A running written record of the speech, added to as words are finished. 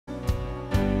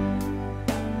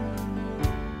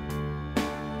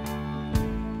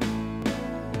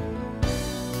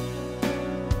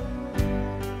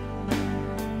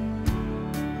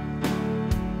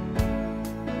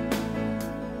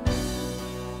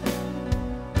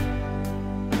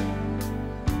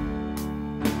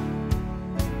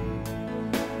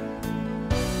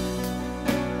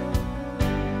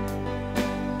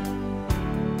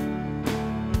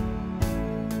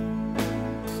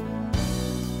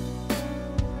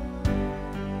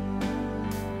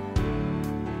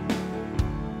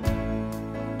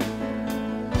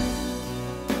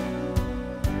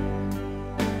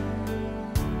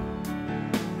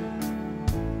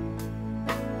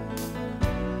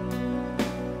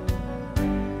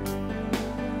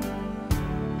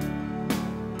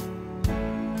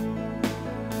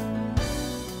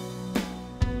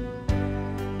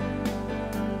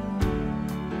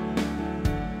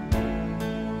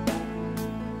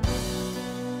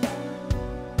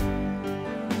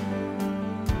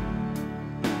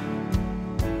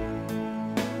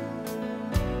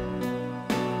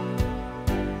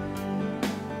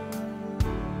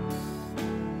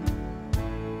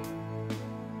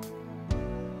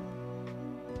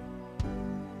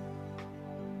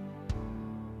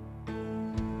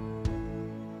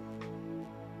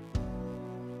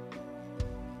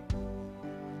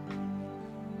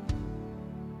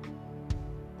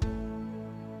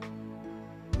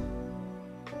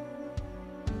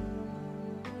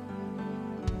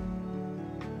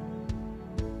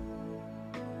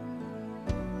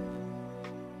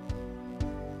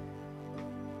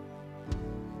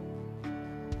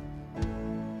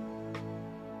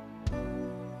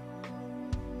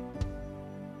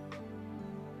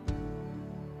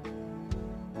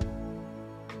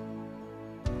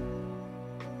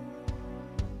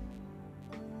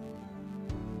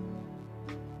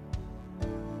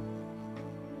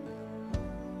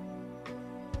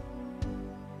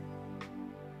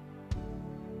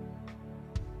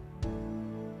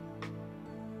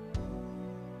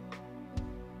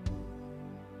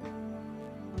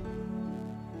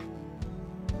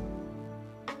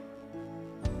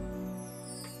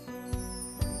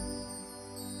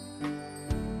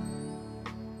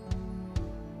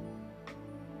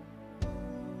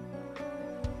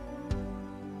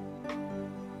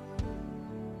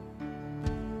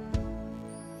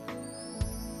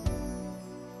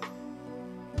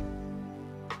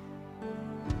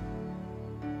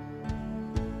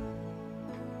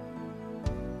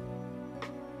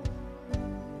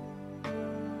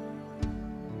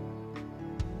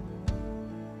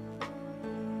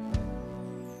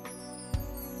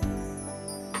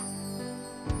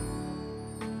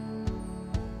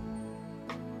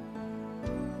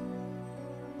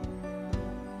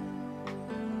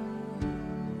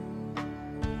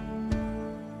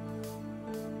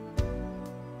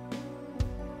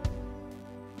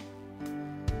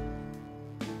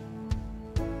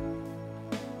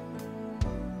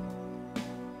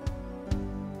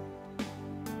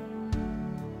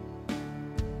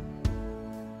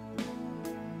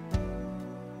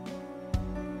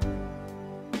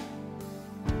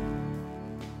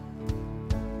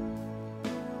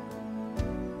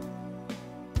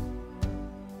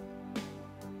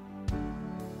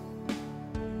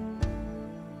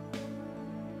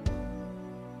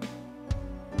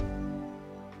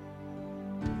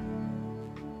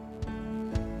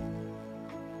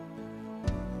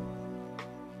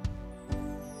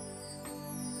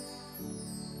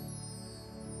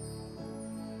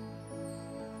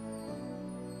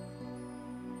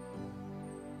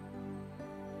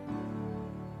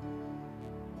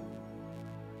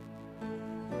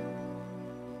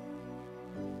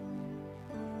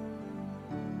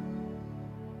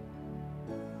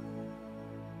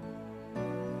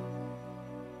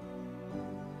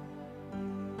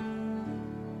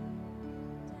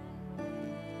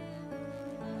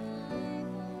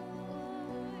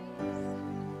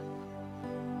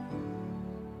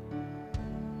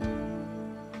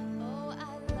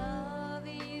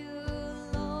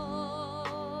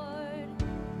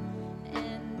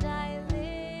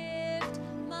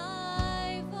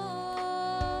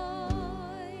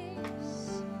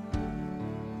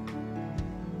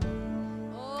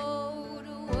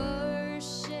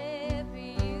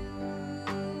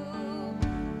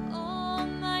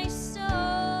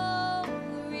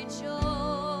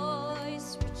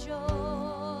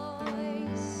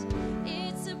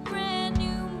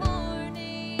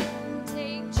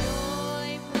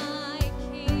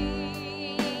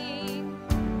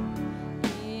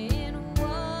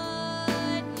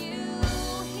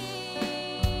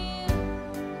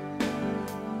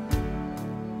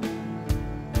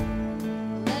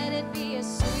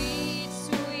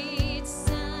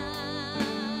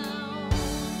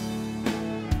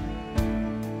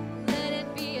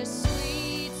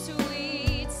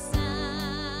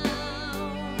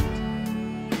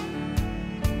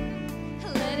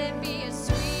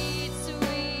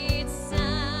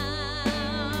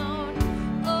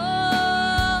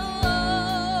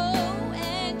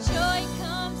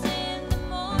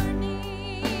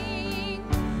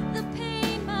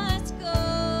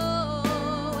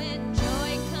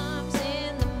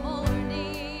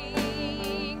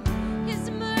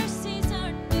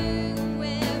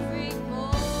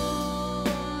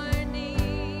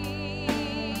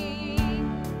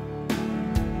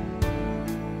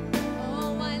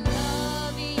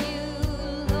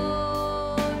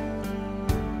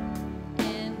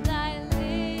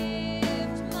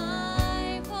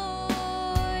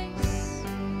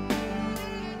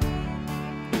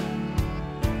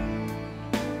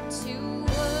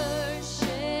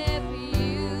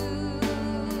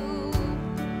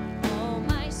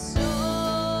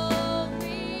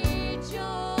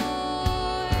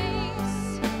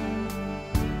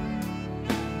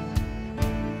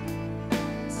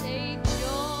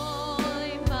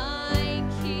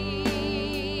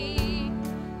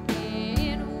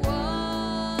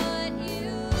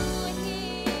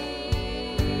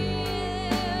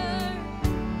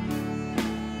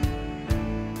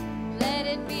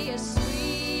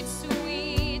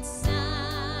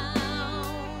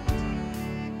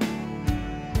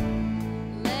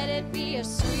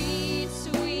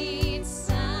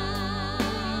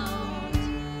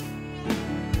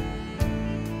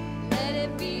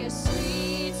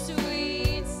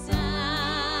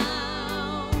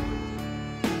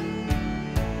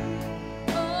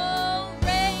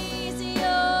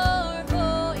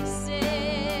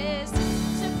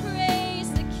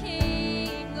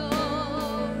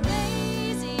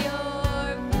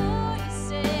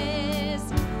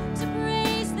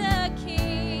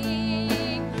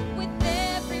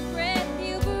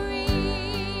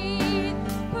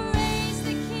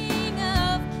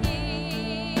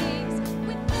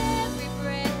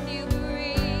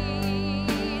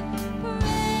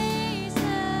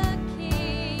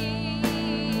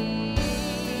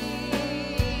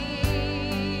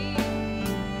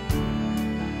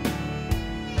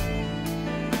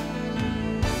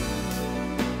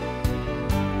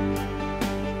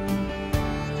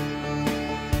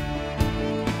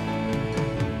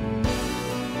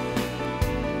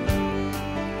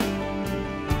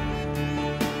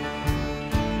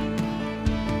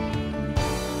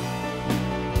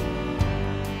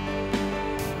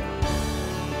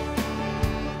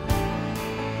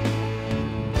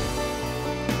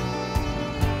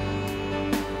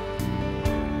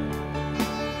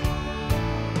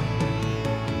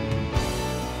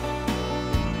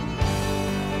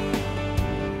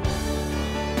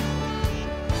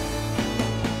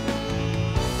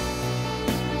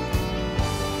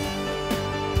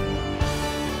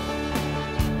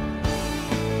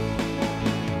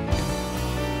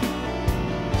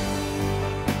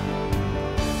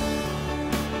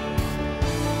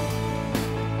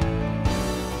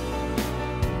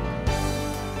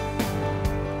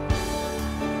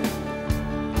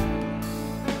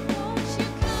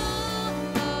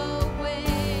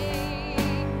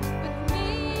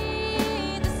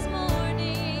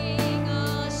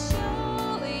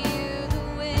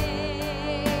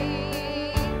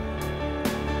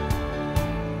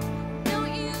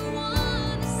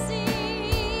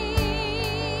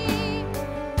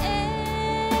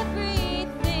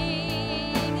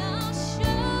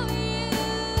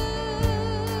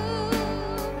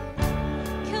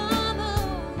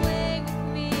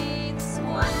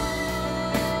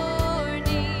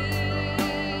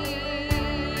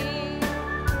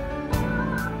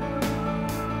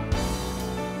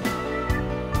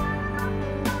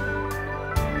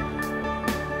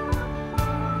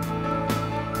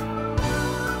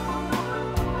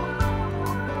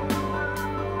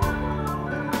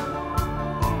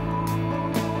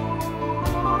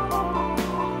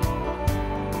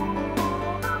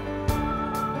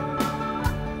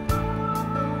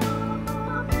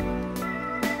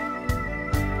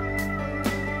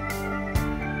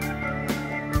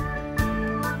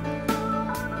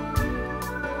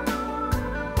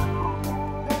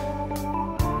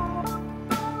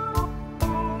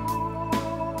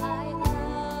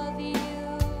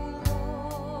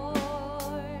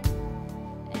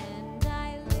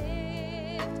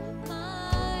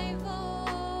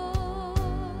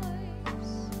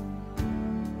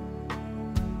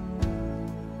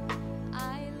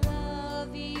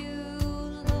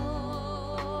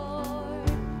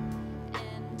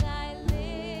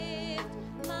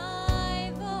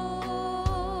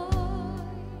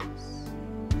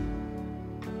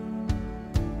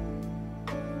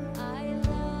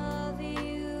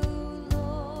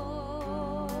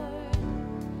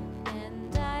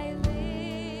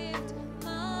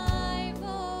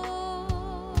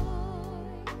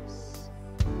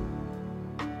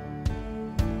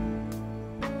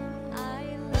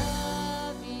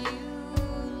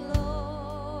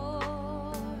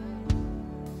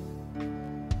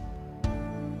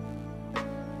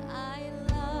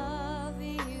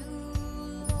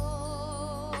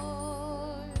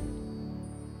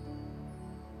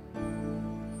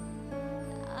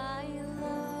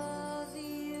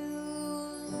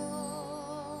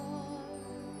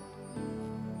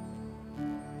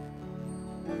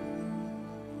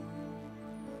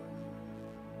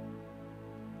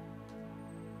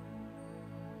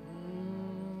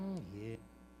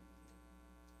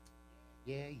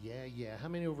Yeah. How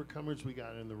many overcomers we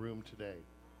got in the room today?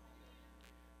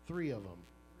 3 of them.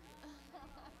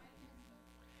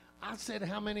 I said,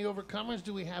 how many overcomers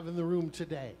do we have in the room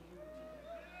today?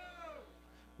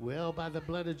 Well, by the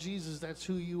blood of Jesus, that's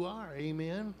who you are.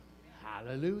 Amen.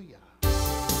 Hallelujah.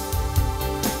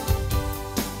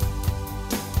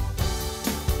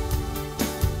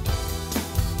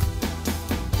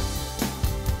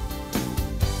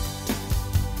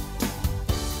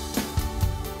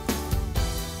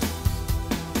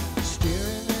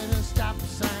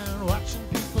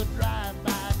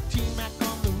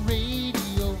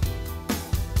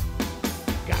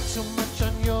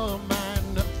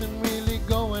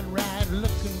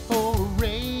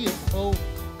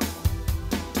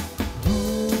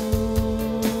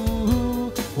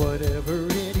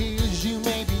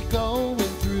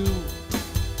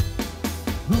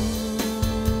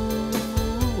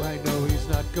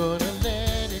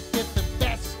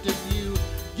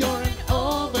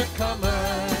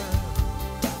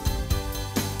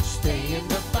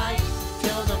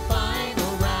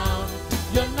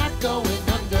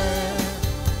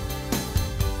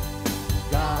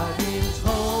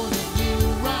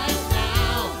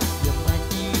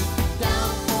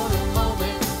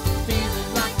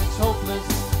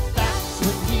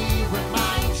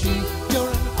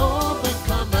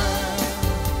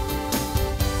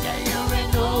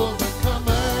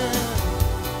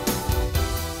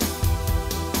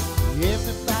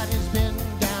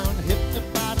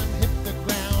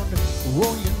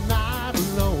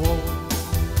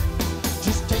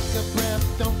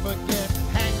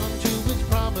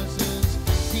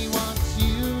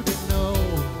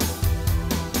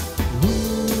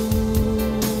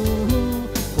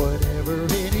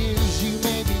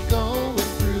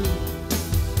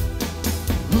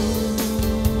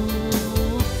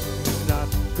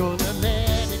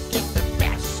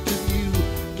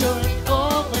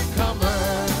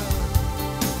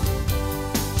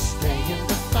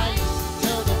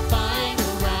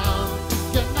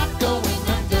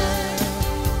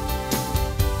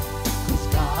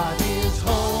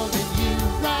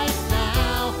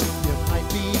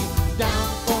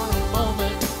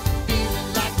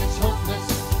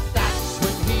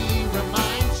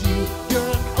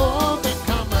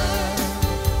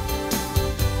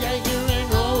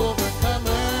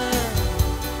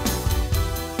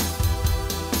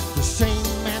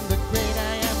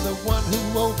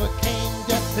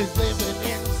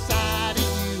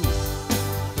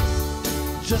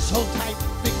 Just hold tight,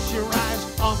 fix your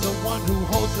eyes on the one who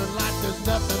holds your life. There's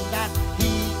nothing that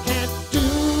he can't do.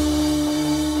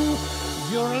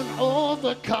 You're an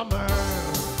overcomer.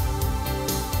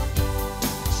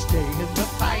 Stay in the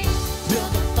fight till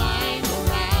the final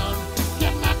round.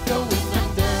 You're not going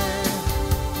under.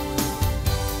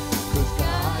 'Cause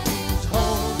God is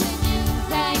holding you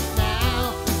right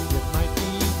now. You might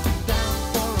be down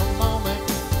for a moment,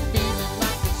 feeling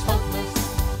like it's hopeless.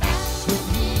 That's when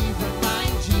he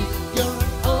reminds you you're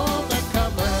an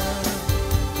overcomer.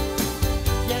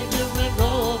 Yeah, you're an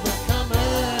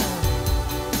overcomer.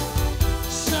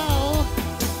 So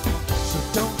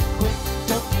don't quit,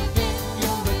 don't give in,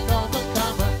 you're an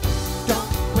overcomer. Don't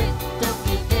quit, don't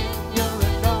give in, you're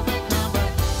an overcomer.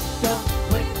 Don't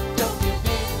quit, don't give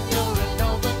in, you're an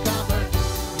overcomer.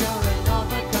 You're an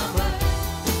overcomer.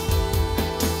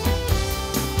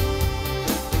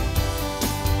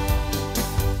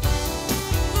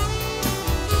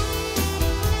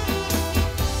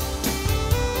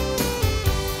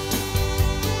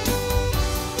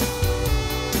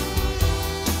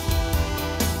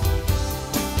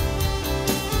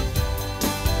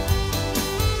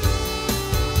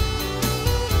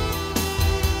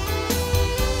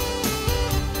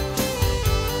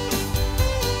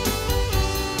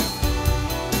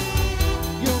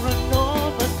 You're an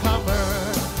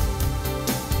overcomer.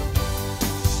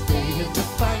 Stay in the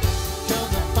fight till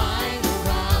the final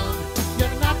round.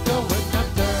 You're not going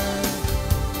under.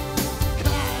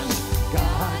 'Cause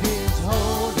God is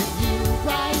holding you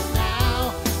right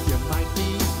now. You might be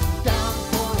down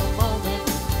for a moment,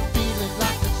 feeling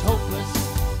like it's hopeless.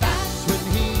 That's when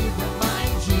he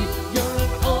reminds you you're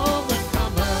an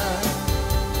overcomer.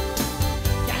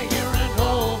 Yeah, you're an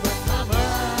overcomer.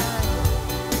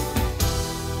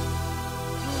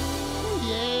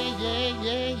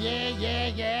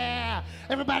 Yeah.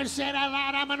 Everybody say it out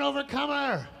loud. I'm an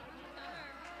overcomer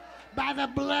by the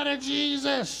blood of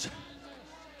Jesus.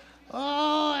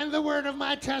 Oh, and the word of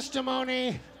my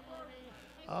testimony.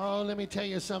 Oh, let me tell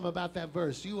you something about that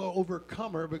verse. You are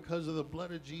overcomer because of the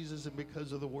blood of Jesus and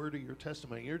because of the word of your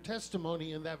testimony. Your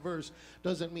testimony in that verse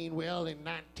doesn't mean, well, in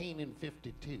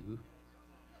 1952.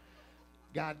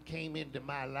 God came into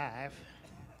my life,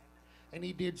 and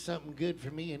he did something good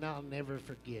for me, and I'll never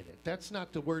forget it. That's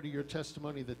not the word of your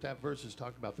testimony that verse is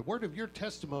talking about. The word of your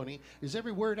testimony is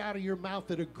every word out of your mouth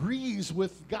that agrees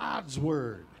with God's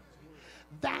word.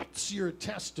 That's your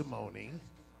testimony,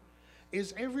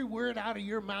 is every word out of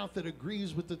your mouth that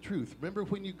agrees with the truth. Remember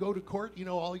when you go to court, you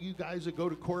know, all you guys that go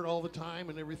to court all the time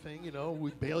and everything, you know,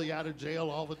 we bail you out of jail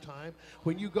all the time.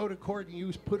 When you go to court and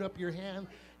you put up your hand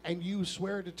and you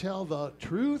swear to tell the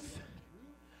truth,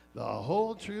 the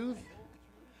whole truth,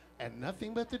 and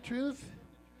nothing but the truth,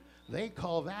 they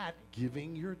call that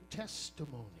giving your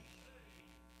testimony.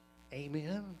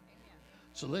 Amen?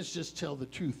 So let's just tell the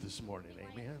truth this morning.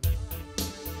 Amen?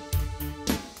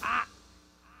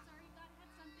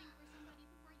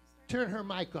 Turn her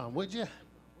mic on, would you? It's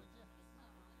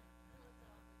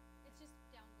just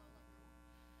down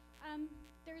low.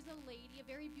 There's a lady, a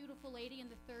very beautiful lady in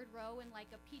the third row in like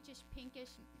a peachish pinkish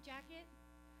jacket.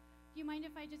 Do you mind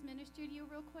if I just minister to you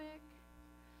real quick?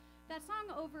 That song,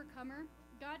 Overcomer,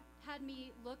 God had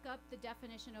me look up the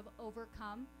definition of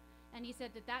overcome, and he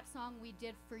said that song we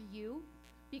did for you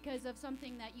because of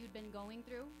something that you'd been going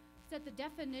through. Said the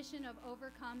definition of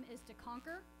overcome is to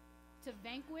conquer, to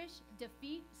vanquish,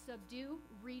 defeat, subdue,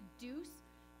 reduce,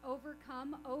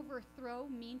 overcome, overthrow,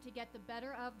 mean to get the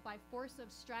better of by force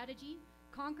of strategy.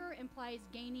 Conquer implies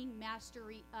gaining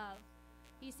mastery of.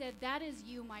 He said, that is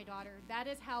you, my daughter. That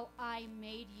is how I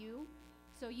made you.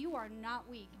 So you are not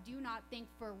weak. Do not think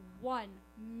for 1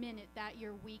 minute that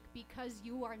you're weak, because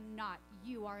you are not.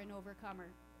 You are an overcomer.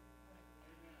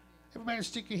 Everybody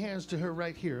stick your hands to her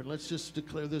right here, and let's just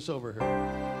declare this over her.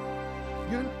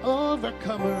 You're an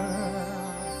overcomer.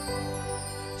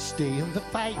 Stay in the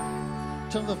fight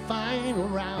till the final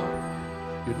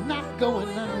round. You're not going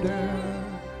under.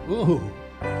 Ooh.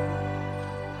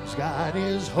 'Cause God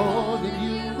is holding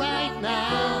you right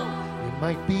now. You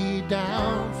might be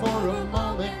down for a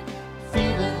moment,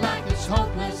 feeling like it's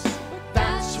hopeless, but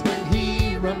that's when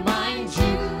he reminds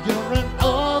you you're an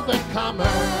overcomer.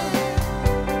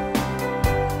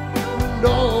 An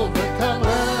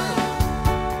overcomer.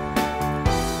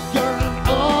 You're an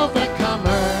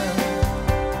overcomer.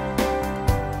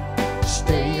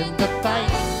 Stay in the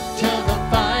fight till the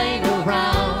final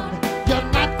round. You're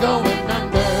not going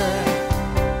under.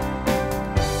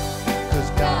 'Cause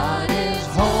God is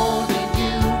holding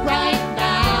you right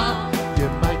now. You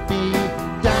might be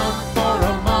down for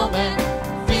a moment,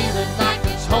 feeling like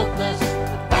it's hopeless.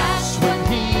 That's when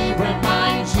he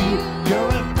reminds you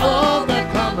you're an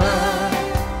overcomer.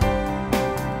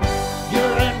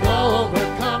 You're an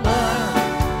overcomer.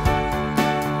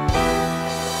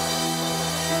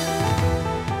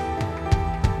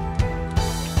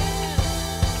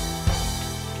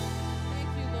 Thank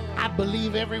you, Lord. I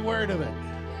believe every word of it.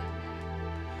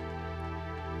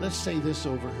 Let's say this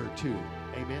over her too.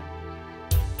 Amen.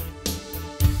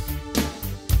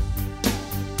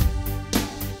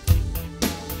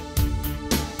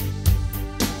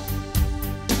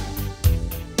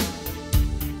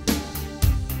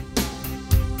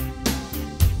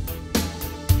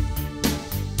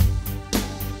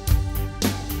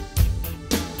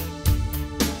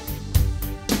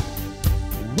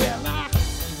 Well, I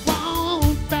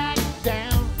won't back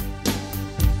down.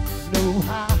 No,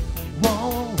 I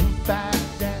won't back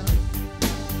down.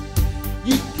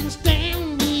 You can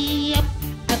stand me up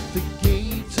at the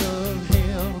gates of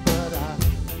hell, but I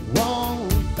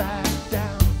won't back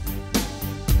down.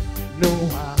 No,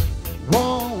 I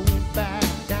won't back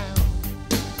down.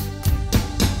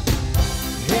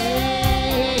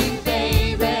 Hey,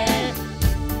 baby,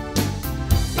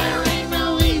 there ain't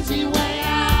no easy way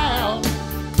out.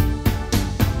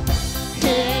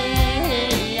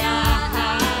 Hey,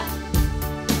 I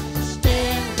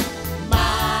stand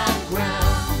my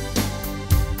ground,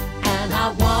 and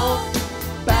I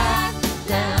won't back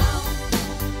down.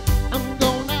 I'm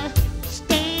gonna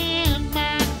stand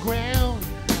my ground.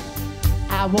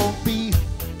 I won't be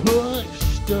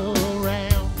pushed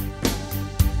around,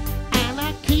 and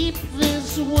I keep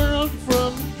this world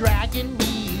from dragging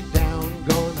me down.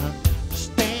 Gonna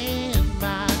stand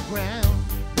my ground,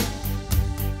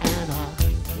 and I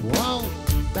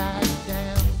won't back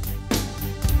down.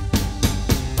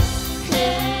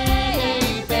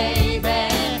 Hey, baby,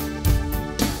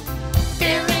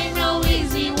 there ain't no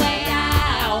easy way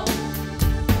out.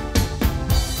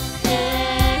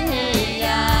 Hey,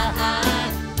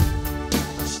 I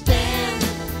stand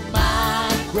my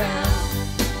ground,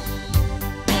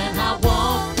 and I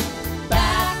won't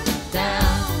back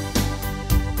down.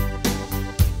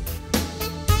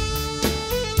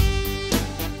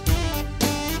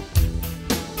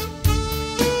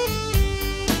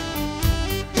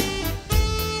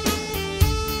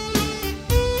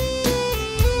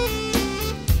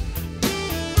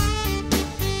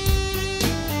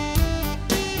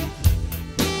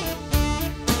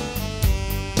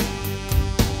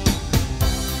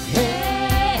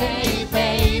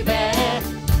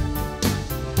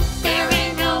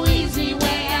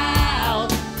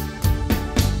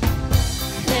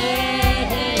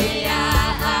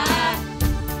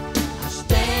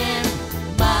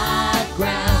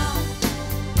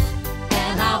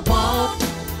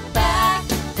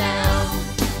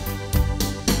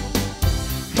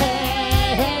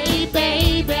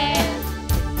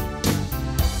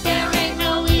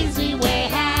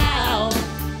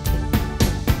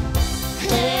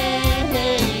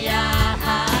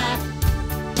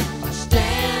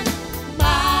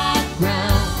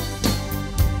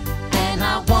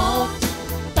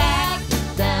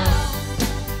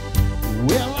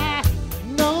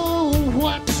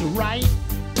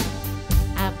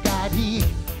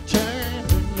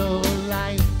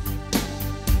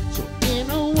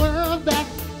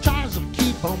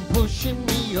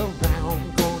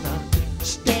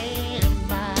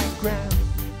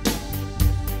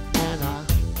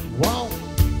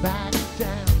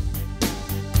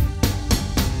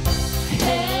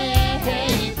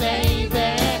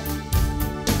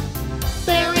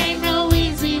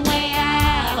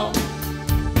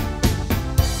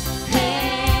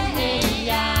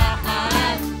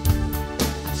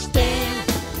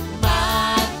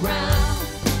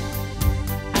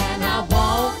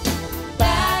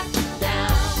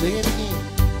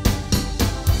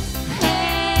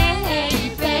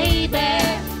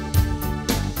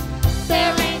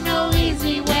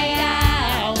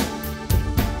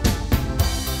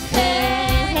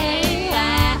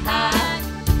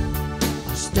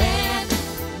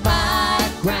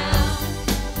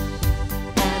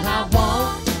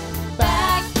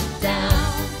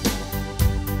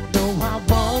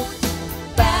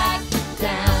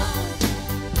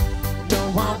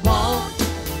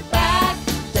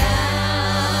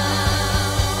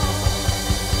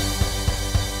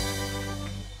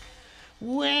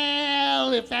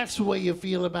 Well, if that's the way you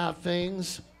feel about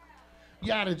things,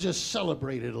 you ought to just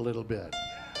celebrate it a little bit.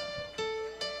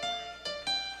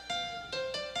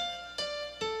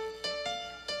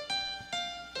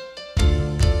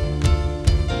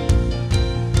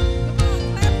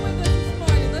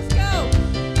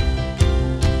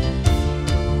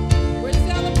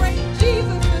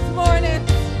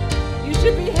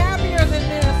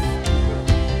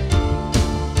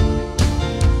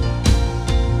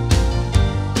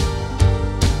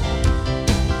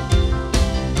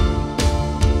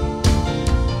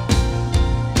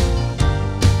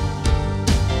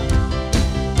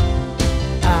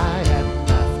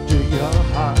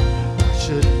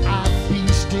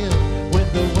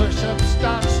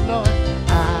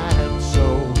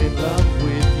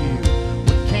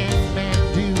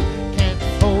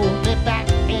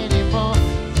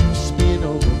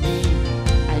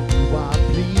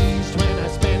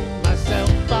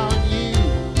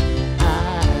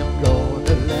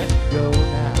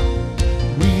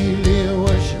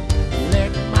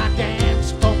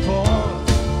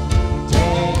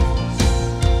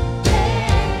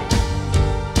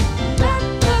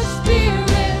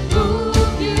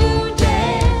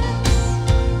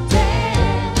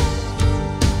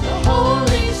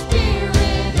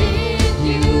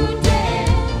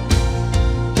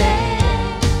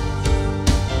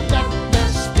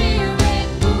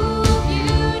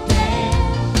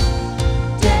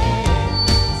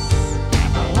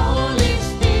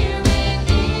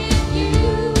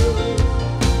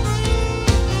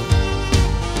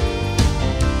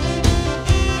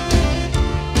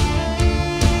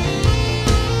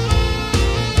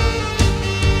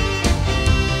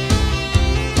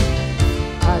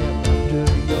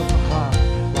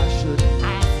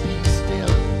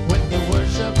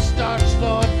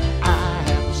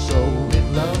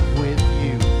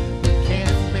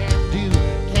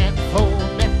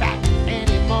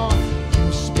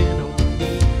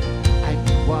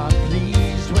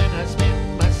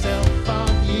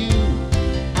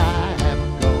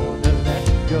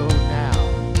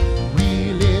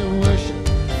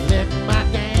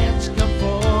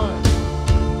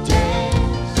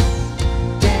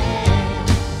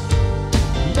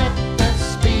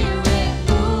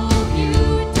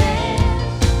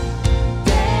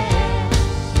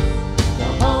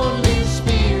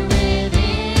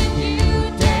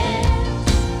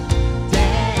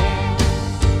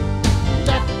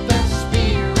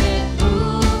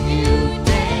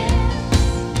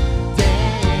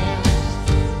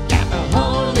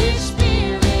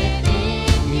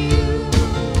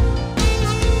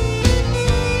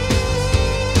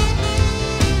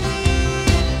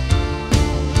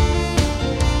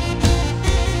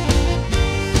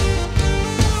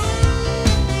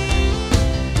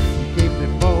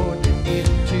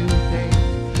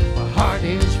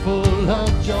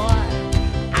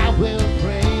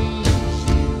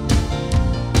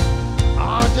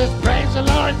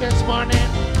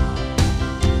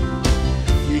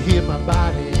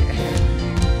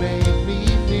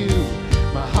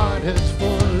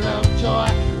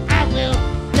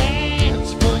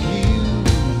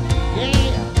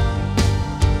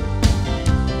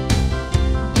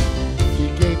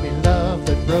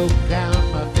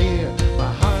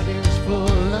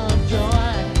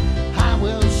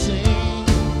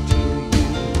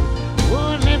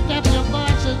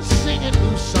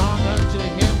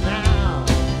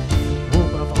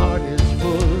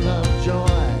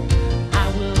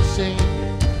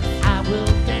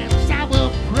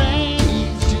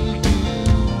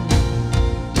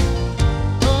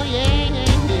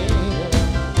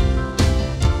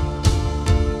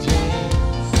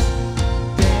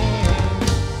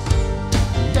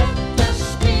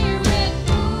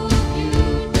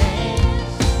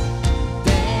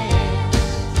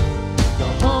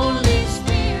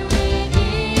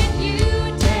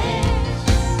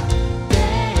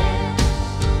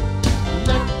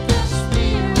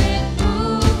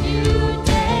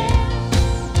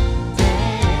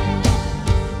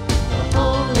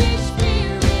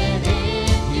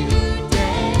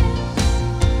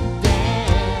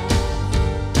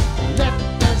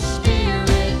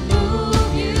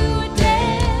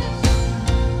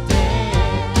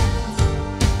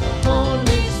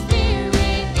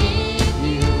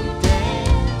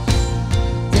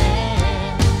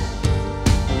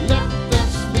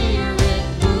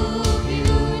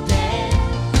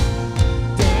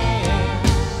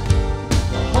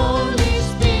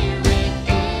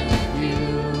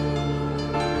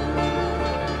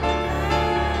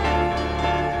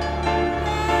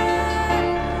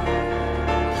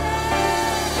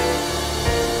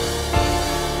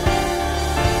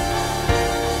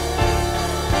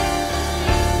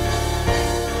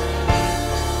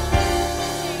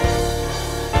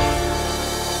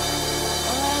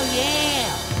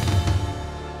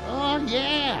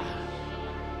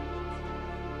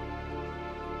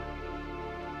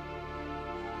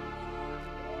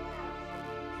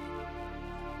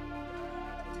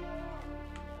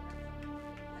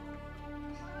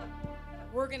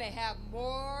 we're going to have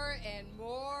more and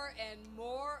more and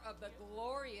more of the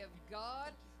glory of God.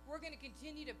 We're going to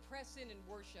continue to press in and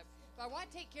worship. But I want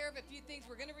to take care of a few things.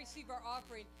 We're going to receive our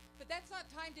offering, but that's not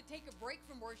time to take a break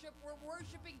from worship. We're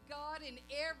worshiping God in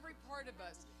every part of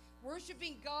us.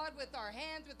 Worshiping God with our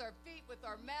hands, with our feet, with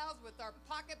our mouths, with our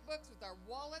pocketbooks, with our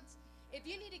wallets. If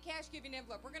you need a cash giving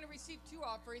envelope, we're going to receive 2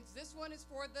 offerings. This one is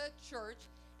for the church,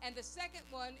 and the second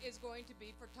one is going to be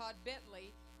for Todd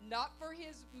Bentley, not for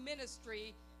his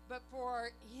ministry, but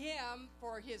for him,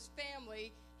 for his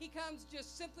family. He comes,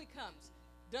 just simply comes.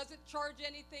 Doesn't charge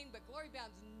anything, but Glory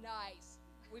Bound's nice.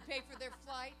 We pay for their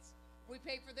flights. We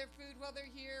pay for their food while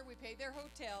they're here. We pay their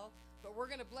hotel. But we're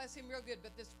going to bless him real good.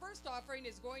 But this first offering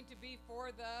is going to be for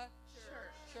the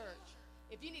church.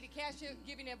 If you need a cash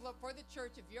giving envelope for the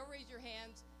church, if you'll raise your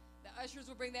hands, the ushers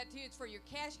will bring that to you. It's for your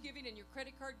cash giving and your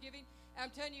credit card giving. And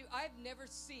I'm telling you, I've never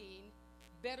seen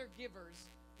better givers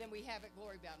than we have at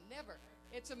Glory Bound. Never.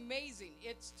 It's amazing.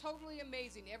 It's totally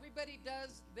amazing. Everybody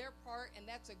does their part, and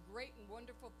that's a great and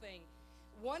wonderful thing.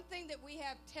 One thing that we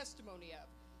have testimony of,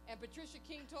 and Patricia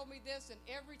King told me this, and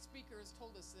every speaker has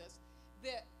told us this,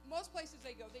 that most places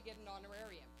they go, they get an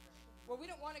honorarium. Well, we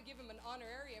don't want to give them an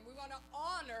honorarium. We want to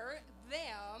honor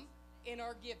them in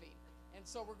our giving. And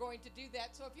so we're going to do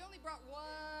that. So if you only brought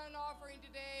one offering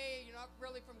today, you're not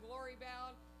really from Glory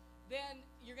Bound, then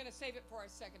you're going to save it for our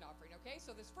second offering, okay?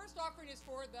 So this first offering is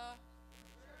for the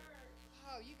church.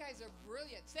 Oh, you guys are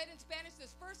brilliant. Say it in Spanish.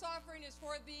 This first offering is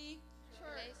for the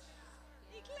church.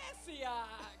 Iglesia.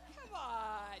 Come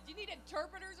on. Do you need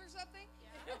interpreters or something?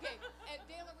 Yeah. Okay. And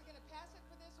Dale, are we going to pass it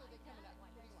for this, or are they coming up? What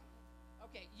do you want?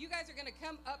 Okay. You guys are going to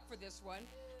come up for this one.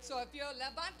 So if you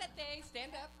levántate,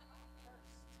 stand up.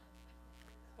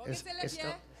 Póngase de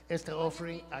pie. Este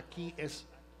offering aquí es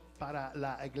para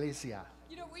la iglesia.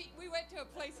 You know, we went to a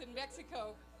place in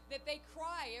Mexico that they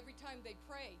cry every time they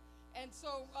pray. And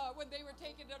so when they were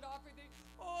taking an offering, they,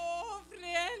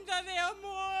 ofrenda de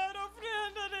amor,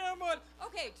 ofrenda de amor.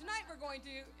 Okay, tonight we're going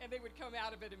to, and they would come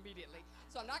out of it immediately.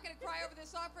 So I'm not going to cry over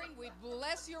this offering. We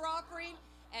bless your offering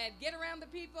and get around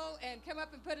the people and come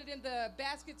up and put it in the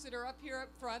baskets that are up here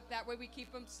up front. That way we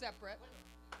keep them separate.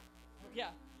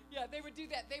 Yeah. Yeah, they would do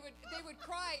that. They would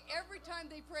cry every time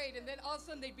they prayed, and then all of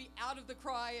a sudden they'd be out of the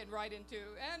cry and right into,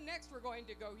 and next we're going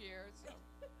to go here. So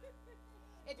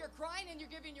if you're crying and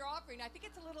you're giving your offering, I think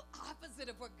it's a little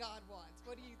opposite of what God wants.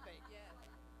 What do you think? Yeah.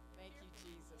 Thank you,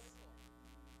 Jesus.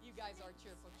 You guys are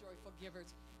cheerful, joyful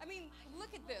givers. I mean,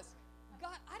 look at this.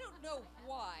 God, I don't know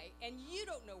why, and you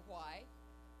don't know why,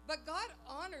 but God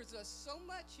honors us so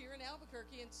much here in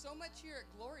Albuquerque and so much here at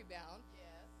Glory Bound.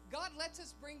 God lets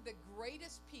us bring the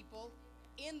greatest people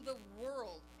in the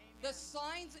world, the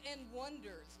signs and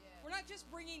wonders. We're not just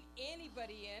bringing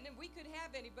anybody in, and we could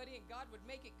have anybody and God would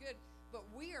make it good, but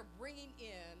we are bringing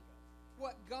in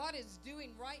what God is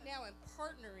doing right now and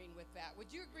partnering with that.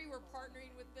 Would you agree we're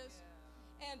partnering with this?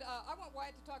 And I want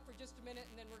Wyatt to talk for just a minute,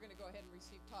 and then we're going to go ahead and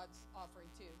receive Todd's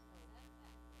offering too.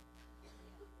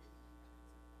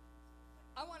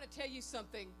 I want to tell you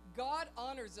something. God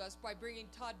honors us by bringing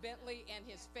Todd Bentley and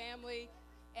his family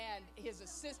and his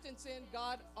assistants in.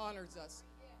 God honors us.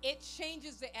 It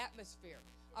changes the atmosphere.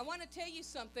 I want to tell you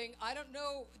something. I don't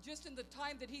know, just in the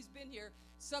time that he's been here,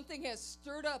 something has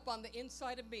stirred up on the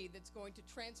inside of me that's going to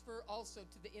transfer also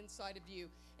to the inside of you.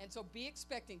 And so be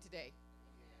expecting today.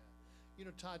 You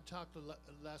know, Todd talked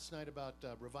last night about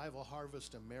Revival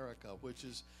Harvest America, which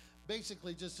is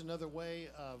basically just another way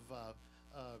of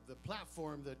the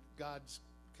platform that God's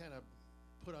kind of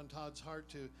put on Todd's heart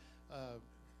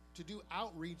to do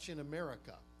outreach in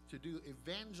America, to do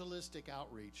evangelistic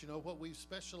outreach. You know, what we've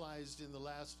specialized in the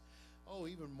last,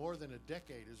 even more than a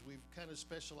decade is we've kind of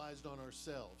specialized on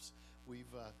ourselves.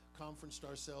 We've conferenced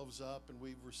ourselves up, and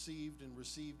we've received and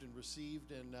received and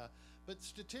received. And but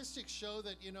statistics show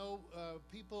that,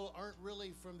 people aren't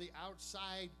really from the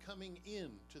outside coming in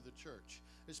to the church,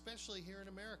 especially here in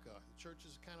America. The church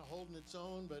is kind of holding its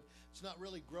own, but it's not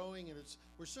really growing, and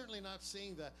we're certainly not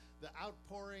seeing the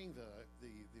outpouring,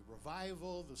 the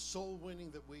revival, the soul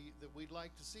winning that we'd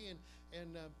like to see.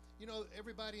 And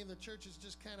everybody in the church is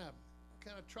just kind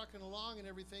of trucking along and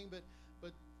everything, but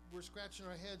we're scratching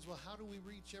our heads. Well, how do we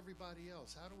reach everybody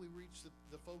else? How do we reach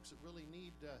the folks that really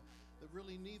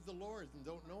need the Lord and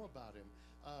don't know about Him?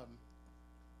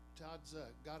 Todd's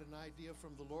got an idea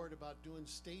from the Lord about doing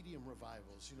stadium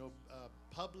revivals,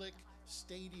 public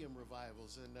stadium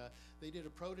revivals. And they did a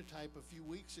prototype a few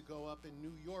weeks ago up in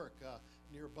New York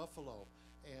near Buffalo.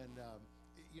 And,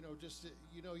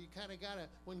 you kind of got to,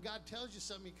 when God tells you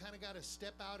something, you kind of got to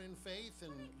step out in faith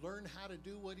and learn how to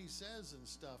do what He says and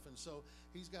stuff. And so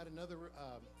He's got another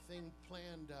thing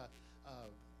planned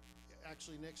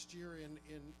actually next year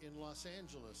in Los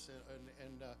Angeles,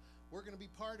 and we're going to be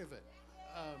part of it.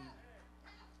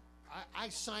 I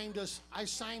signed us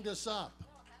up.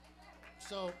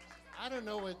 So I don't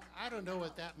know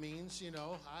what that means. You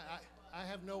know, I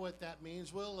have know what that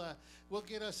means. We'll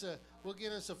get us a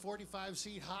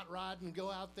 45-seat hot rod and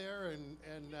go out there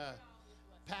and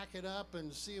pack it up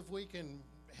and see if we can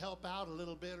help out a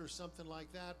little bit or something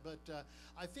like that. But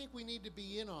I think we need to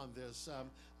be in on this.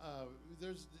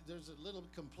 There's a little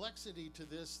complexity to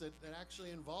this that actually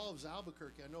involves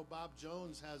Albuquerque. I know Bob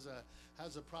Jones has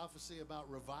a prophecy about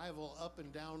revival up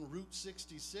and down Route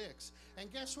 66.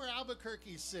 And guess where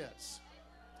Albuquerque sits?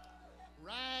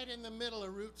 Right in the middle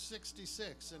of Route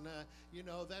 66. And, you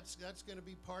know, that's going to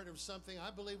be part of something.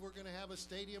 I believe we're going to have a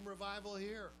stadium revival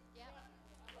here.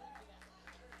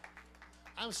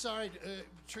 I'm sorry,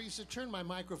 Teresa, turn my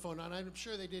microphone on. I'm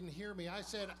sure they didn't hear me. I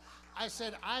said,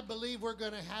 I believe we're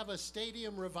going to have a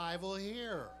stadium revival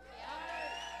here.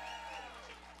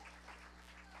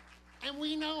 And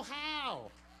we know how.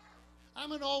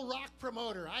 I'm an old rock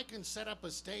promoter. I can set up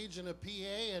a stage and a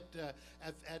PA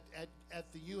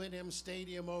at the UNM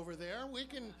Stadium over there. We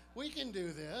can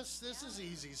do this. This is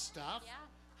easy stuff. Yeah.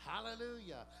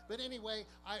 Hallelujah. But anyway,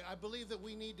 I believe that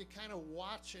we need to kind of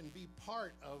watch and be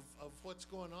part of what's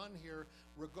going on here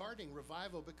regarding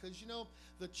revival, because, you know,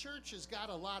 the church has got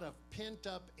a lot of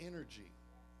pent-up energy.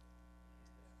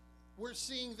 We're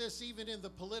seeing this even in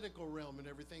the political realm and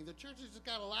everything. The church has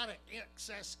got a lot of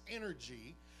excess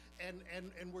energy,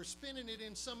 and we're spinning it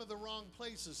in some of the wrong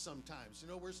places sometimes. You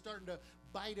know, we're starting to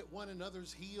bite at one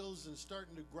another's heels and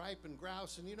starting to gripe and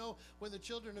grouse. And you know, when the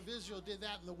children of Israel did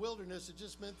that in the wilderness, it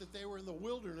just meant that they were in the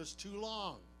wilderness too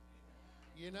long.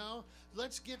 You know,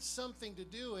 let's get something to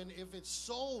do. And if it's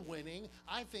soul winning,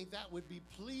 I think that would be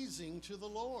pleasing to the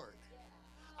Lord.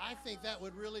 I think that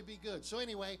would really be good. So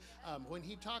anyway, when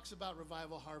he talks about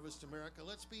Revival Harvest America,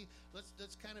 let's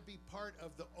kind of be part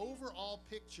of the overall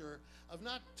picture of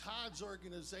not Todd's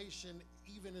organization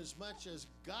even as much as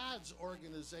God's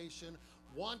organization,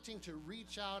 wanting to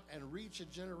reach out and reach a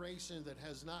generation that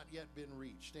has not yet been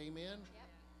reached. Amen? Yep.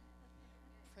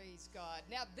 Praise God.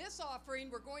 Now, this offering,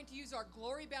 we're going to use our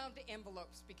Glory Bound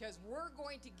envelopes, because we're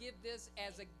going to give this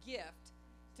as a gift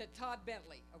to Todd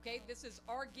Bentley, okay? This is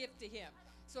our gift to him.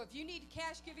 So if you need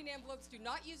cash giving envelopes, do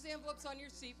not use the envelopes on your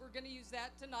seat. We're going to use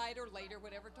that tonight or later,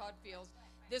 whatever Todd feels.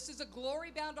 This is a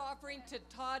Glory Bound offering to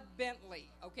Todd Bentley,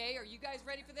 okay? Are you guys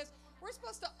ready for this? We're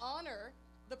supposed to honor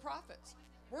the prophets.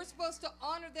 We're supposed to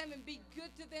honor them and be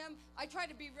good to them. I try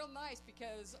to be real nice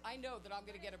because I know that I'm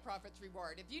going to get a prophet's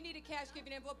reward. If you need a cash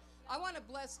giving envelope, I want to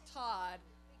bless Todd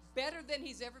better than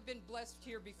he's ever been blessed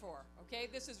here before, okay?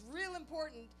 This is real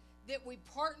important that we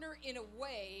partner in a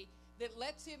way that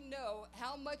lets him know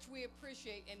how much we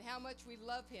appreciate and how much we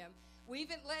love him.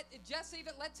 Jess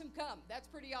even lets him come. That's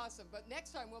pretty awesome. But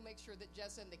next time we'll make sure that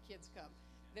Jess and the kids come.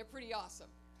 They're pretty awesome.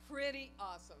 Pretty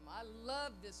awesome. I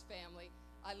love this family.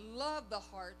 I love the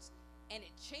hearts, and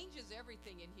it changes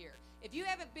everything in here. If you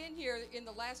haven't been here in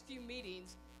the last few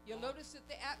meetings, you'll notice that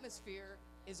the atmosphere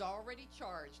is already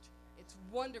charged. It's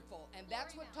wonderful, and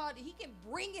that's what Todd, he can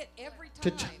bring it every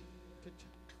time.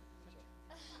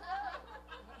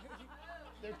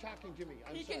 They're talking to me.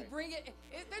 I'm He sorry. can bring it.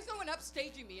 There's no one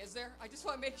upstaging me, is there? I just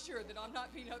want to make sure that I'm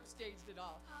not being upstaged at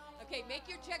all. Okay, make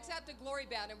your checks out to Glory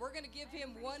Bound, and we're going to give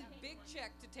him one big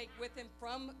check to take with him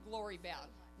from Glory Bound.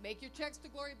 Make your checks to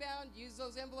Glory Bound. Use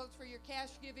those envelopes for your cash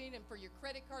giving and for your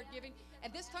credit card giving.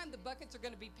 And this time the buckets are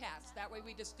going to be passed. That way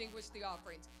we distinguish the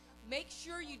offerings. Make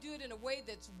sure you do it in a way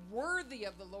that's worthy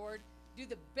of the Lord. Do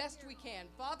the best we can.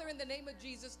 Father, in the name of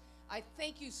Jesus, I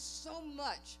thank you so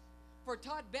much for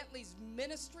Todd Bentley's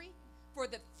ministry, for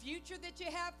the future that you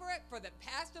have for it, for the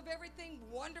past of everything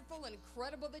wonderful and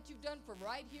incredible that you've done for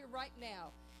right here, right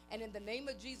now. And in the name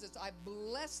of Jesus, I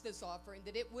bless this offering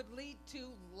that it would lead to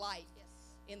life. Yes.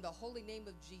 In the holy name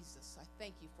of Jesus, I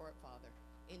thank you for it, Father.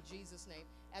 In Jesus' name.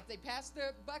 As they pass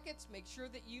the buckets, make sure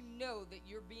that you know that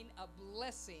you're being a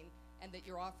blessing and that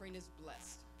your offering is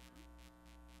blessed.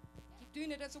 Keep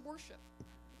doing it as a worship.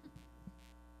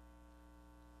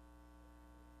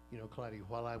 You know, Claudia,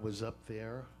 while I was up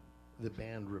there, the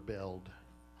band rebelled.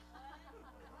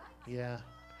 Yeah.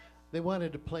 They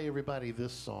wanted to play everybody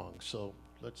this song, so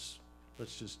let's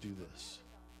just do this.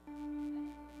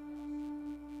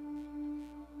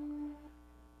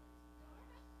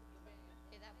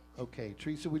 Okay,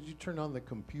 Teresa, would you turn on the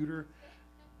computer?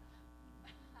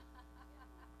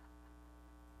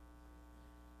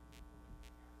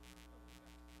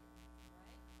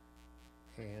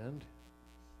 And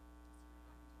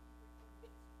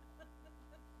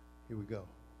here we go.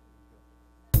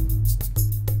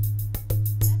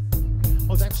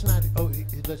 Oh, that's not. Oh,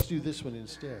 let's do this one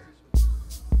instead.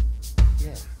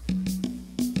 Yeah.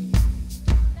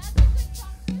 That's a good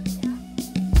song too,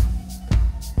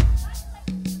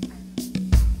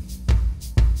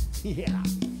 yeah. Yeah.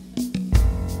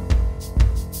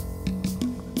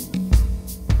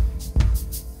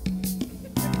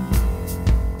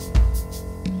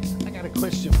 I got a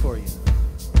question for you.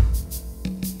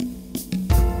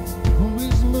 Who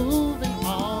is moving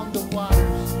on the waters?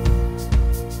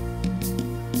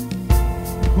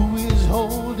 Who is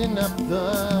holding up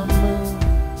the moon?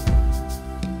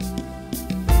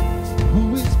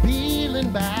 Who is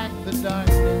peeling back the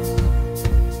darkness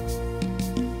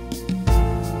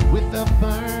with the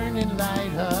burning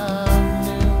light of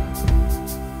noon?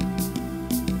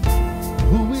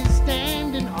 Who is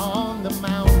standing on the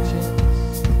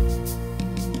mountains?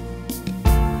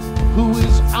 Who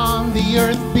is on the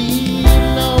earth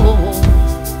below?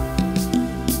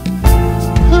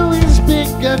 Who is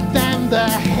bigger than the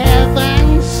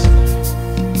heavens?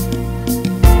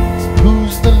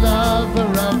 Who's the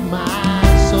lover of my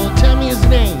soul? Tell me his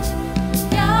name.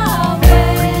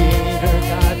 Yahweh. Creator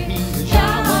God, he is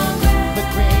Yahweh. The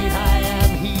great I am,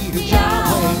 he is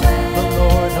Yahweh. The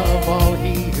Lord of all,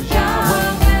 he is Yahweh.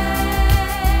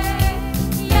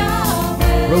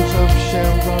 Rose of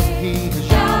Sharon, he is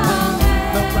Yahweh.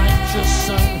 The righteous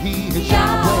Son, he is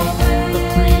Yahweh. The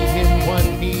three in one,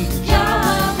 he is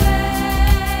Yahweh.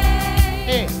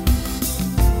 Hey.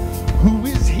 Who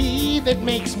is he that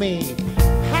makes me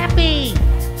happy?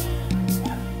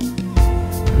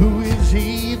 Who is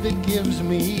he that gives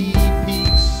me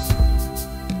peace?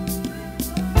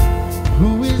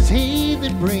 Who is he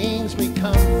that brings me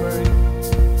comfort?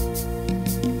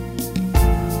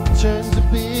 Turns the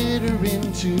bitter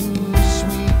into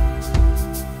sweet.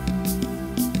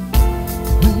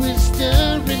 Who is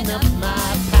stirring up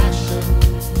my passion?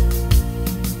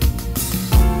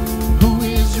 Who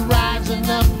is rising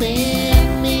up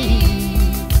in me?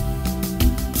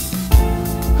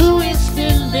 Who is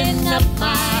filling up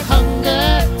my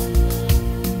hunger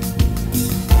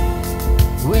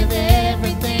with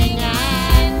everything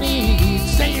I need?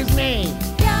 Say his name.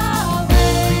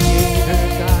 Creator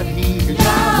God, he is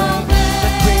Yahweh.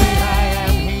 The great I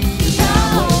am, he is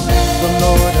Yahweh. The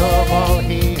Lord of all,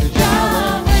 he is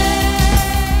Yahweh.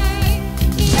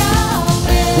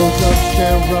 Rose of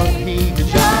Sharon, he is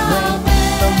Yahweh.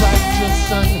 The righteous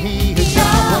Son, he is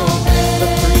Yahweh. The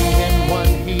three in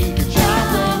one, he is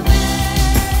Yahweh.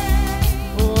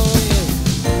 Oh yeah.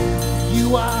 You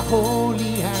are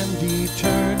holy and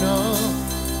eternal,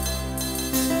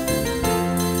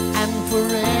 and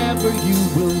forever you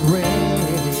will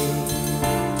reign.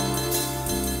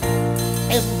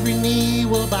 Every knee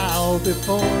will bow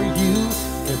before you,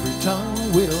 every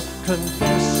tongue will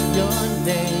confess your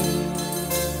name.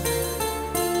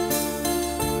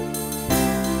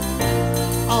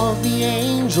 All the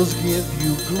angels give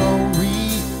you glory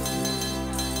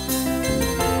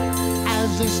as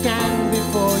they stand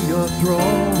before your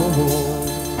throne.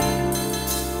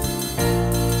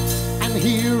 And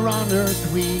here on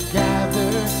earth we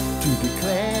gather to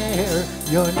declare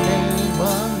your name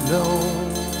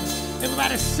alone.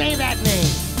 Everybody say that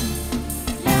name.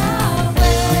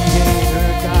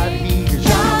 Creator God, he is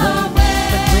Yahweh.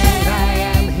 The great I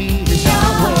am, he is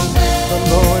Yahweh. The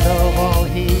Lord of all,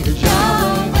 he is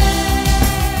Yahweh.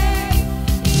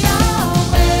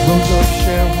 Rose of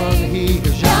Sharon, he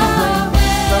is Yahweh.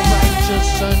 The righteous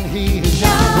Son, he is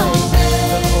Yahweh.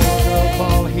 The Lord of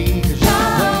all, he is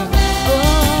Yahweh. Oh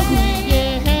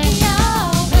yeah.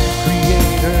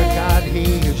 Creator God, he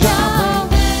is Yahweh.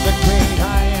 The great I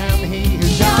am, he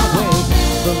is Yahweh.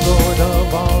 The Lord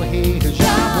of all, he is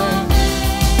Yahweh.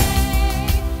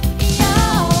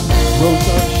 Rose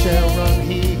of Sharon,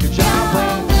 he is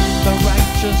Yahweh. The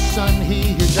righteous Son, he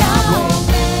is Yahweh.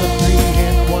 The three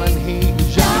in one, he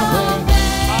is Yahweh.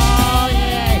 Oh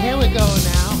yeah, here we go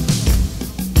now.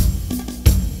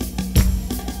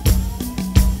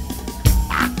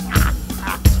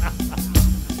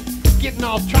 Getting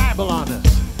all tribal on us.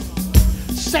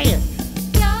 Say it.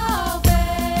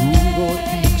 Ugo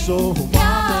tikso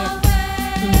wame,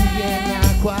 uye na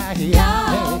kwahe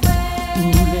ame,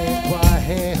 ule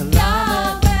kwahe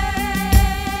lame.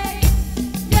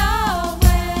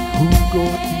 Ugo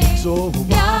tikso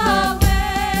wame,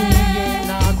 uye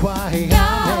na kwahe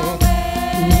ame,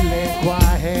 ule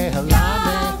kwahe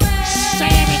lame.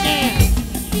 Say it again.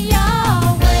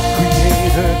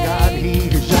 Creator God, he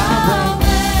is Yahweh.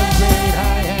 The great I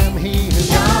am, he is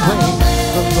Yahweh.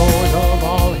 The Lord of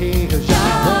all, he is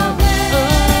Yahweh. Oh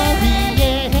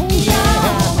yeah, yeah.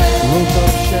 Rose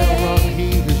of Sharon, he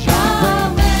is Yahweh.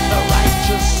 The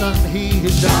righteous Son, he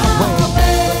is Yahweh.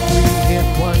 The three in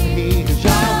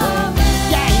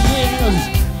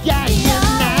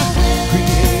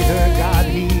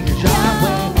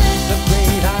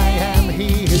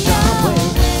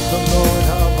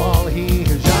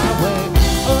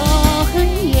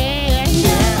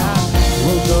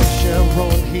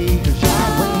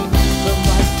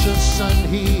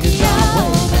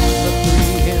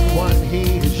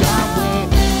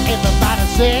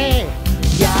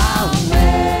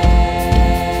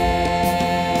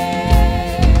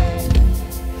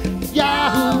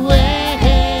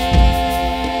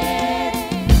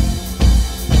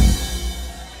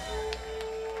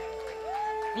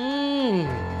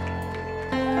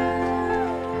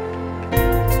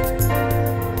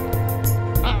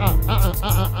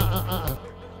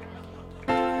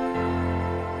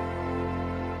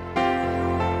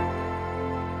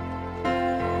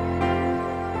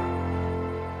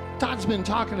Todd's been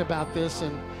talking about this,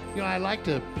 and you know, I like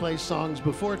to play songs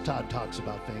before Todd talks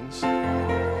about things.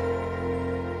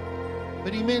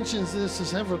 But he mentions this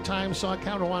several times, so I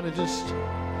kind of want to just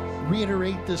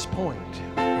reiterate this point.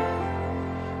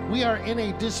 We are in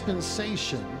a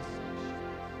dispensation,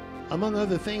 among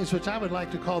other things, which I would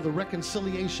like to call the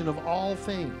reconciliation of all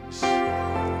things.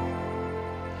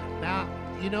 Now,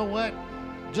 you know what?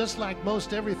 Just like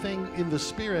most everything in the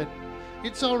Spirit,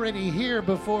 it's already here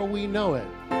before we know it.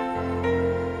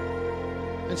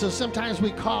 And so sometimes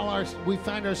we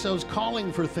find ourselves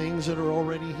calling for things that are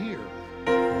already here.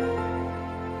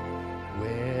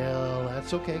 Well,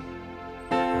 that's okay.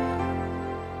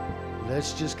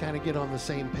 Let's just kind of get on the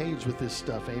same page with this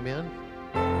stuff, amen?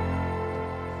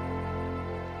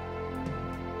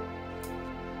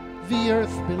 The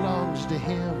earth belongs to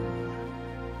Him.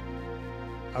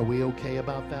 Are we okay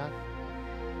about that?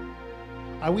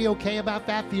 Are we okay about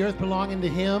that, the earth belonging to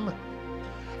Him?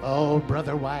 Oh,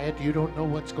 Brother Wyatt, you don't know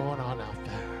what's going on out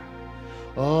there.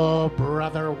 Oh,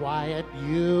 Brother Wyatt,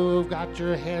 you've got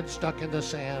your head stuck in the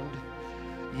sand.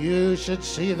 You should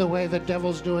see the way the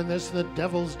devil's doing this and the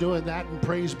devil's doing that, and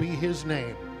praise be His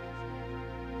name.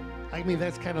 I mean,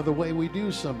 that's kind of the way we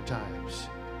do sometimes.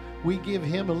 We give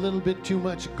Him a little bit too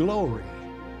much glory.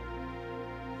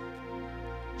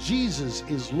 Jesus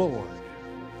is Lord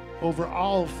over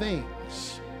all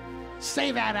things. Say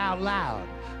that out loud.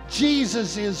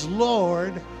 Jesus is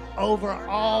Lord over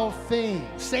all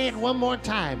things. Say it one more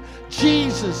time.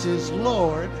 Jesus is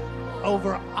Lord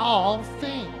over all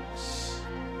things.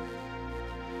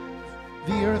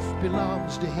 The earth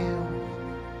belongs to Him.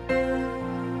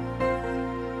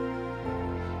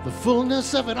 The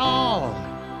fullness of it all,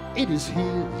 it is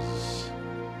His.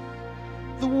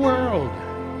 The world,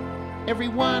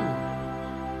 everyone,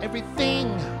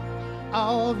 everything,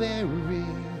 all there is.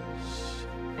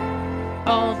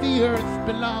 All the earth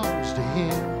belongs to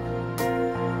Him.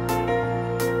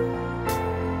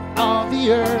 All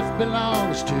the earth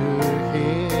belongs to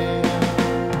Him.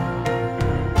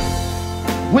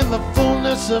 When the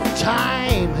fullness of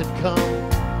time had come,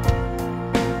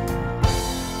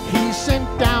 He sent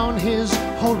down His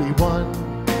Holy One,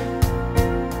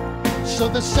 so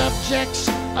the subjects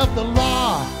of the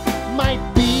law might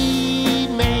be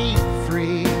made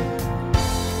free,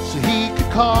 so He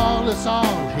could call us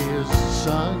all His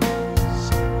sons,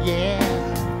 yeah,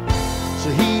 so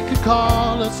He could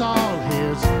call us all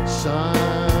His sons.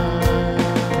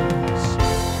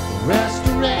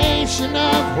 Restoration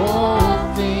of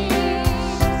all things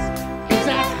is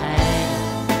at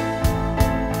hand,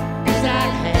 is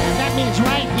at hand. That means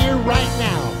right here, right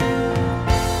now.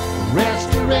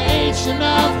 Restoration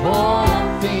of all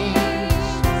things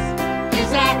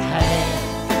is at hand,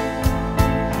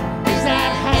 is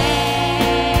at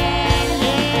hand,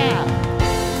 yeah.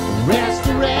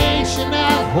 Restoration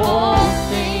of all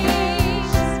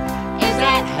things is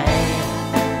at hand,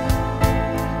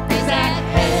 is at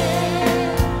hand.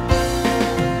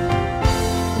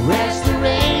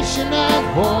 Restoration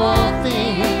of all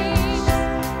things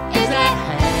is at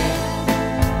hand,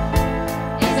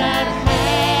 is at hand.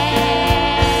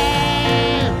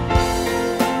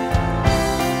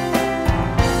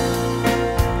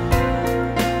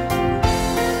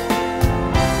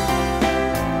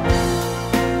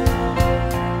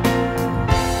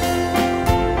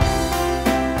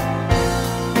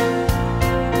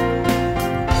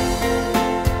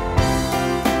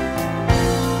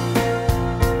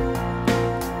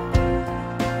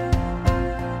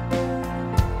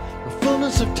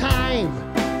 Of time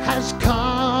has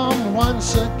come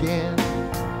once again.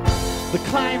 The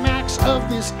climax of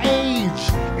this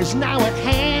age is now at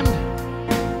hand.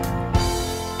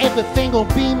 Everything will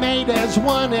be made as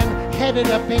one and headed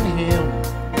up in Him,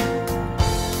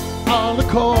 all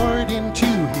according to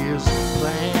His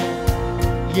plan.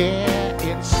 Yeah,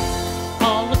 it's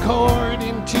all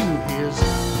according to His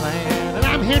plan. And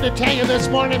I'm here to tell you this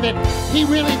morning that He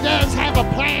really does have a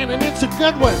plan, and it's a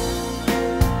good one.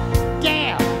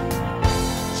 Yeah,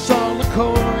 it's all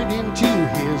according to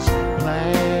His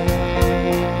plan.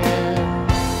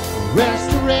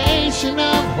 Restoration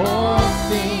of all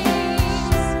things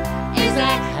is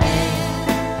at hand,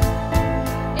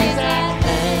 is at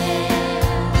hand.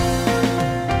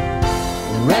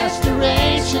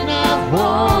 Restoration of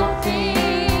all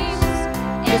things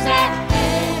is at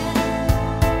hand,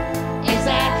 is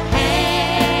at hand.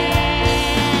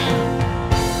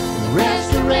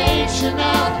 Restoration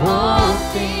of all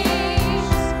things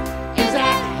is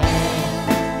at hand,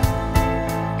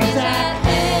 is at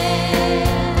hand.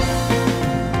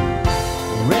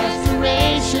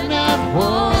 Restoration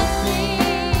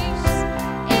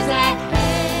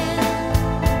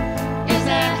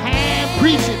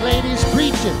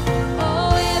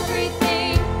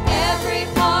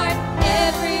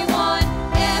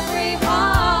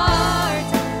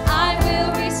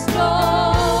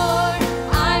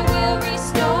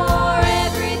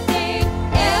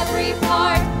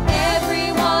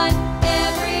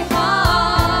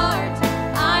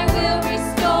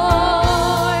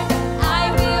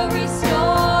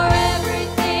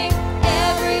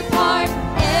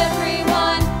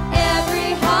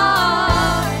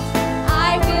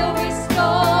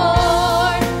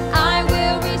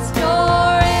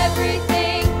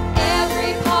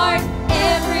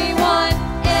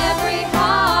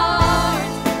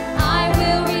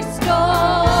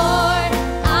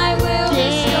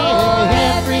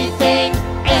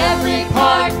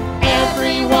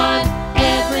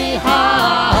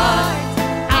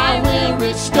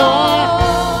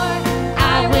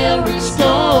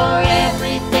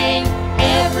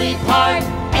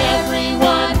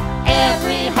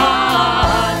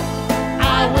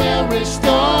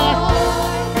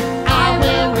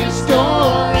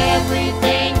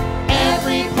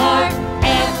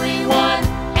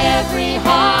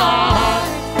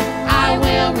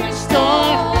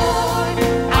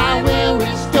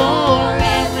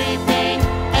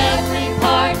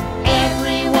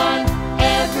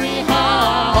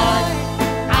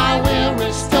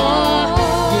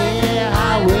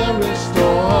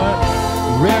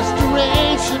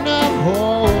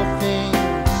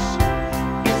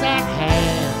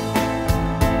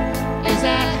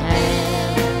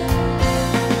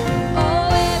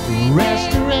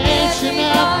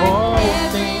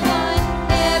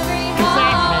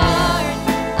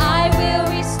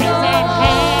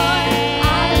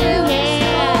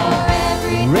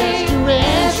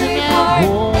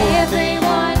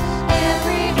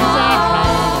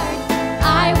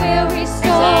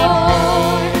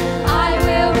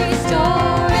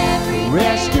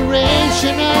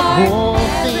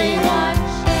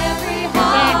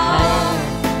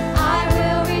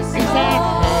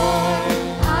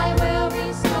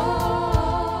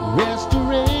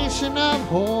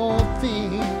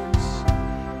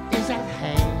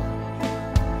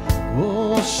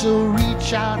So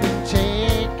reach out and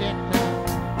take it now.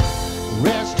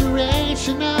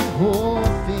 Restoration of all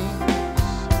things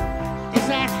is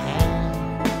at hand.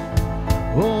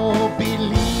 Oh,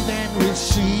 believe and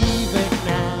receive it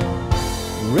now.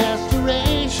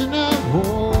 Restoration of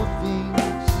all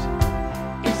things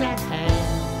is at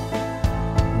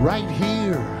hand. Right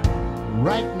here,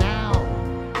 right now.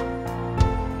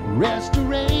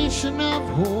 Restoration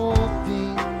of all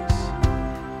things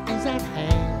is at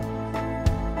hand.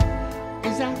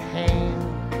 Is at hand.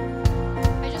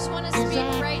 I just want to speak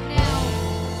right now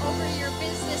over your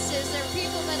businesses. There are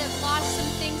people that have lost some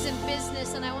things in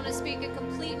business, and I want to speak a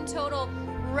complete and total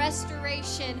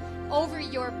restoration over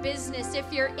your business.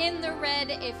 If you're in the red,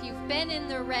 if you've been in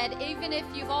the red, even if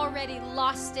you've already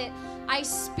lost it, I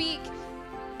speak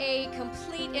a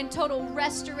complete and total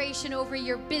restoration over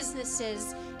your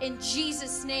businesses in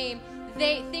Jesus' name.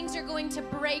 Things are going to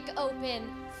break open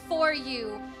for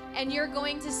you, and you're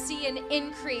going to see an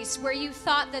increase where you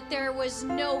thought that there was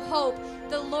no hope.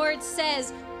 The Lord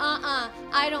says,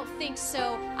 I don't think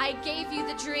so. I gave you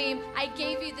the dream. I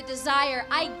gave you the desire.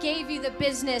 I gave you the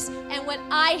business. And what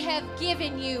I have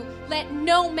given you, let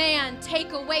no man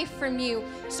take away from you.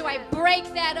 So I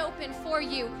break that open for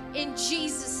you in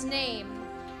Jesus' name.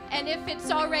 And if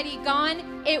it's already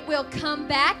gone, it will come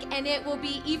back, and it will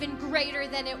be even greater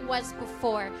than it was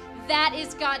before. That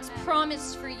is God's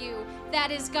promise for you. That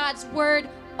is God's word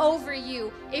over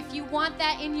you. If you want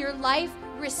that in your life,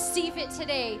 receive it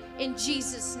today in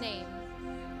Jesus' name.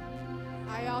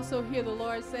 I also hear the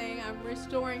Lord saying, I'm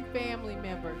restoring family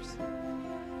members.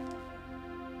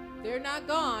 They're not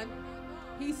gone.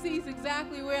 He sees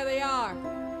exactly where they are.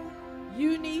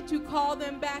 You need to call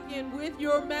them back in with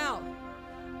your mouth.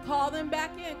 Call them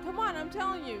back in. Come on, I'm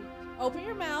telling you. Open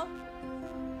your mouth.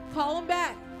 Call them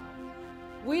back.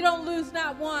 We don't lose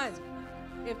not one.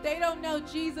 If they don't know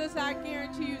Jesus, I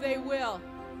guarantee you they will.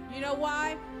 You know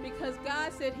why? Because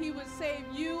God said he would save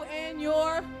you and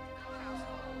your.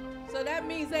 So that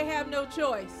means they have no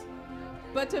choice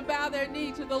but to bow their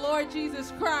knee to the Lord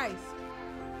Jesus Christ.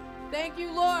 Thank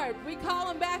you, Lord. We call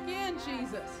them back in,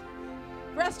 Jesus.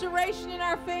 Restoration in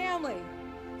our family,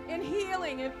 in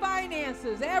healing, in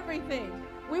finances, everything.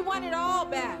 We want it all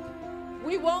back.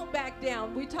 We won't back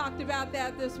down. We talked about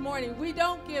that this morning. We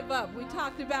don't give up. We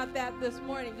talked about that this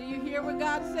morning. Do you hear what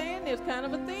God's saying? There's kind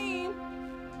of a theme.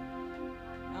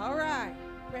 All right.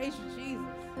 Praise you, Jesus.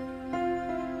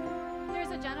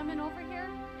 There's a gentleman over here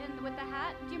with the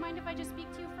hat. Do you mind if I just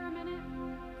speak to you for a minute?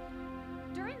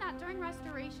 During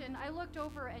restoration, I looked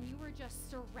over and you were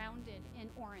just surrounded in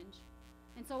orange.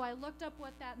 And so I looked up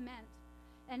what that meant.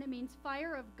 And it means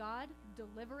fire of God,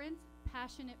 deliverance,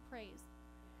 passionate praise.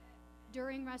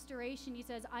 During restoration, he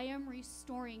says, I am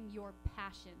restoring your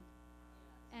passion.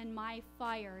 And my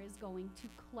fire is going to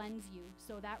cleanse you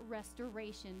so that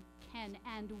restoration can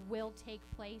and will take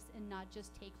place, and not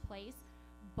just take place,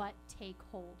 but take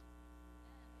hold.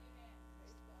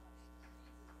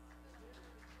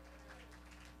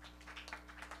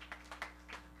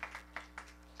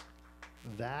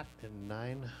 That and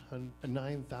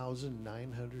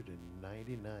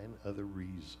 9,999 other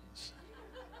reasons.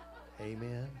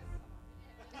 Amen.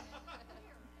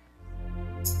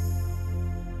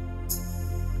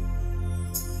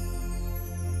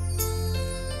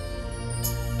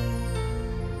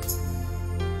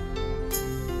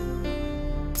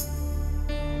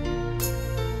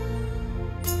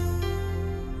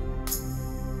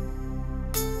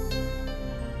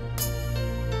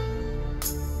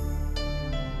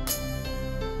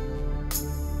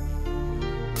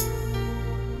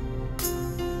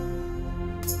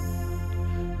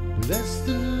 Bless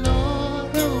the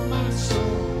Lord, oh my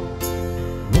soul,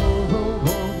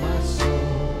 oh my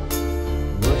soul,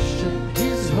 worship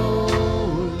his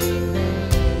holy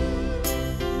name,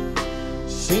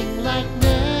 sing like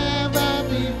never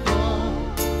before,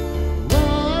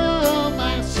 oh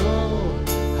my soul,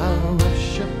 I'll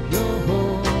worship your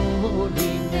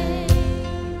holy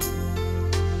name.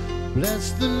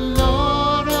 Bless the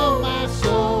Lord, oh my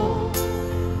soul,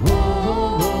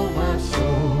 oh my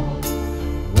soul,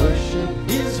 worship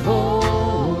his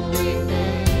holy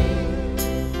name.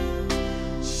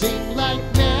 Sing like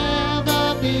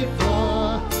never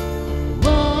before.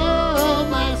 Oh,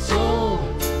 my soul,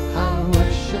 I'll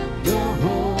worship your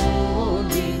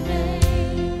holy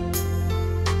name.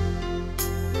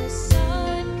 The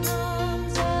sun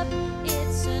comes up,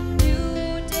 it's a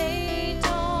new day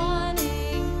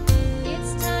dawning.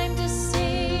 It's time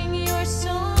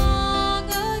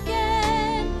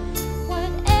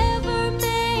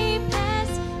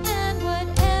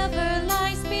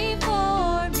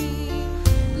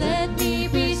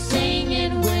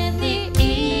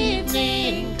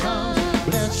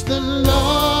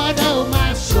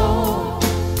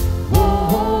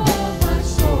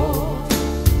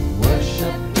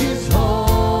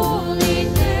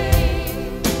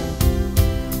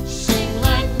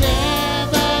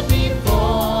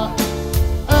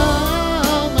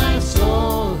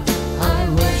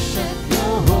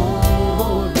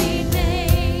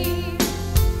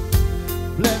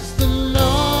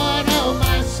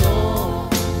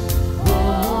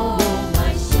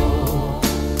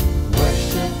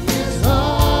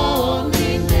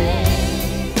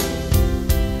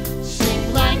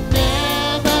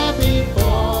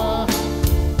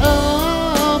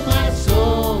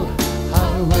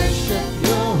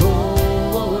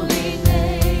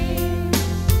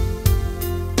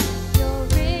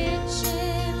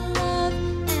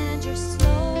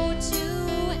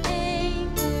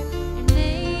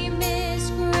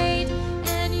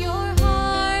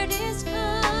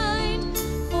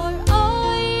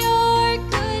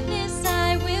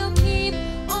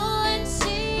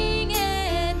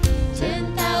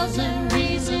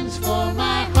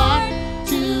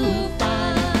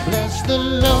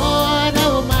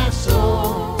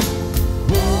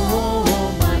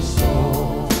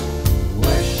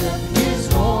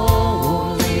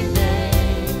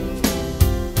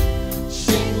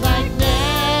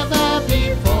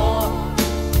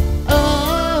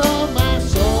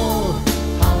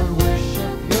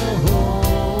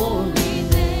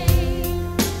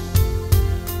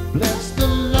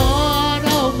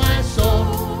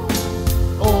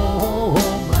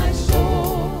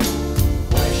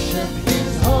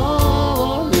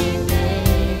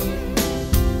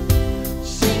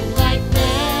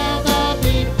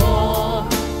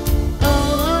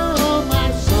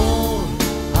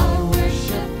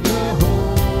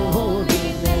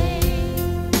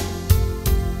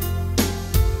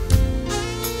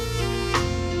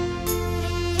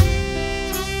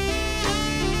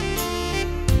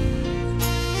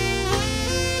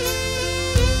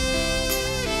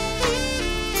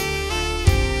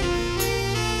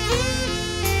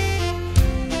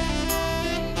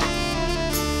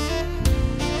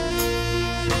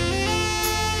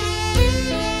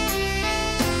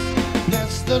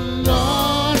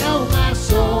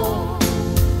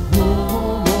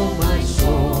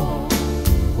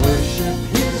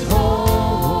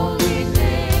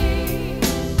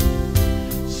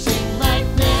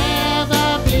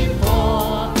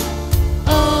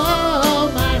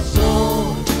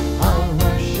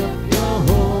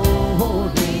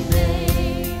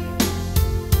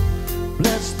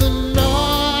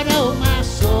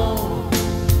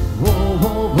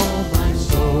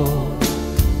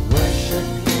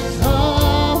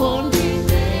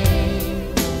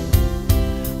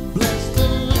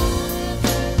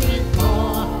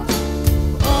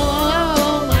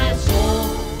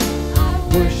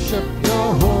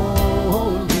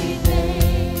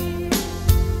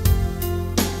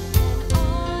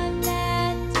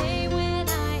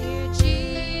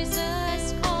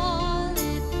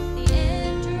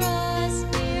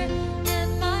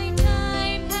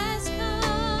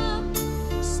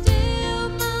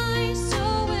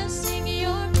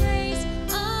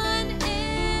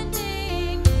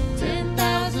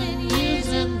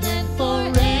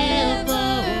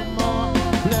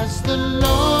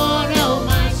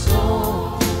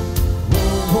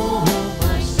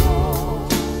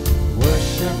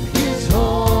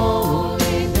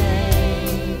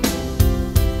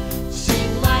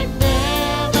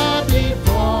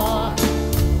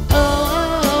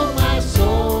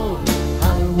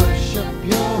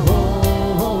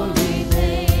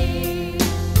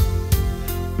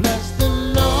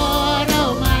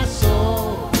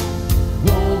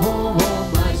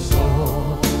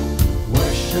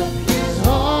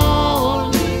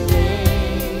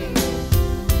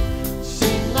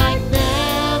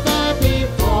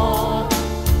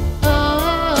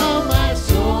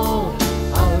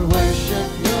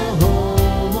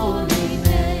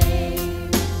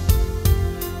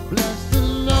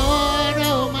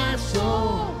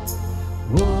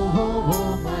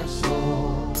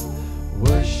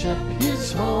worship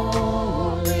his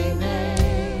holy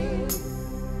name.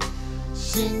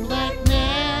 Sing like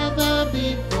never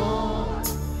before.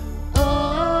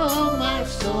 Oh, my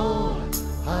soul,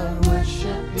 I'll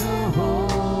worship your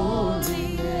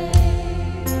holy name.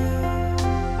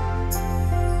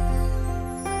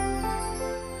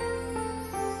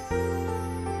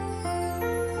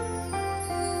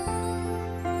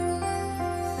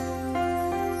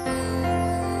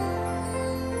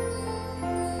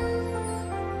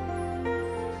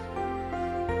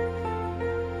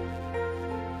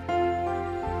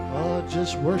 Oh,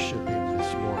 just worship him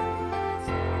this morning.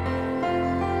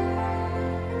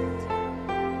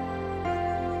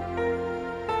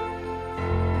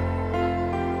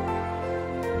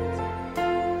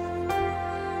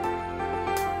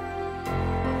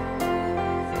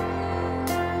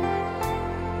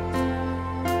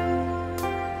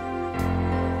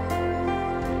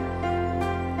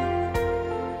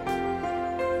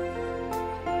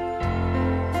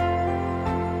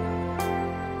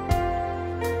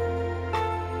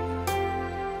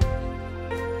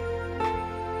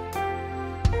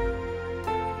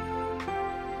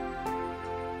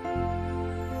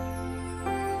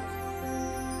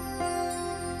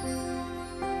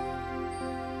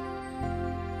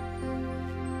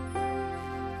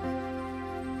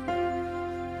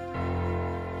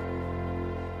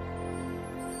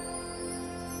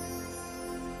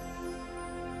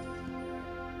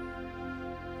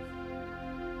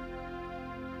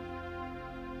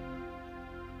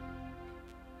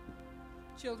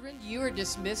 Children, you are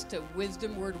dismissed to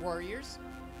Wisdom Word Warriors.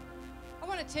 I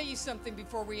want to tell you something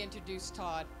before we introduce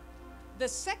Todd. The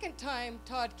second time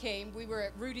Todd came, we were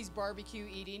at Rudy's barbecue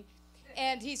eating,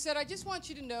 and he said, I just want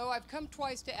you to know I've come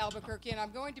twice to Albuquerque, and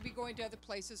I'm going to be going to other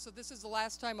places, so this is the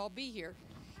last time I'll be here.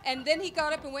 And then he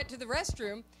got up and went to the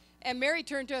restroom, and Mary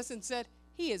turned to us and said,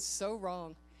 he is so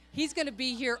wrong. He's going to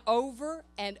be here over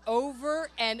and over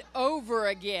and over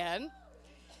again.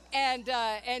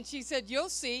 And she said, you'll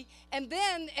see. And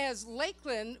then as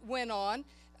Lakeland went on,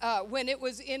 when it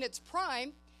was in its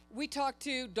prime, we talked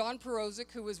to Don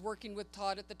Perozic, who was working with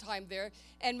Todd at the time there.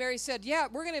 And Mary said, yeah,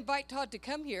 we're going to invite Todd to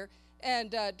come here.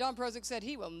 And Don Perozic said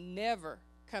he will never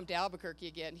come to Albuquerque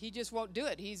again. He just won't do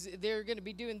it. They're going to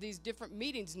be doing these different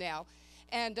meetings now.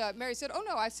 And Mary said, oh,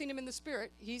 no, I've seen him in the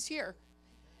spirit. He's here.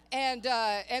 And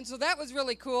so that was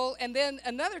really cool. And then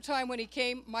another time when he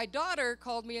came, my daughter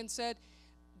called me and said,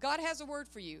 God has a word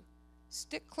for you.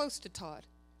 Stick close to Todd.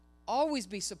 Always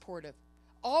be supportive.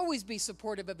 Always be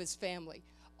supportive of his family.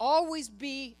 Always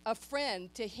be a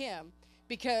friend to him,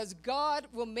 because God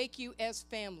will make you as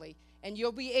family, and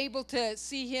you'll be able to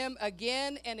see him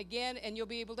again and again, and you'll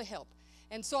be able to help.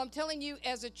 And so I'm telling you,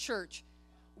 as a church,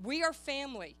 we are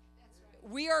family.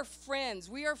 We are friends.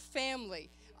 We are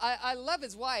family. I love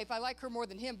his wife. I like her more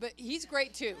than him, but he's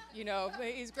great too. You know,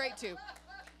 he's great too.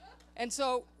 And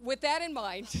so, with that in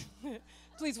mind,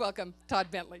 please welcome Todd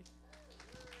Bentley.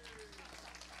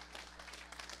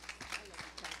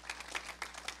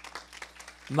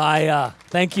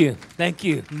 Thank you.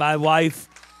 My wife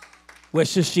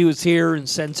wishes she was here and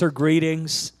sends her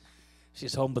greetings.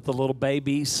 She's home with the little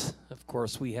babies. Of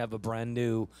course, we have a brand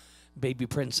new baby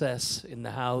princess in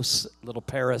the house, little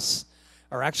Paris,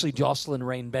 or actually Jocelyn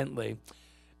Rain Bentley.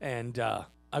 And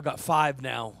I've got 5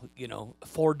 now,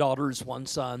 4 daughters, 1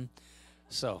 son.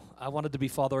 So I wanted to be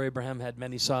Father Abraham, had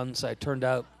many sons. I turned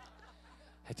out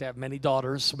I had to have many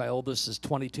daughters. My oldest is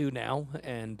 22 now,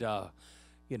 and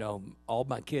all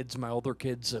my kids, my older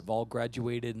kids, have all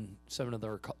graduated, and 7 of them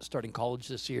are starting college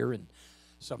this year. And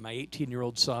so my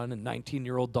 18-year-old son and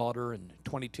 19-year-old daughter and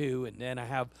 22, and then I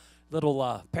have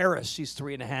little Paris. She's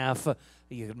 3.5.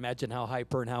 You can imagine how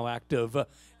hyper and how active,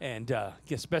 and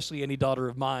especially any daughter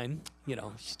of mine.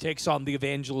 She takes on the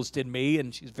evangelist in me,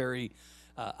 and she's very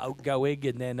outgoing.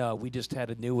 And then we just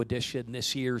had a new addition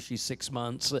this year. She's 6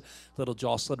 months, little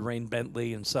Jocelyn Rain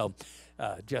Bentley. And so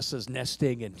Jessa's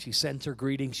nesting, and she sends her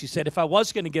greetings. She said, if I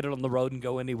was going to get it on the road and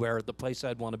go anywhere, the place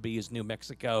I'd want to be is New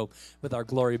Mexico with our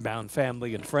glory-bound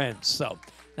family and friends. So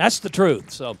that's the truth.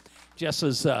 So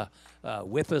Jessa's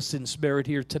with us in spirit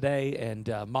here today, and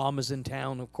Mom is in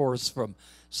town, of course, from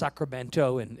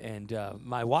Sacramento, and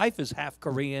my wife is half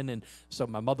Korean, and so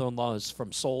my mother-in-law is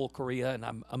from Seoul, Korea, and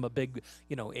I'm a big,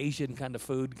 Asian kind of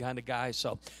food kind of guy.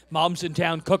 So Mom's in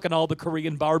town cooking all the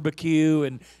Korean barbecue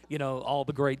and all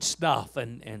the great stuff,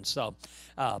 and so.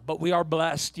 But we are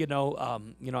blessed, I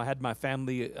had my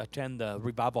family attend the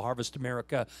Revival Harvest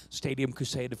America Stadium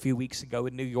Crusade a few weeks ago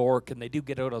in New York, and they do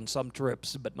get out on some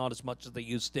trips, but not as much as they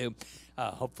used to.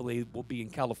 Hopefully we'll be in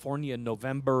California in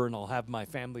November, and I'll have my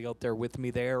family out there with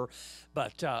me there.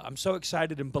 But I'm so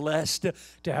excited and blessed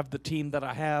to have the team that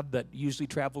I have that usually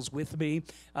travels with me.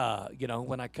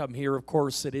 When I come here, of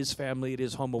course, it is family. It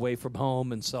is home away from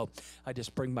home. And so I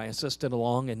just bring my assistant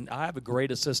along. And I have a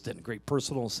great assistant, a great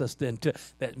personal assistant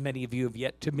that many of you have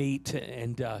yet to meet.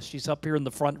 And she's up here in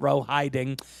the front row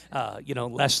hiding.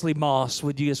 Leslie Moss.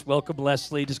 Would you just welcome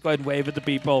Leslie? Just go ahead and wave at the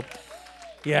people.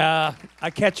 Yeah, I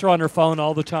catch her on her phone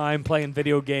all the time playing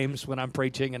video games when I'm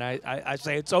preaching, and I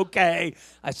say, it's okay.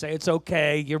 I say, it's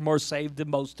okay. You're more saved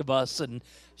than most of us. And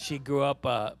she grew up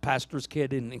a pastor's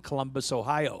kid in Columbus,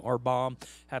 Ohio. Our mom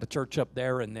had a church up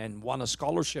there and then won a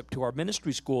scholarship to our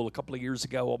ministry school a couple of years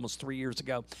ago, almost 3 years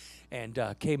ago, and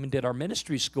came and did our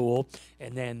ministry school.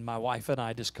 And then my wife and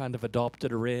I just kind of adopted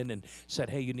her in and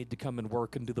said, hey, you need to come and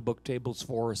work and do the book tables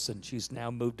for us. And she's now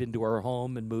moved into our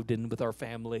home and moved in with our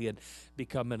family and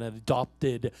become an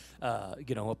adopted,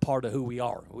 a part of who we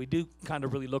are. We do kind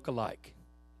of really look alike.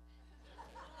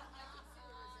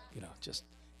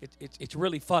 It's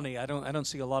really funny. I don't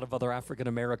see a lot of other African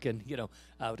American,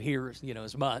 out here,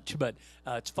 as much. But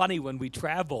it's funny when we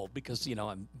travel because,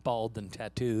 I'm bald and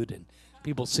tattooed, and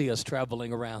people see us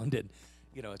traveling around, and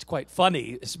it's quite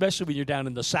funny, especially when you're down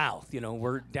in the South.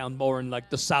 We're down more in like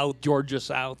the South, Georgia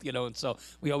South, and so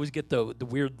we always get the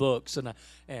weird looks.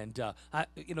 And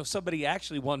somebody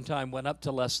actually one time went up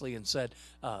to Leslie and said,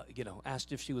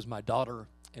 asked if she was my daughter,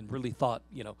 and really thought,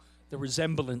 the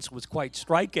resemblance was quite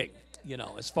striking.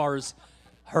 As far as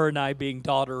her and I being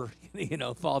daughter,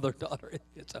 father, daughter.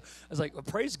 I was like, well,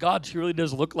 praise God, she really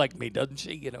does look like me, doesn't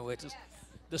she? It's just,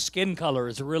 the skin color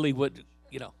is really what,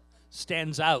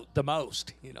 stands out the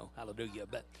most, hallelujah.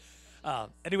 But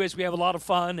anyways, we have a lot of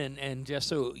fun, and just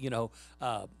so,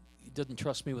 doesn't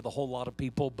trust me with a whole lot of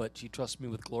people, but she trusts me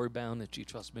with Glory Bound, and she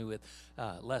trusts me with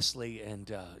Leslie,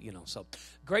 and so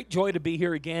great joy to be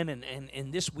here again,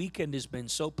 and this weekend has been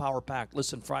so power-packed.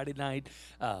 Listen, Friday night,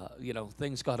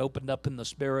 things got opened up in the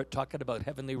spirit, talking about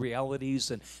heavenly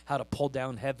realities and how to pull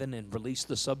down heaven and release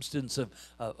the substance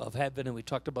of heaven, and we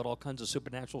talked about all kinds of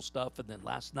supernatural stuff. And then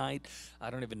last night, I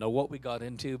don't even know what we got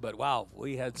into, but wow,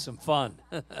 we had some fun,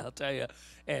 I'll tell you.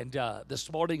 And this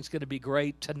morning's going to be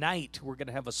great. Tonight, we're going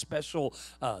to have a special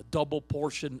double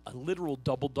portion, a literal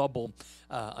double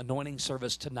anointing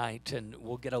service tonight. And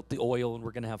we'll get out the oil, and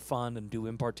we're going to have fun and do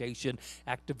impartation,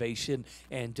 activation.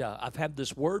 And I've had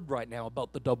this word right now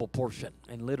about the double portion,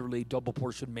 and literally double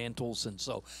portion mantles. And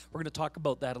so we're going to talk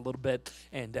about that a little bit,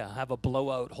 and have a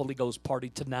blowout Holy Ghost party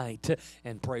tonight,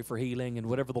 and pray for healing and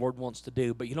whatever the Lord wants to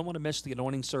do. But you don't want to miss the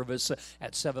anointing service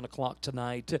at 7 o'clock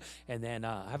tonight. And then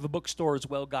have a bookstore as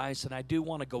well, guys, and I do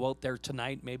want to go out there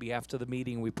tonight, maybe after the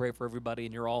meeting. We pray for everybody,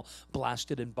 and you're all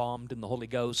blasted and bombed in the Holy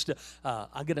Ghost.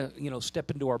 I'm going to,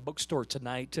 step into our bookstore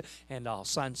tonight, and I'll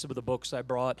sign some of the books I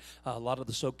brought, a lot of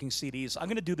the soaking CDs. I'm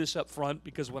going to do this up front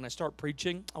because when I start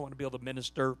preaching, I want to be able to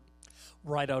minister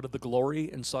right out of the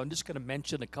glory. And so I'm just going to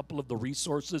mention a couple of the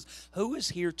resources. Who is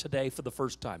here today for the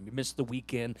first time? You missed the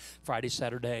weekend, Friday,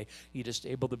 Saturday. You're just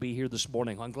able to be here this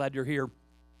morning. I'm glad you're here.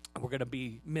 We're going to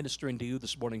be ministering to you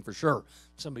this morning for sure.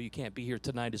 Some of you can't be here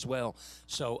tonight as well.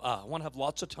 So I want to have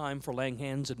lots of time for laying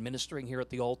hands and ministering here at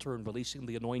the altar and releasing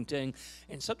the anointing.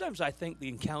 And sometimes I think the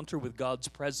encounter with God's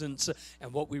presence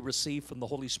and what we receive from the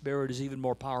Holy Spirit is even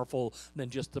more powerful than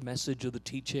just the message of the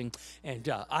teaching.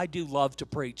 And I do love to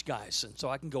preach, guys. And so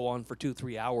I can go on for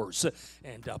 2-3 hours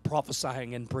and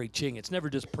prophesying and preaching. It's never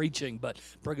just preaching, but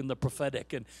bringing the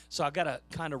prophetic. And so I got to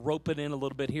kind of rope it in a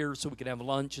little bit here so we can have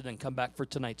lunch and then come back for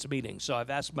tonight's meeting. So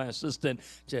I've asked my assistant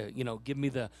to, give me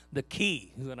the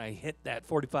key when I hit that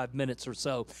 45 minutes or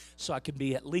so I can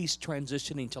be at least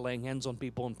transitioning to laying hands on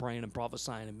people and praying and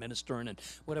prophesying and ministering and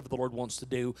whatever the Lord wants to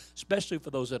do, especially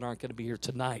for those that aren't going to be here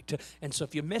tonight. And so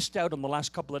if you missed out on the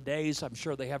last couple of days, I'm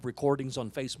sure they have recordings on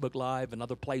Facebook Live and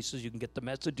other places you can get the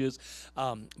messages.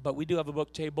 But we do have a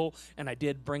book table, and I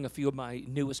did bring a few of my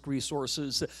newest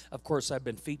resources. Of course, I've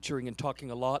been featuring and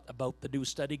talking a lot about the new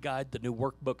study guide, the new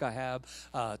workbook I have.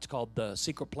 It's called The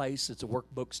Secret Place. It's a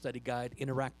workbook, study guide,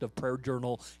 interactive prayer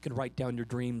journal. You can write down your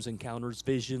dreams, encounters,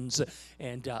 visions.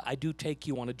 And I do take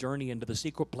you on a journey into the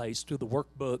secret place through the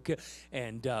workbook.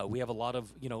 And we have a lot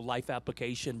of, life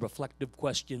application, reflective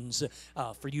questions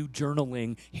for you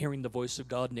journaling, hearing the voice of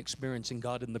God and experiencing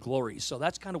God in the glory. So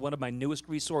that's kind of one of my newest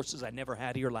resources I never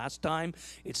had here last time.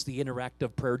 It's the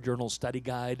interactive prayer journal study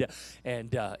guide.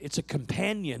 And it's a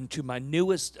companion to my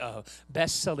newest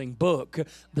best-selling book,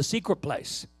 The Secret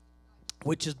Place.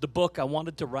 which is the book I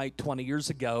wanted to write 20 years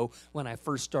ago when I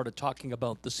first started talking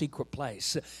about the secret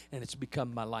place, and it's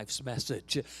become my life's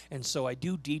message. And so I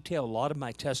do detail a lot of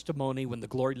my testimony when the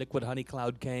Glory Liquid Honey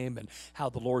Cloud came and how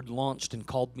the Lord launched and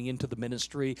called me into the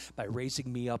ministry by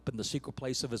raising me up in the secret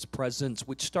place of His presence,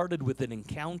 which started with an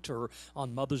encounter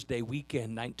on Mother's Day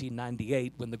weekend,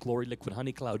 1998, when the Glory Liquid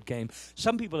Honey Cloud came.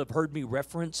 Some people have heard me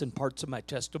reference in parts of my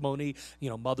testimony,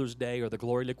 Mother's Day or the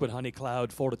Glory Liquid Honey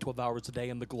Cloud, 4 to 12 hours a day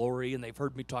in the glory, and they've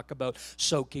heard me talk about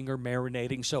soaking or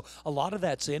marinating. So a lot of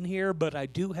that's in here, but I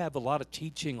do have a lot of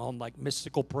teaching on like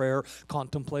mystical prayer,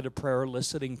 contemplative prayer,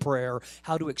 eliciting prayer,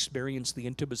 how to experience the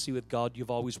intimacy with God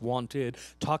you've always wanted,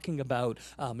 talking about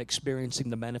experiencing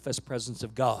the manifest presence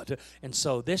of God. And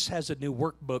so this has a new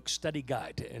workbook study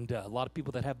guide, and a lot of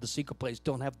people that have the Secret Place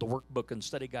don't have the workbook and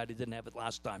study guide. They didn't have it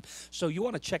last time. So you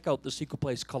want to check out the Secret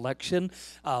Place collection.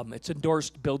 It's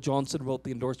endorsed. Bill Johnson wrote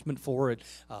the endorsement for it,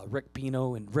 Rick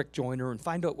Pino and Rick Joyner, and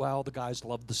find out why all the guys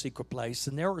love the Secret Place.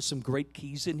 And there are some great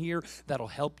keys in here that'll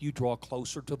help you draw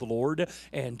closer to the Lord.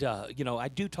 And, I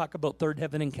do talk about third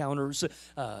heaven encounters,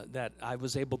 that I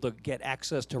was able to get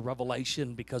access to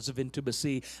revelation because of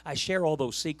intimacy. I share all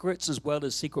those secrets, as well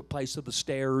as Secret Place of the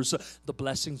Stairs, the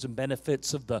blessings and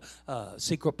benefits of the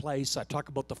Secret Place. I talk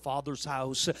about the Father's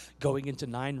house, going into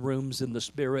 9 rooms in the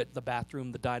Spirit, the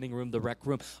bathroom, the dining room, the rec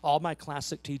room, all my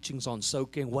classic teachings on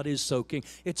soaking. What is soaking?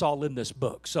 It's all in this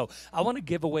book. So I want to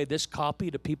give away this copy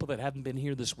to people that haven't been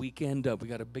here this weekend. We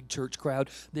got a big church crowd.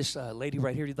 This lady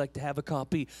right here, you'd like to have a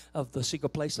copy of the Secret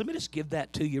Place. Let me just give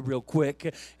that to you real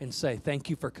quick and say thank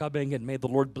you for coming, and may the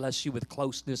Lord bless you with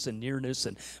closeness and nearness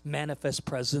and manifest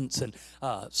presence. And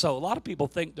so a lot of people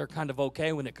think they're kind of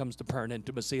okay when it comes to prayer and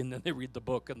intimacy, and then they read the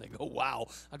book and they go, wow,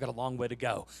 I got a long way to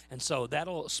go. And so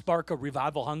that'll spark a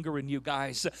revival hunger in you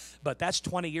guys. But that's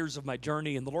 20 years of my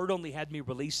journey, and the Lord only had me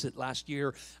release it last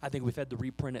year. I think we've had to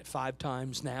reprint it 5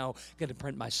 times now. Going to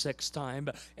print my 6th time.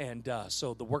 And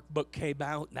so the workbook came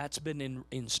out, and that's been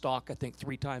in stock, I think,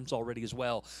 3 times already as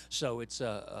well. So it's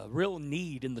a real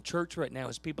need in the church right now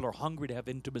as people are hungry to have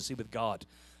intimacy with God.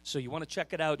 So you want to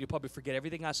check it out. You'll probably forget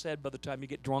everything I said by the time you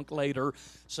get drunk later.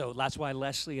 So that's why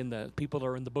Leslie and the people that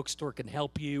are in the bookstore can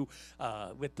help you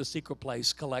with the Secret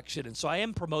Place collection. And so I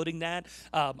am promoting that.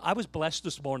 I was blessed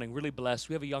this morning, really blessed.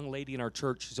 We have a young lady in our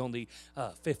church. She's only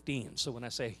 15. So when I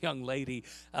say young lady,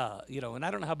 and I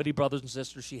don't know how many brothers and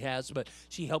sisters she has, but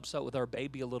she helps out with our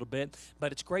baby a little bit.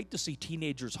 But it's great to see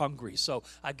teenagers hungry. So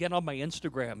I get on my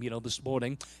Instagram, this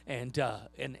morning, and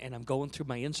I'm going through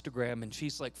my Instagram, and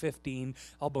she's like 15,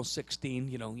 almost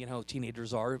 16, you know how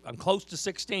teenagers are. I'm close to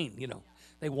 16,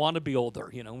 They want to be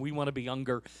older, we want to be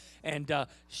younger. And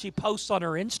she posts on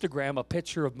her Instagram a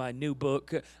picture of my new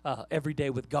book, Every Day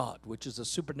with God, which is a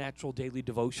supernatural daily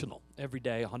devotional. Every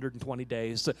day, 120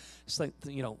 days. It's like,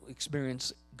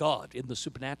 experience God in the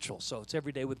supernatural. So it's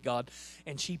Every Day with God.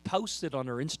 And she posted on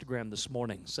her Instagram this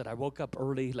morning, said, I woke up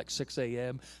early, like 6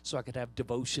 a.m., so I could have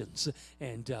devotions.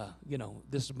 And,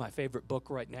 this is my favorite book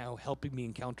right now, helping me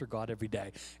encounter God every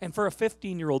day. And for a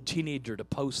 15-year-old teenager to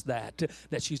post that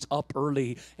she's up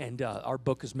early and our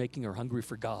book is making her hungry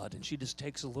for God. And she just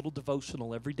takes a little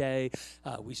devotional every day.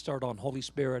 We start on Holy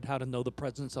Spirit, how to know the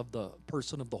presence of the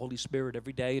person of the Holy Spirit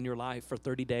every day in your life for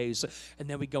 30 days. And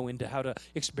then we go into how to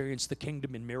experience the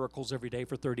kingdom in miracles every day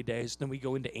for 30 days. Then we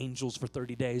go into angels for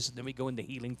 30 days. And then we go into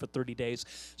healing for 30 days.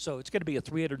 So it's going to be a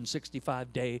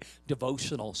 365-day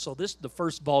devotional. So this is the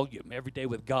first volume, Every Day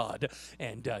with God.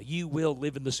 And you will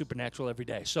live in the supernatural every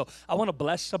day. So I want to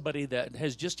bless somebody that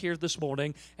has just here this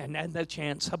morning and had that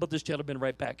chance. How about this gentleman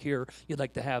right back here? You'd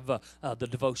like to have the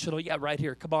devotional? Yeah, right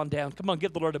here. Come on down. Come on,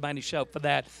 give the Lord a mighty shout for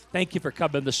that. Thank you for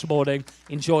coming this morning.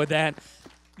 Enjoy that.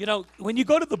 When you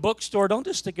go to the bookstore, don't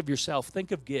just think of yourself.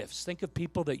 Think of gifts. Think of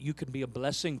people that you can be a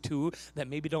blessing to that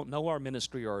maybe don't know our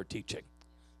ministry or our teaching.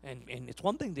 And it's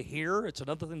one thing to hear. It's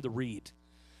another thing to read.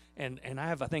 And I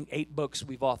have, I think, 8 books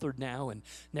we've authored now, and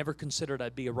never considered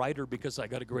I'd be a writer because I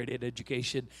got a grade 8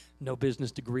 education, no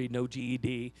business degree, no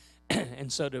GED.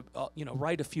 And so to,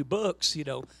 write a few books,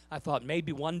 I thought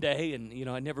maybe one day, and,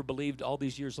 I never believed all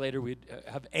these years later we'd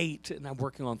have 8, and I'm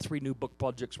working on 3 new book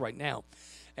projects right now.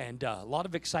 And a lot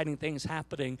of exciting things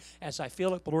happening as I feel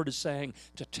like the Lord is saying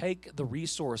to take the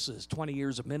resources, 20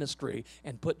 years of ministry,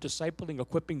 and put discipling,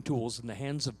 equipping tools in the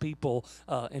hands of people.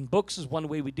 And books is one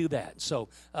way we do that. So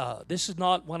this is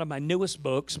not one of my newest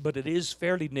books, but it is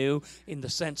fairly new in the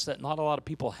sense that not a lot of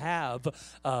people have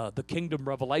the kingdom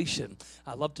revelation.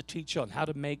 I love to teach on how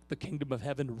to make the kingdom of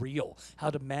heaven real, how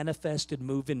to manifest and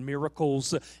move in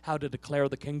miracles, how to declare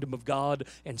the kingdom of God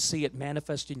and see it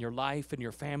manifest in your life, in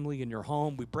your family, in your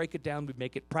home. We break it down, we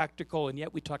make it practical, and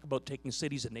yet we talk about taking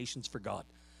cities and nations for God.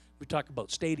 We talk about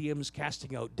stadiums,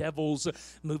 casting out devils,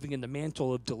 moving in the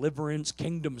mantle of deliverance,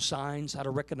 kingdom signs, how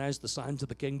to recognize the signs of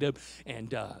the kingdom.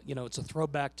 And, it's a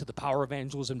throwback to the power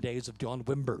evangelism days of John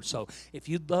Wimber. So if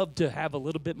you'd love to have a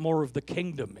little bit more of the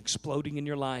kingdom exploding in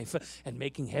your life and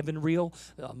making heaven real,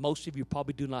 most of you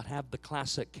probably do not have the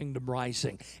classic Kingdom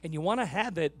Rising. And you want to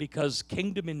have it because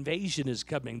Kingdom Invasion is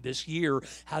coming this year,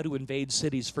 how to invade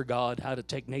cities for God, how to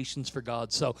take nations for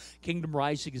God. So Kingdom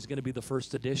Rising is going to be the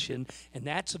first edition, and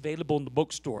that's available in the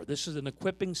bookstore. This is an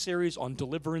equipping series on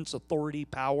deliverance, authority,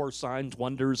 power, signs,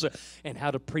 wonders, and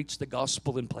how to preach the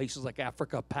gospel in places like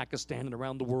Africa, Pakistan, and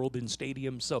around the world in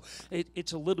stadiums. So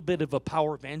it's a little bit of a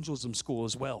power evangelism school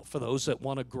as well for those that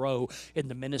want to grow in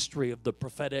the ministry of the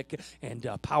prophetic and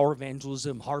power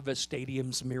evangelism, harvest,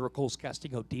 stadiums, miracles,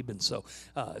 casting out demons. So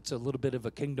it's a little bit of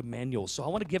a kingdom manual. So I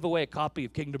want to give away a copy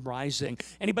of Kingdom Rising.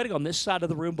 Anybody on this side of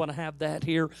the room want to have that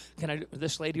here?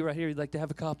 This lady right here, you'd like to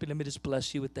have a copy? Let me just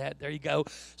bless you with that. There you go.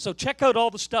 So check out all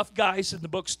the stuff, guys, in the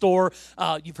bookstore.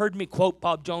 You've heard me quote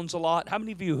Bob Jones a lot. How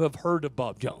many of you have heard of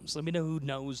Bob Jones? Let me know who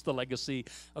knows the legacy.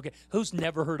 Okay, who's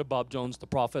never heard of Bob Jones, the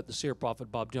prophet, the seer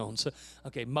prophet Bob Jones?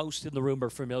 Okay, most in the room are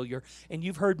familiar. And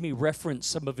you've heard me reference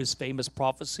some of his famous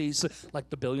prophecies, like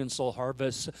the billion-soul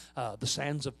harvest, the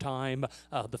sands of time,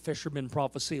 the fisherman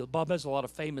prophecy. Bob has a lot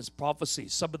of famous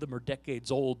prophecies. Some of them are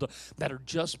decades old that are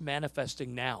just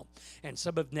manifesting now. And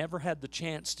some have never had the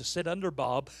chance to sit under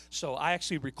Bob, so I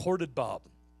actually recorded Bob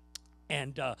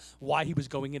and why he was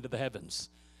going into the heavens.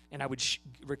 And I would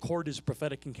record his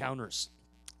prophetic encounters.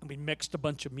 And we mixed a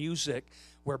bunch of music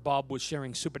where Bob was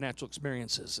sharing supernatural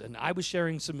experiences. And I was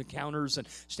sharing some encounters, and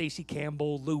Stacy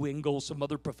Campbell, Lou Engle, some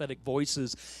other prophetic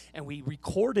voices. And we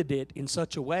recorded it in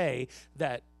such a way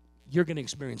that you're going to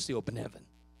experience the open heaven.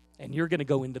 And you're going to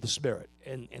go into the Spirit.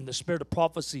 And the Spirit of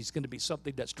prophecy is going to be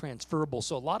something that's transferable.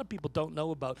 So a lot of people don't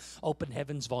know about Open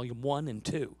Heavens Volume 1 and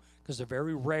 2 because they're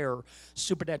very rare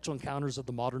supernatural encounters of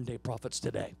the modern-day prophets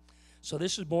today. So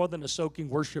this is more than a soaking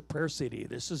worship prayer CD.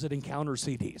 This is an encounter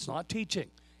CD. It's not teaching.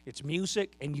 It's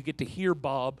music, and you get to hear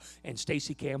Bob and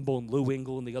Stacy Campbell and Lou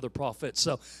Engle and the other prophets.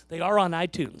 So they are on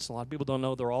iTunes. A lot of people don't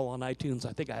know they're all on iTunes.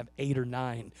 I think I have 8 or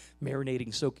 9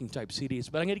 marinating, soaking type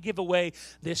CDs. But I'm going to give away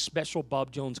this special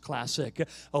Bob Jones classic,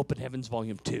 Open Heavens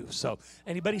Volume 2. So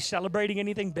anybody celebrating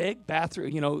anything big?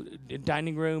 Bathroom,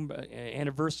 dining room,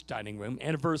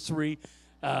 anniversary,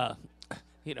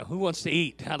 who wants to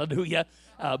eat? Hallelujah.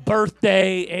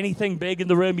 Birthday, anything big in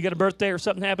the room? You got a birthday or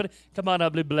something happening? Come on, I'm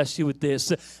going to bless you with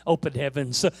this. Open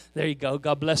heavens. There you go.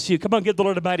 God bless you. Come on, give the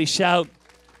Lord a mighty shout.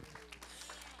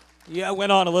 Yeah, I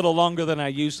went on a little longer than I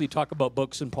usually talk about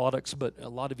books and products, but a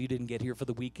lot of you didn't get here for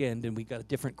the weekend, and we got a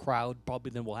different crowd probably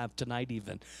than we'll have tonight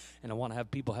even. And I want to have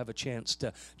people have a chance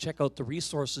to check out the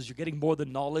resources. You're getting more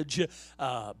than knowledge,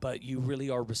 but you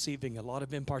really are receiving a lot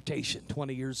of impartation.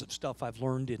 20 years of stuff I've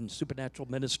learned in supernatural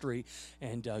ministry,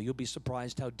 and you'll be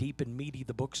surprised how deep and meaty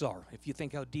the books are. If you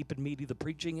think how deep and meaty the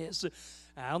preaching is,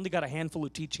 I only got a handful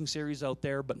of teaching series out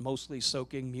there, but mostly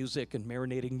soaking music and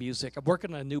marinating music. I'm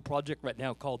working on a new project right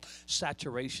now called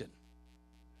Saturation.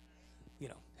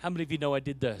 How many of you know I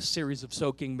did the series of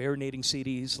soaking, marinating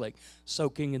CDs, like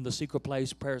soaking in the secret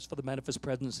place, prayers for the manifest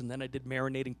presence, and then I did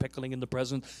marinating, pickling in the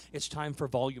present. It's time for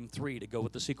Volume 3 to go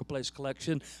with the secret place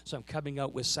collection, so I'm coming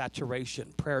out with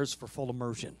Saturation, prayers for full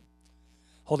immersion,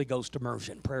 Holy Ghost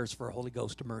immersion, prayers for Holy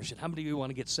Ghost immersion. How many of you want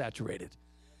to get saturated?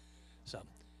 So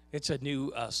it's a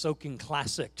new soaking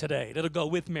classic today. It'll go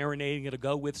with marinating, it'll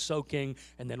go with soaking,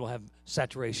 and then we'll have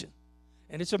saturation.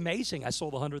 And it's amazing. I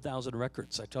sold 100,000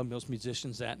 records. I tell most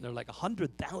musicians that, and they're like,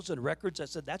 100,000 records? I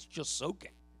said, that's just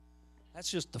soaking. That's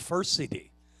just the first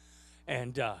CD.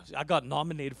 And I got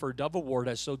nominated for a Dove Award.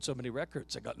 I sold so many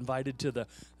records. I got invited to the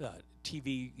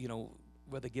TV,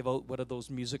 where they give out, what are those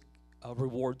music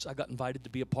rewards? I got invited to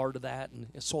be a part of that, and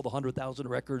I sold 100,000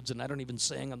 records, and I don't even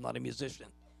sing. I'm not a musician.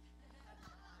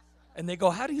 And they go,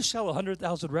 how do you sell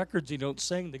 100,000 records? You don't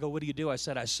sing. They go, what do you do? I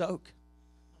said, I soak.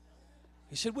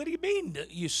 He said, what do you mean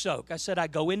you soak? I said, I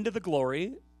go into the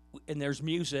glory, and there's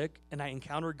music, and I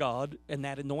encounter God, and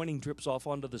that anointing drips off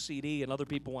onto the CD, and other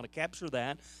people want to capture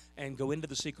that and go into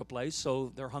the secret place,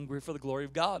 so they're hungry for the glory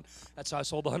of God. That's how I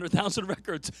sold 100,000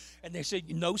 records. And they said,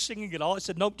 no singing at all? I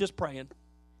said, nope, just praying.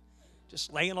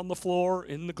 Just laying on the floor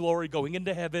in the glory, going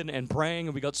into heaven and praying,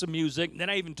 and we got some music. And then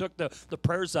I even took the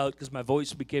prayers out because my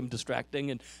voice became distracting,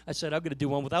 and I said, I'm going to do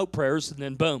one without prayers, and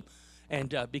then boom.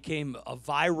 And became a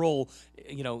viral,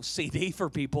 CD for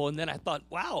people. And then I thought,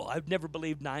 wow, I've never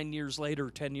believed 9 years later,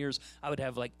 10 years, I would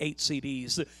have like 8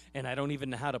 CDs, and I don't even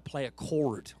know how to play a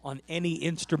chord on any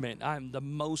instrument. I'm the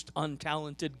most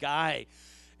untalented guy.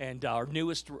 And our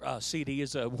newest CD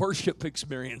is a worship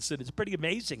experience, and it's pretty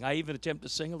amazing. I even attempt to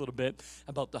sing a little bit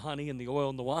about the honey and the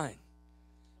oil and the wine.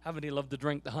 How many love to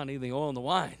drink the honey, the oil, and the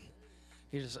wine?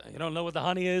 You don't know what the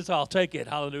honey is? I'll take it.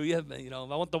 Hallelujah.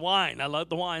 I want the wine. I love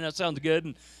the wine. That sounds good.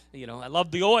 And, I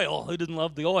love the oil. Who doesn't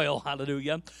love the oil?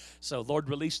 Hallelujah. So, Lord,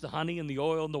 release the honey and the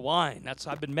oil and the wine.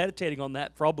 I've been meditating on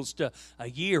that for almost a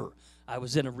year. I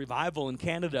was in a revival in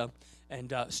Canada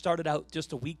and started out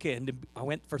just a weekend. I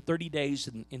went for 30 days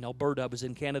in Alberta. I was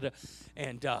in Canada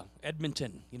and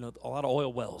Edmonton, a lot of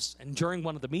oil wells. And during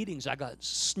one of the meetings, I got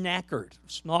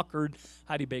snockered,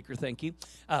 Heidi Baker, thank you,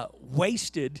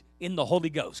 wasted in the Holy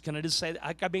Ghost. Can I just say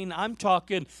that? I'm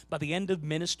talking by the end of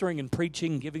ministering and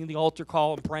preaching, giving the altar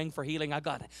call and praying for healing, I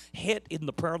got hit in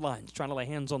the prayer lines, trying to lay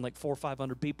hands on like 400 or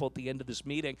 500 people at the end of this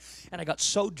meeting. And I got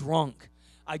so drunk,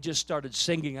 I just started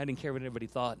singing. I didn't care what anybody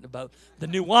thought about the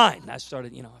new wine. I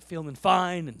started, feeling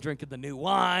fine and drinking the new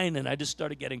wine, and I just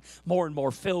started getting more and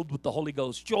more filled with the Holy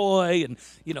Ghost joy and,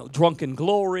 drunk in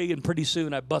glory, and pretty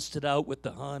soon I busted out with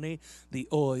the honey, the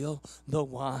oil, the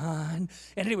wine.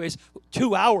 And anyways,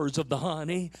 2 hours of the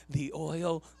honey, the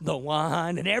oil, the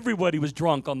wine, and everybody was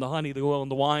drunk on the honey, the oil,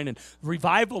 and the wine, and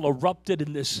revival erupted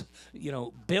in this,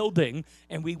 building,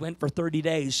 and we went for 30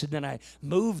 days, and then I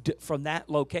moved from that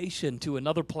location to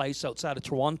another place outside of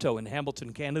Toronto in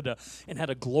Hamilton, Canada, and had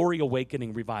a glory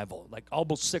awakening revival, like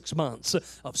almost 6 months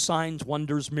of signs,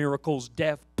 wonders, miracles,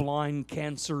 deaf, blind,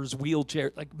 cancers,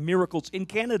 wheelchair, like miracles in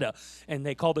Canada, and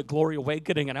they called it glory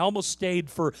awakening, and I almost stayed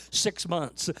for 6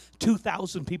 months.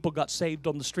 2,000 people got saved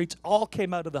on the streets, all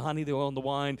came out of the honey, the oil, and the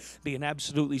wine, being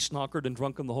absolutely snockered and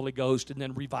drunk on the Holy Ghost, and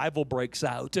then revival breaks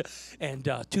out,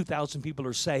 and 2,000 people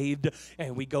are saved,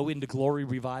 and we go into glory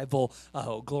revival,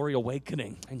 glory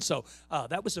awakening, and so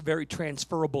that was a very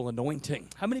transferable anointing.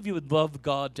 How many of you would love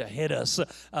God to hit us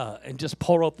and just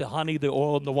pour out the honey, the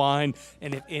oil, and the wine?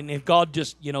 And if God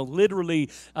just, literally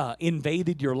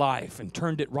invaded your life and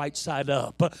turned it right side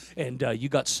up, and you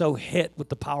got so hit with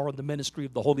the power and the ministry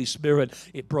of the Holy Spirit,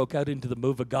 it broke out into the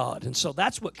move of God. And so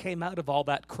that's what came out of all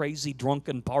that crazy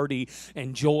drunken party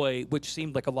and joy, which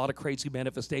seemed like a lot of crazy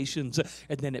manifestations,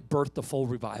 and then it birthed the full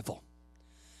revival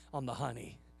on the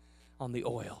honey, on the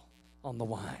oil, on the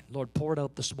wine. Lord, pour it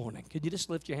out this morning. Could you just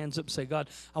lift your hands up and say, God,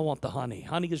 I want the honey.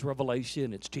 Honey is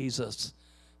revelation. It's Jesus.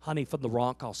 Honey from the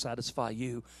rock, I'll satisfy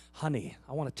you. Honey,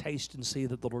 I want to taste and see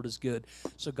that the Lord is good.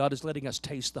 So God is letting us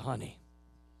taste the honey.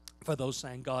 For those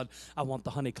saying, God, I want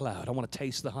the honey cloud. I want to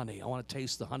taste the honey. I want to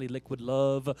taste the honey liquid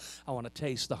love. I want to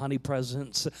taste the honey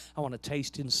presence. I want to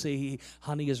taste and see.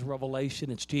 Honey is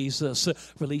revelation. It's Jesus.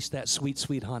 Release that sweet,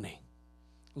 sweet honey.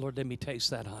 Lord, let me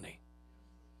taste that honey.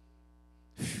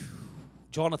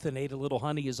 Jonathan ate a little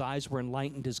honey. His eyes were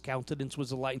enlightened. His countenance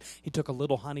was enlightened. He took a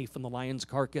little honey from the lion's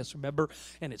carcass, remember?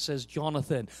 And it says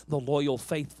Jonathan, the loyal,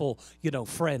 faithful,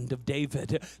 friend of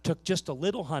David, took just a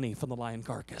little honey from the lion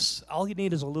carcass. All you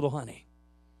need is a little honey.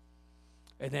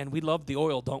 And then we love the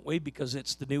oil, don't we? Because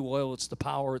it's the new oil, it's the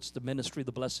power, it's the ministry,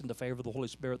 the blessing, the favor of the Holy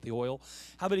Spirit, the oil.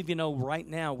 How many of you know right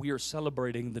now we are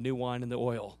celebrating the new wine and the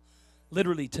oil?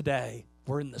 Literally today.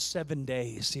 We're in the 7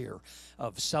 days here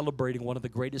of celebrating one of the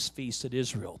greatest feasts in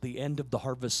Israel, the end of the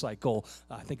harvest cycle.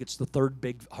 I think it's the third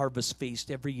big harvest feast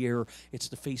every year. It's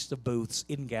the Feast of Booths,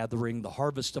 ingathering, the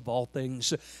harvest of all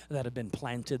things that have been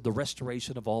planted, the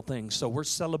restoration of all things. So we're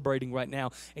celebrating right now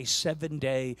a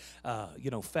 7-day,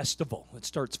 festival. It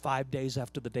starts 5 days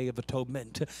after the Day of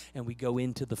Atonement, and we go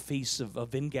into the Feast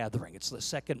of Ingathering. It's the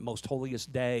second most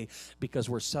holiest day because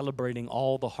we're celebrating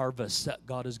all the harvests that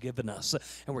God has given us,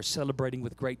 and we're celebrating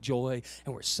with great joy,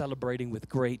 and we're celebrating with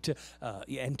great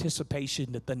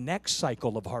anticipation that the next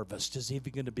cycle of harvest is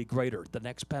even going to be greater, the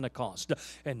next Pentecost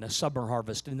and the summer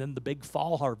harvest, and then the big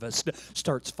fall harvest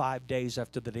starts 5 days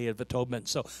after the Day of Atonement.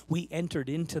 So we entered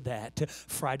into that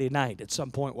Friday night. At some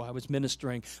point while I was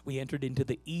ministering, we entered into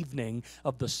the evening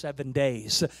of the 7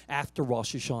 days after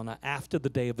Rosh Hashanah, after the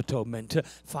Day of Atonement,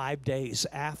 5 days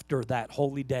after that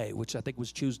holy day, which I think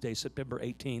was Tuesday, September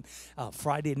 18th,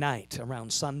 Friday night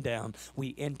around sundown,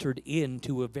 we entered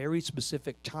into a very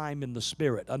specific time in the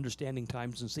Spirit, understanding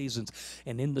times and seasons.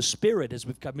 And in the Spirit, as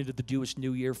we've come into the Jewish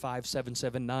New Year,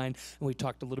 5779, and we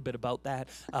talked a little bit about that,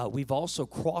 we've also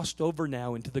crossed over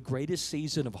now into the greatest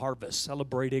season of harvest,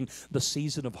 celebrating the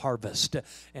season of harvest.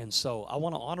 And so I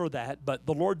want to honor that, but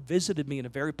the Lord visited me in a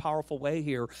very powerful way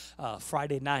here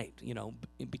Friday night,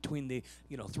 in between the,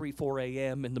 3, 4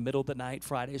 a.m. in the middle of the night,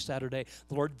 Friday, Saturday.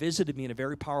 The Lord visited me in a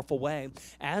very powerful way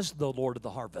as the Lord of the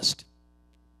harvest.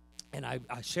 And I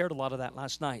shared a lot of that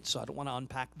last night, so I don't want to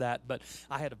unpack that. But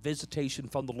I had a visitation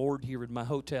from the Lord here in my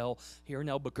hotel here in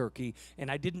Albuquerque, and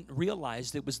I didn't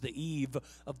realize it was the eve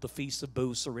of the Feast of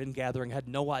Booths or Ingathering. I had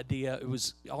no idea it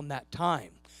was on that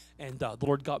time. And the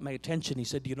Lord got my attention. He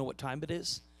said, "Do you know what time it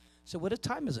is?" I said, "What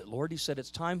time is it, Lord?" He said,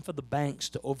 "It's time for the banks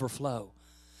to overflow."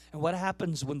 And what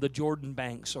happens when the Jordan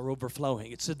banks are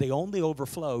overflowing? It said they only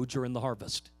overflow during the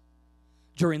harvest.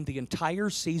 During the entire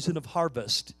season of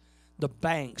harvest, the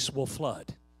banks will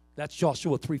flood. That's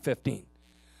Joshua 3:15.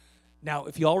 Now,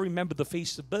 if you all remember the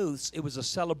Feast of Booths, it was a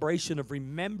celebration of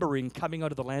remembering coming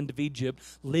out of the land of Egypt,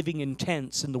 living in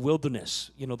tents in the wilderness,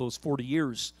 those 40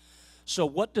 years. So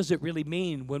what does it really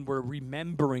mean when we're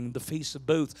remembering the Feast of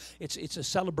Booths? It's a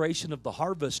celebration of the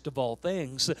harvest of all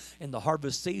things in the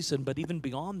harvest season, but even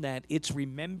beyond that, it's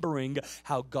remembering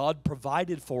how God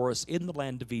provided for us in the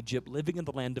land of Egypt, living in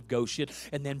the land of Goshen,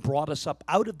 and then brought us up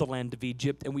out of the land of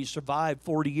Egypt, and we survived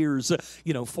 40 years,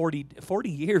 40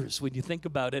 years when you think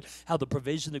about it, how the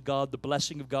provision of God, the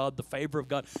blessing of God, the favor of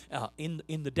God in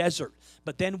the desert.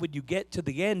 But then when you get to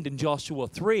the end in Joshua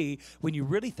 3, when you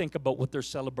really think about what they're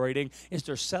celebrating, is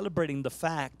they're celebrating the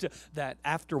fact that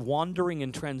after wandering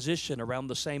in transition around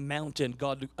the same mountain,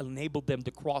 God enabled them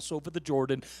to cross over the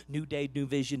Jordan, new day, new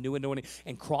vision, new anointing,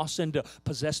 and cross into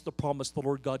possess the promise the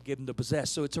Lord God gave them to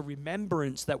possess. So it's a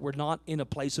remembrance that we're not in a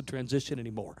place of transition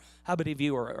anymore. How many of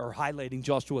you are highlighting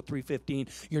Joshua 3:15?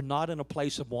 You're not in a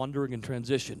place of wandering in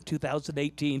transition.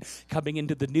 2018, coming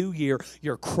into the new year,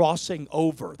 you're crossing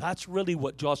over. That's really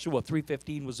what Joshua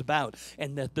 3:15 was about.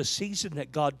 And the season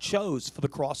that God chose for the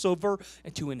crossover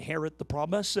and to inherit the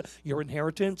promise, your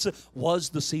inheritance, was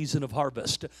the season of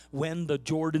harvest, when the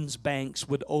Jordan's banks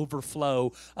would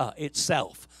overflow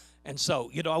itself. And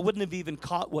so, I wouldn't have even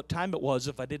caught what time it was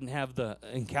if I didn't have the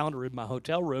encounter in my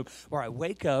hotel room where I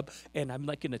wake up and I'm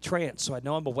like in a trance. So I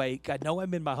know I'm awake. I know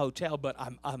I'm in my hotel, but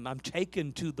I'm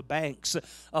taken to the banks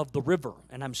of the river,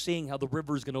 and I'm seeing how the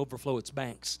river is going to overflow its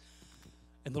banks.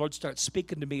 And the Lord starts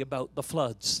speaking to me about the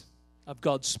floods of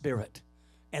God's Spirit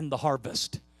and the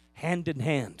harvest. Hand in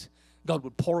hand, God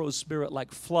would pour His Spirit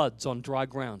like floods on dry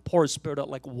ground, pour His Spirit out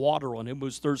like water on him who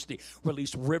was thirsty,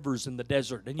 release rivers in the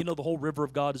desert. And the whole river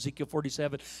of God, Ezekiel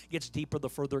 47, gets deeper the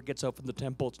further it gets out from the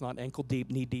temple. It's not ankle deep,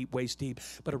 knee deep, waist deep,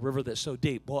 but a river that's so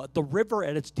deep. Well, the river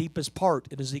at its deepest part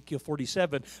in Ezekiel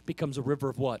 47 becomes a river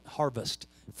of what? Harvest.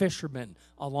 Fishermen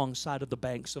alongside of the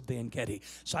banks of the En-Gedi.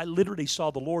 So I literally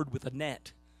saw the Lord with a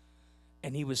net,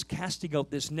 and He was casting out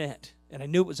this net. And I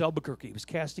knew it was Albuquerque. He was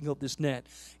casting out this net.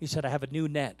 He said, "I have a new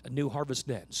net, a new harvest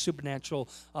net, supernatural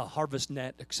harvest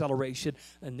net, acceleration,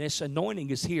 and this anointing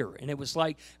is here." And it was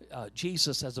like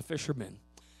Jesus as a fisherman,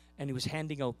 and He was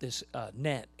handing out this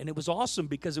net. And it was awesome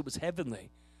because it was heavenly.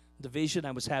 The vision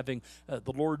I was having,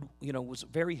 the Lord, was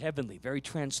very heavenly, very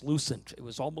translucent. It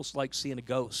was almost like seeing a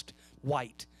ghost,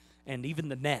 white. And even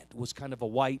the net was kind of a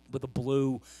white with a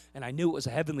blue. And I knew it was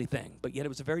a heavenly thing, but yet it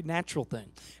was a very natural thing.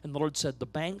 And the Lord said, the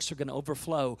banks are going to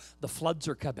overflow. The floods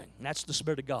are coming. And that's the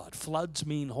Spirit of God. Floods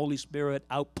mean Holy Spirit,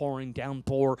 outpouring,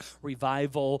 downpour,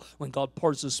 revival. When God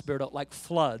pours His Spirit out like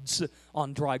floods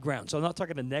on dry ground. So I'm not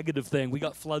talking a negative thing. We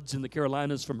got floods in the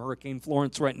Carolinas from Hurricane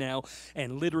Florence right now.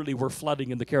 And literally we're flooding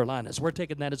in the Carolinas. We're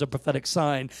taking that as a prophetic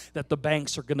sign that the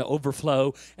banks are going to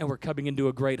overflow and we're coming into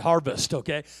a great harvest,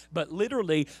 okay? But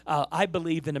literally, I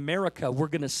believe in America, we're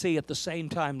going to see at the same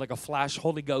time like a flash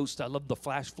Holy Ghost. I love the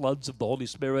flash floods of the Holy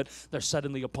Spirit. They're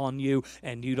suddenly upon you,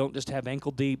 and you don't just have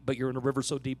ankle deep, but you're in a river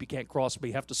so deep you can't cross, but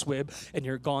you have to swim, and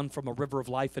you're gone from a river of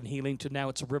life and healing to now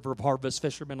it's a river of harvest,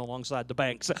 fishermen alongside the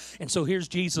banks. And so here's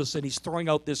Jesus, and He's throwing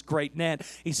out this great net.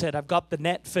 He said, "I've got the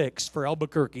net fixed for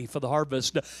Albuquerque for the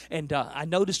harvest." And I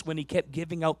noticed when He kept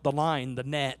giving out the line, the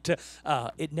net,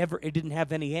 it didn't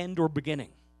have any end or beginning.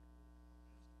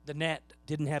 The net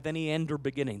didn't have any end or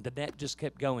beginning. The net just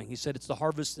kept going. He said, it's the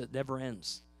harvest that never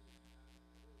ends.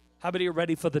 How many are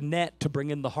ready for the net to bring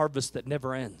in the harvest that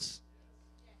never ends?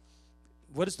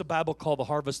 What does the Bible call the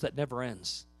harvest that never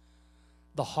ends?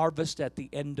 The harvest at the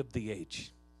end of the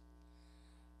age.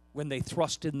 When they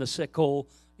thrust in the sickle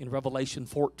in Revelation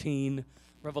 14,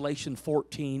 Revelation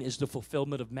 14 is the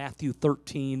fulfillment of Matthew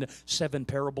 13, 7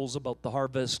 parables about the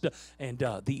harvest, and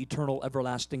the eternal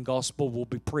everlasting gospel will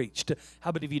be preached.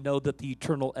 How many of you know that the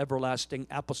eternal everlasting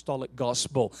apostolic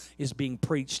gospel is being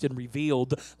preached and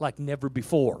revealed like never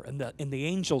before? And the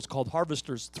angels called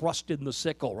harvesters thrust in the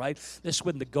sickle, right? This is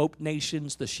when the goat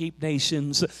nations, the sheep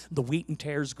nations, the wheat and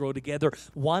tares grow together.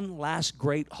 One last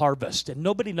great harvest. And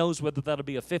nobody knows whether that'll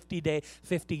be a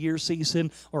 50-year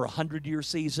season or a 100-year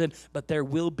season, but there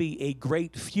will be a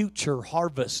great future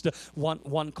harvest,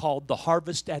 one called the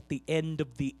harvest at the end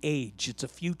of the age. It's a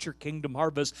future kingdom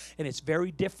harvest, and it's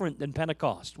very different than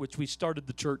Pentecost, which we started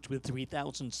the church with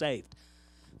 3,000 saved,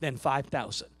 then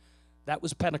 5,000. That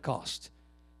was Pentecost.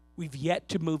 We've yet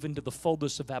to move into the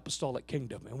fullness of apostolic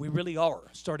kingdom, and we really are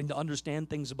starting to understand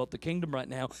things about the kingdom right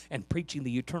now and preaching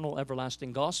the eternal,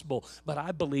 everlasting gospel. But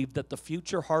I believe that the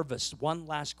future harvest, one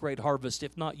last great harvest,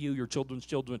 if not you, your children's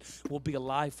children, will be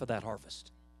alive for that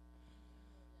harvest.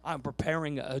 I'm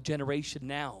preparing a generation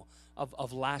now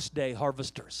of last day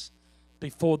harvesters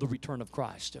before the return of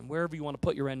Christ. And wherever you want to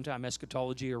put your end time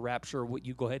eschatology or rapture,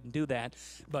 you go ahead and do that.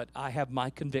 But I have my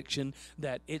conviction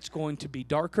that it's going to be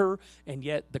darker and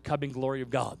yet the coming glory of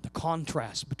God, the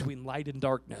contrast between light and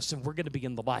darkness. And we're going to be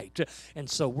in the light. And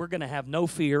so we're going to have no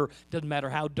fear. Doesn't matter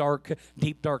how dark,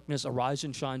 deep darkness, arise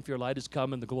and shine, for your light has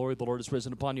come and the glory of the Lord has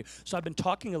risen upon you. So I've been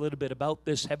talking a little bit about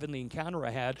this heavenly encounter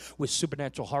I had with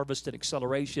supernatural harvest and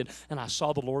acceleration. And I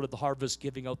saw the Lord of the harvest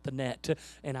giving out the net.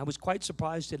 And I was quite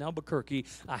surprised in Albuquerque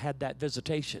I had that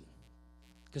visitation,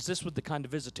 because this was the kind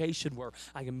of visitation where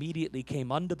I immediately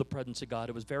came under the presence of God.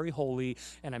 It was very holy,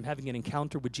 and I'm having an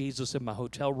encounter with Jesus in my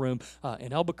hotel room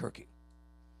in Albuquerque.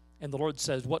 And the Lord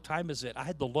says, what time is it? I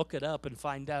had to look it up and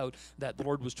find out that the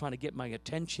Lord was trying to get my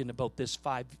attention about this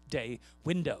 5-day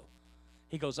window.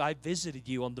 He goes, I visited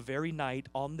you on the very night,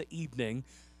 on the evening.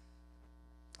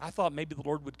 I thought maybe the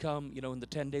Lord would come, in the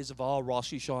 10 days of awe,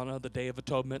 Rosh Hashanah, the Day of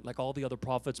Atonement, like all the other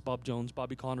prophets, Bob Jones,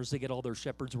 Bobby Connors, they get all their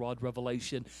shepherd's rod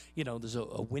revelation. There's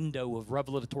a window of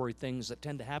revelatory things that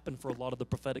tend to happen for a lot of the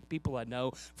prophetic people I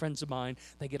know, friends of mine.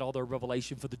 They get all their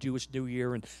revelation for the Jewish New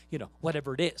Year and,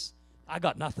 whatever it is. I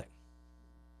got nothing.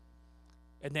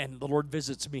 And then the Lord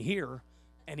visits me here,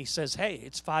 and he says, hey,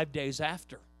 it's 5 days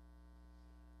after.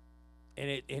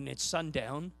 And it's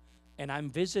sundown, and I'm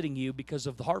visiting you because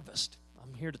of the harvest.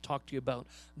 I'm here to talk to you about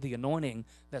the anointing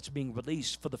that's being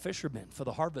released for the fishermen, for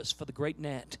the harvest, for the great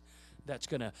net that's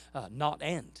going to not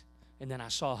end. And then I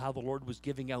saw how the Lord was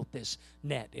giving out this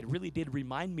net. It really did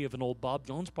remind me of an old Bob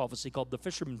Jones prophecy called the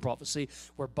Fisherman Prophecy,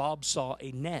 where Bob saw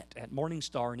a net at Morning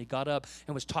Star, and he got up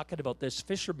and was talking about this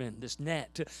fisherman, this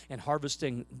net, and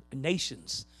harvesting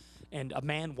nations. And a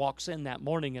man walks in that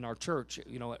morning in our church, at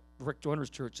Rick Joyner's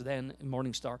church then, in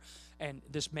Morning Star. And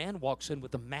this man walks in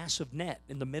with a massive net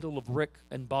in the middle of Rick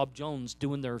and Bob Jones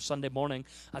doing their Sunday morning.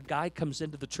 A guy comes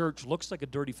into the church, looks like a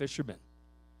dirty fisherman.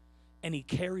 And he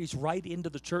carries right into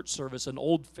the church service an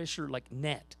old fisher-like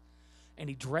net. And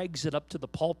he drags it up to the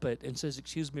pulpit and says,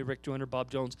 excuse me, Rick Joyner,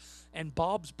 Bob Jones. And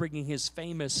Bob's bringing his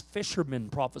famous fisherman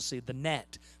prophecy, the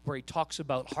net, where he talks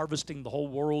about harvesting the whole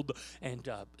world and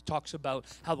talks about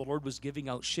how the Lord was giving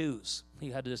out shoes.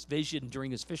 He had this vision during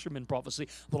his fisherman prophecy.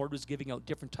 The Lord was giving out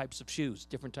different types of shoes,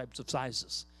 different types of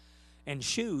sizes. And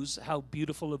shoes, how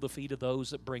beautiful are the feet of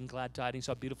those that bring glad tidings,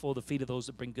 how beautiful are the feet of those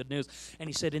that bring good news. And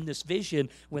he said in this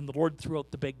vision, when the Lord threw out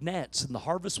the big nets and the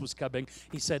harvest was coming,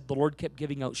 he said the Lord kept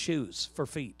giving out shoes for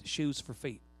feet.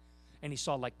 And he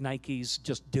saw like Nikes,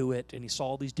 Just Do It, and he saw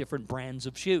all these different brands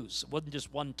of shoes. It wasn't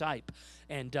just one type.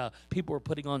 And people were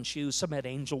putting on shoes. Some had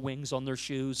angel wings on their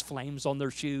shoes, flames on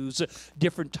their shoes,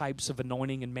 different types of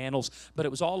anointing and mantles. But it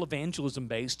was all evangelism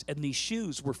based. And these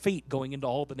shoes were feet going into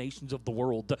all the nations of the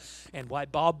world. And why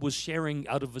Bob was sharing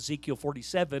out of Ezekiel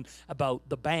 47 about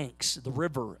the banks, the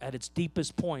river at its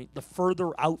deepest point, the further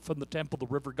out from the temple, the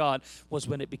river God, was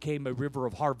when it became a river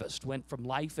of harvest. Went from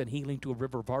life and healing to a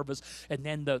river of harvest. And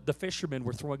then the fishermen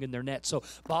were throwing in their net. So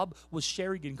Bob was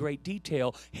sharing in great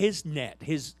detail his net,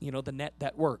 the net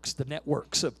that works, the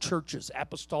networks of churches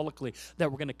apostolically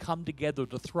that were going to come together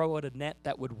to throw out a net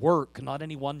that would work, not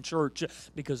any one church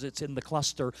because it's in the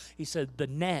cluster. He said the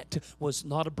net was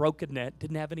not a broken net,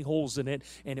 didn't have any holes in it,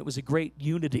 and it was a great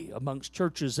unity amongst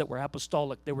churches that were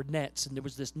apostolic. There were nets, and there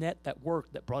was this net that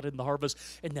worked that brought in the harvest,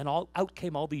 and then out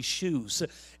came all these shoes,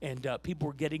 and people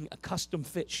were getting a custom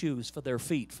fit shoes for their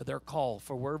feet, for their call,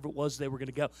 for wherever it was they were going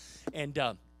to go. And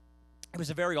it was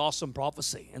a very awesome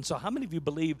prophecy. And so how many of you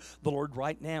believe the Lord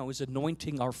right now is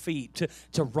anointing our feet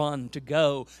to run, to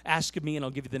go? Ask of me and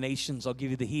I'll give you the nations, I'll give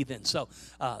you the heathen. So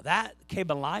that came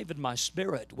alive in my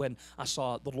spirit when I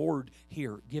saw the Lord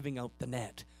here giving out the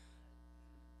net.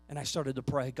 And I started to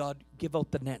pray, God, give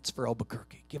out the nets for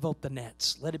Albuquerque. Give out the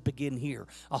nets. Let it begin here.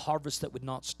 A harvest that would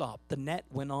not stop. The net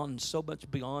went on so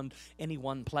much beyond any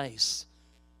one place.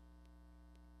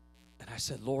 And I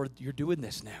said, Lord, you're doing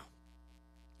this now.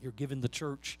 You're giving the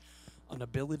church an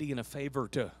ability and a favor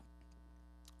to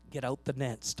get out the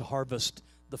nets, to harvest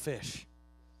the fish.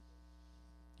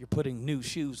 You're putting new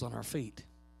shoes on our feet.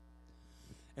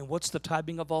 And what's the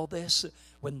timing of all this?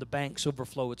 When the banks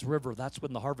overflow its river, that's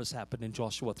when the harvest happened in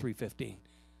Joshua 3:15.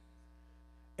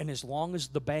 And as long as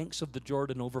the banks of the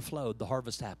Jordan overflowed, the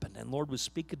harvest happened. And Lord was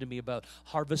speaking to me about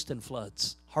harvest and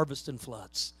floods, harvest and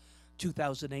floods.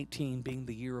 2018 being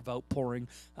the year of outpouring,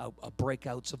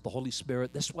 breakouts of the Holy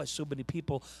Spirit. That's why so many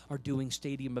people are doing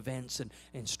stadium events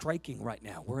and striking right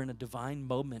now. We're in a divine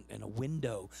moment and a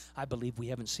window I believe we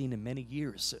haven't seen in many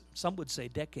years. Some would say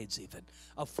decades even,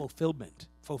 of fulfillment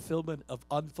of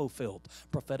unfulfilled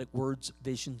prophetic words,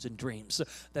 visions, and dreams,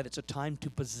 that it's a time to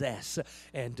possess.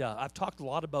 And I've talked a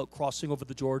lot about crossing over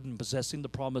the Jordan, possessing the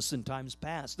promise in times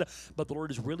past, but the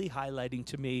Lord is really highlighting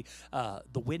to me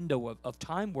the window of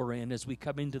time we're in as we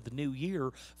come into the new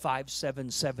year,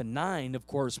 5779, of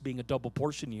course, being a double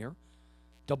portion year,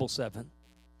 double seven.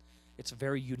 It's a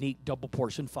very unique double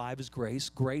portion. 5 is grace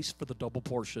for the double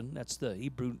portion. That's the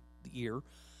Hebrew year.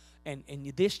 And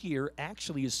this year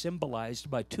actually is symbolized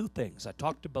by 2 things. I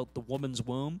talked about the woman's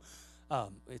womb.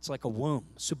 It's like a womb,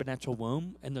 supernatural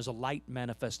womb, and there's a light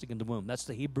manifesting in the womb. That's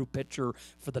the Hebrew picture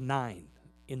for the 9.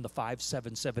 In the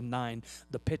 5779,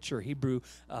 the picture Hebrew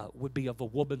would be of a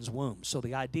woman's womb. So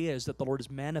the idea is that the Lord is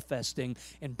manifesting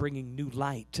and bringing new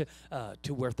light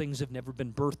to where things have never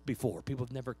been birthed before. People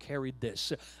have never carried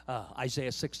this.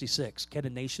 Isaiah 66, can a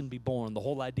nation be born? The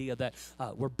whole idea that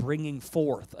we're bringing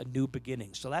forth a new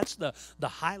beginning. So that's the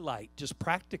highlight, just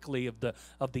practically, of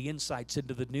the insights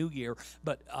into the new year.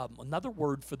 But another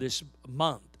word for this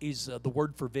month is the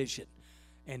word for vision.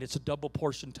 And it's a double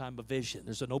portion time of vision.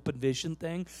 There's an open vision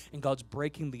thing, and God's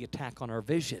breaking the attack on our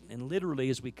vision. And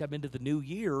literally, as we come into the new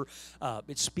year,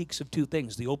 it speaks of 2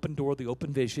 things: the open door, the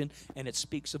open vision, and it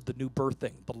speaks of the new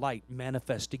birthing, the light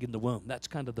manifesting in the womb. That's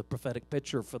kind of the prophetic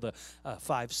picture for the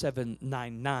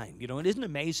 5799. You know, it isn't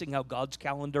amazing how God's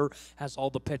calendar has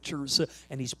all the pictures,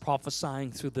 and He's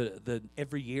prophesying through the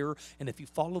every year. And if you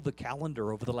follow the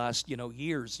calendar over the last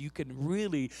years, you can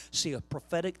really see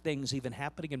prophetic things even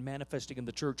happening and manifesting in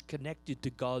the church connected to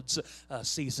God's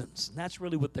seasons. And that's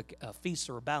really what the feasts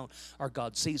are about, are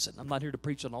God's season. I'm not here to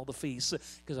preach on all the feasts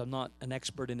because I'm not an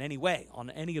expert in any way on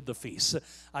any of the feasts.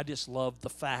 I just love the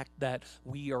fact that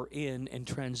we are in and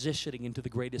transitioning into the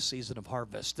greatest season of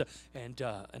harvest. And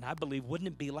I believe, wouldn't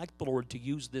it be like the Lord to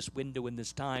use this window in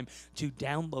this time to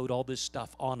download all this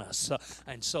stuff on us?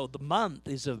 And so the month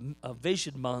is a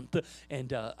vision month,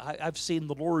 and I've seen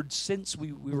the Lord, since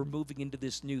we were moving into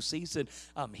this new season,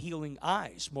 healing eyes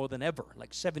more than ever.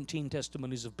 Like 17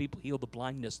 testimonies of people healed of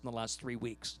blindness in the last 3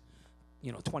 weeks.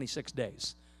 26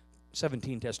 days.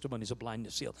 17 testimonies of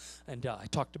blindness healed. And I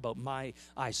talked about my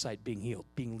eyesight being healed,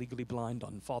 being legally blind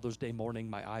on Father's Day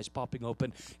morning, my eyes popping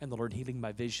open, and the Lord healing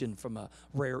my vision from a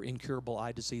rare, incurable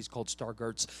eye disease called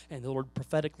Stargardt's. And the Lord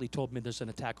prophetically told me there's an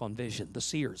attack on vision, the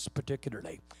seers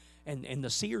particularly. And the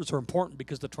seers are important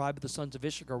because the tribe of the sons of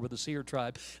Issachar were the seer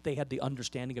tribe. They had the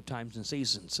understanding of times and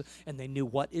seasons, and they knew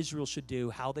what Israel should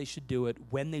do, how they should do it,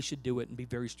 when they should do it, and be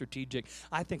very strategic.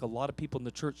 I think a lot of people in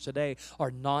the church today are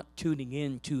not tuning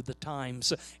in to the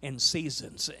times and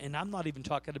seasons. And I'm not even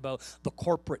talking about the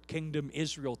corporate kingdom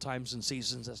Israel times and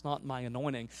seasons. That's not my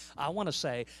anointing. I want to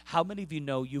say, how many of you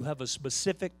know you have a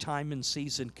specific time and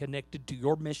season connected to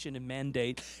your mission and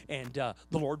mandate, and the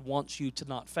Lord wants you to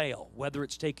not fail, whether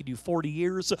it's taken you 40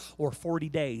 years or 40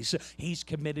 days. He's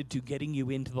committed to getting you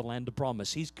into the land of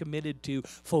promise. He's committed to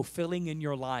fulfilling in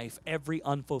your life every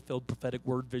unfulfilled prophetic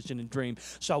word, vision, and dream.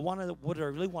 So what I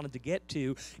really wanted to get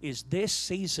to is this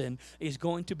season is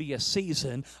going to be a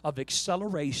season of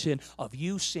acceleration, of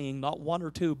you seeing not 1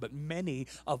 or 2, but many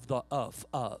of the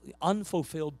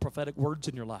unfulfilled prophetic words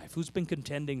in your life. Who's been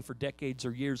contending for decades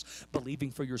or years,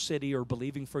 believing for your city or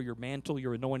believing for your mantle,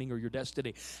 your anointing, or your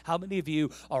destiny? How many of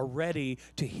you are ready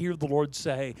to hear the Lord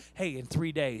say, hey, in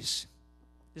 3 days,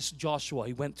 this is Joshua,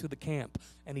 he went through the camp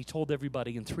and he told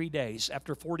everybody in 3 days,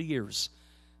 after 40 years,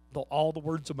 all the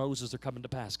words of Moses are coming to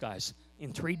pass, guys.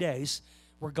 In 3 days,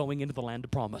 we're going into the land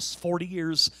of promise. 40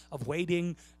 years of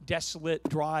waiting, desolate,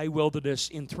 dry wilderness.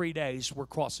 In 3 days, we're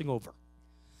crossing over.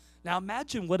 Now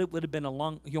imagine what it would have been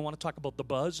you want to talk about the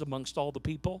buzz amongst all the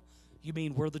people? You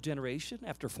mean we're the generation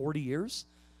after 40 years?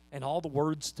 And all the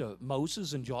words to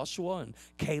Moses and Joshua and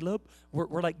Caleb,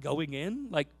 we're like going in.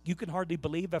 Like, you can hardly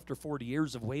believe after 40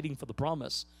 years of waiting for the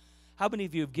promise. How many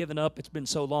of you have given up? It's been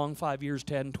so long, 5 years,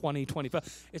 10, 20,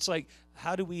 25. It's like,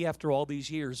 how do we, after all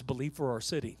these years, believe for our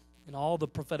city? And all the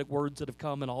prophetic words that have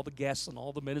come and all the guests and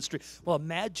all the ministry. Well,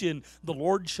 imagine the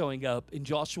Lord showing up in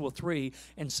Joshua 3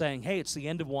 and saying, hey, it's the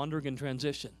end of wandering and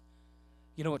transition.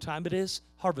 You know what time it is?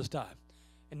 Harvest time.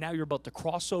 And now you're about to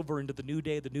cross over into the new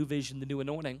day, the new vision, the new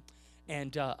anointing.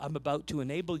 And I'm about to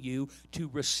enable you to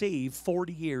receive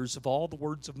 40 years of all the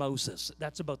words of Moses.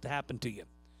 That's about to happen to you.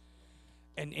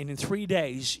 And in 3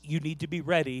 days, you need to be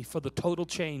ready for the total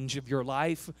change of your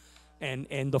life,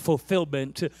 and the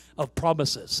fulfillment of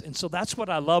promises. And so that's what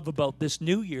I love about this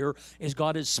new year is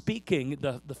God is speaking,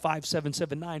 the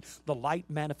 5779, the light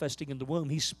manifesting in the womb.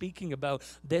 He's speaking about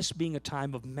this being a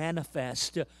time of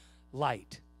manifest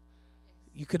light.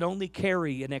 You can only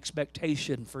carry an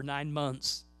expectation for 9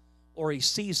 months or a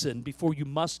season before you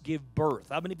must give birth.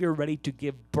 How many of you are ready to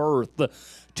give birth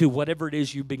to whatever it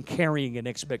is you've been carrying in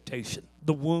expectation?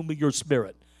 The womb of your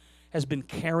spirit has been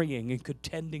carrying and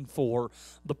contending for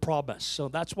the promise. So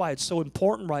that's why it's so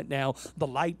important right now. The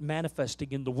light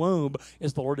manifesting in the womb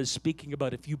is the Lord is speaking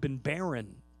about if you've been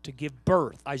barren to give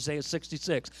birth. Isaiah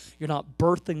 66, you're not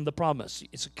birthing the promise.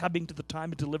 It's coming to the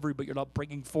time of delivery, but you're not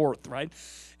bringing forth, right?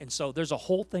 And so there's a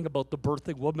whole thing about the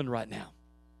birthing woman right now.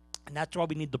 And that's why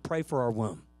we need to pray for our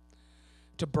womb,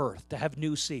 to birth, to have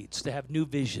new seeds, to have new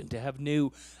vision, to have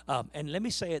new, and let me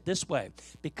say it this way,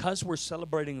 because we're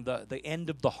celebrating the end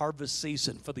of the harvest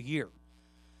season for the year,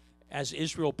 as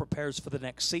Israel prepares for the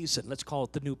next season, let's call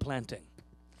it the new planting.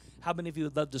 How many of you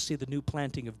would love to see the new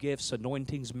planting of gifts,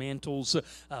 anointings, mantles,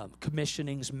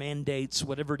 commissionings, mandates,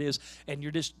 whatever it is, and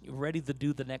you're just ready to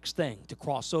do the next thing, to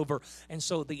cross over? And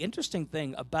so the interesting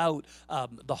thing about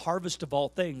the harvest of all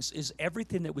things is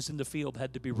everything that was in the field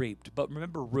had to be reaped. But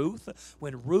remember Ruth?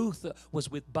 When Ruth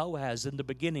was with Boaz in the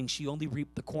beginning, she only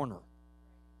reaped the corner.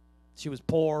 She was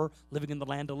poor, living in the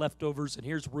land of leftovers, and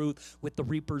here's Ruth with the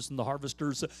reapers and the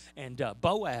harvesters. And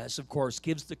Boaz, of course,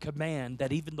 gives the command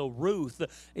that even though Ruth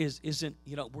isn't,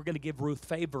 we're going to give Ruth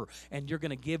favor, and you're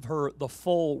going to give her the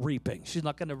full reaping. She's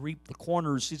not going to reap the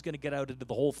corners. She's going to get out into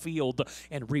the whole field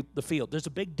and reap the field. There's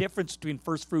a big difference between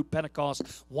first fruit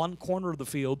Pentecost, one corner of the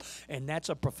field, and that's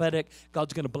a prophetic,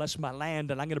 God's going to bless my land,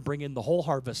 and I'm going to bring in the whole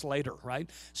harvest later, right?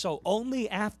 So only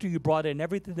after you brought in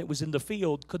everything that was in the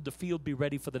field could the field be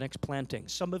ready for the next planting.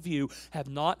 Some of you have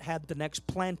not had the next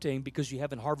planting because you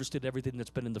haven't harvested everything that's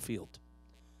been in the field.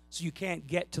 So you can't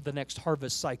get to the next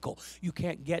harvest cycle. You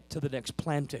can't get to the next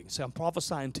planting. So I'm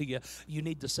prophesying to you, you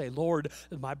need to say, Lord,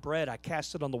 my bread, I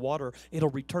cast it on the water, it'll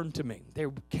return to me.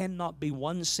 There cannot be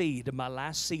one seed in my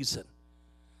last season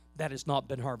that has not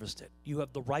been harvested. You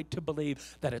have the right to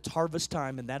believe that it's harvest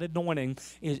time, and that anointing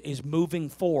is moving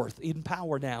forth in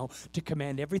power now to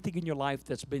command everything in your life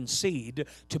that's been seed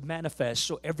to manifest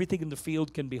so everything in the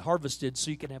field can be harvested so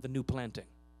you can have a new planting.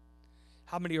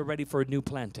 How many are ready for a new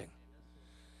planting?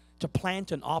 To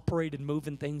plant and operate and move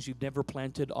in things you've never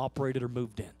planted, operated, or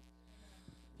moved in.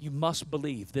 You must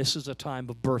believe this is a time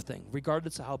of birthing,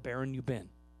 regardless of how barren you've been,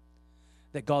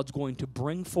 that God's going to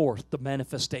bring forth the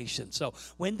manifestation. So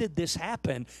when did this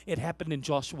happen? It happened in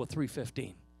Joshua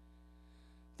 3:15.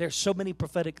 There's so many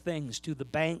prophetic things to the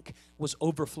bank was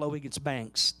overflowing its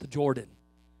banks, the Jordan.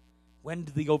 When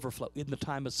did the overflow? In the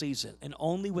time of season. And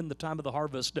only when the time of the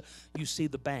harvest you see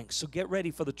the banks. So get ready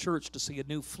for the church to see a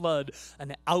new flood,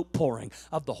 an outpouring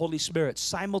of the Holy Spirit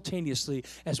simultaneously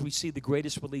as we see the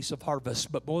greatest release of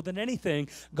harvest. But more than anything,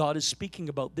 God is speaking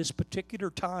about this particular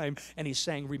time, and He's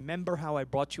saying, remember how I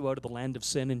brought you out of the land of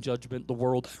sin and judgment, the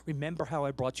world. Remember how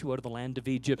I brought you out of the land of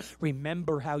Egypt.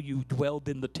 Remember how you dwelled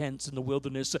in the tents in the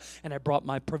wilderness, and I brought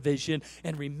my provision.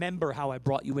 And remember how I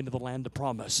brought you into the land of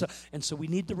promise. And so we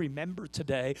need to remember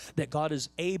today that God is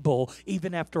able,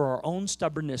 even after our own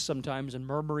stubbornness sometimes and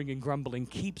murmuring and grumbling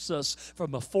keeps us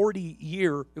from a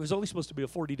 40-year, it was only supposed to be a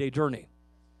 40-day journey,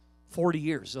 40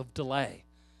 years of delay.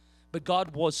 But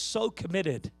God was so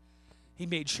committed, He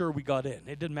made sure we got in.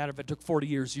 It didn't matter if it took 40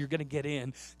 years, you're going to get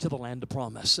in to the land of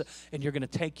promise, and you're going to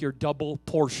take your double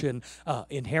portion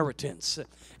inheritance.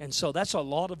 And so that's a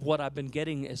lot of what I've been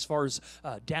getting as far as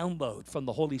download from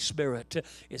the Holy Spirit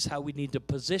is how we need to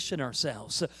position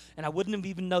ourselves. And I wouldn't have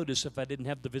even noticed if I didn't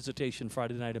have the visitation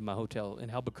Friday night in my hotel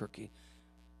in Albuquerque,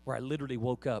 where I literally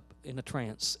woke up in a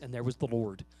trance, and there was the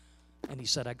Lord. And He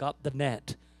said, I got the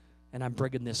net, and I'm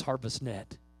bringing this harvest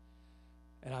net.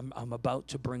 And I'm about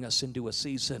to bring us into a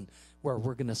season where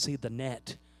we're going to see the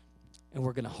net, and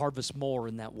we're going to harvest more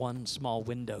in that one small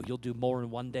window. You'll do more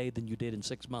in one day than you did in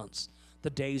 6 months.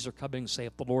 The days are coming,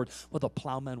 saith the Lord, where the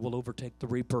plowman will overtake the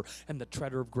reaper, and the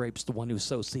treader of grapes the one who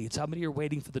sows seeds. How many are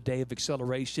waiting for the day of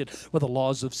acceleration, where the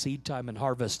laws of seed time and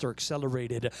harvest are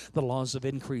accelerated, the laws of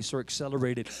increase are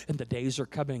accelerated, and the days are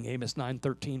coming, Amos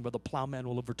 9:13, where the plowman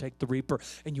will overtake the reaper,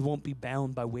 and you won't be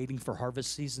bound by waiting for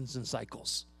harvest seasons and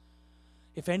cycles.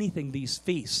 If anything, these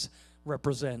feasts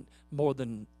represent more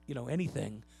than,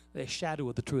 anything, a shadow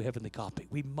of the true heavenly copy.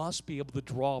 We must be able to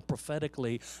draw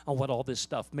prophetically on what all this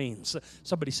stuff means.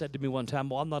 Somebody said to me one time,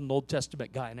 well, I'm not an Old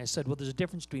Testament guy. And I said, well, there's a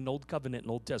difference between Old Covenant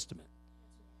and Old Testament.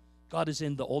 God is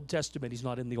in the Old Testament. He's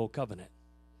not in the Old Covenant.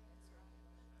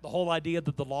 The whole idea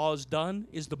that the law is done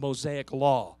is the Mosaic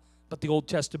law, but the Old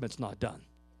Testament's not done.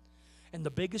 And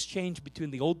the biggest change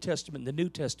between the Old Testament and the New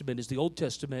Testament is the Old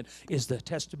Testament is the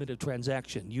testament of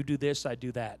transaction. You do this, I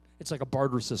do that. It's like a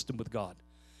barter system with God.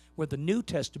 Where the New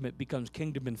Testament becomes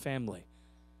kingdom and family.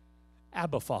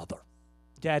 Abba Father,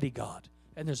 Daddy God.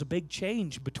 And there's a big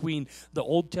change between the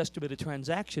Old Testament of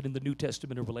transaction and the New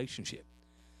Testament of relationship.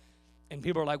 And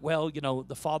people are like, well, you know,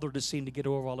 the Father just seemed to get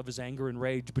over all of his anger and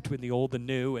rage between the Old and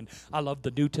New. And I love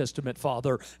the New Testament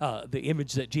Father, the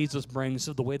image that Jesus brings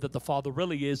of the way that the Father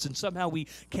really is. And somehow we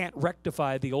can't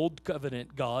rectify the Old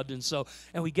Covenant God.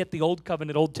 And we get the Old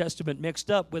Covenant, Old Testament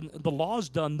mixed up when the law's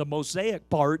done the Mosaic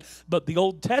part, but the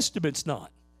Old Testament's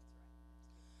not.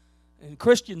 And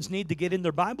Christians need to get in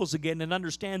their Bibles again and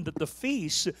understand that the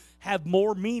feasts have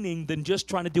more meaning than just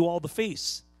trying to do all the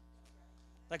feasts.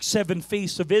 Like 7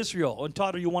 feasts of Israel. And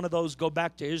Todd, are you one of those go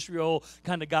back to Israel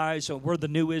kind of guys? So we're the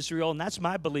new Israel. And that's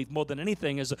my belief more than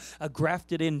anything as a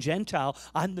grafted in Gentile.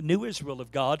 I'm the new Israel of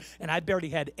God. And I barely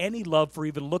had any love for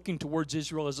even looking towards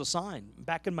Israel as a sign.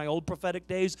 Back in my old prophetic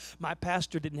days, my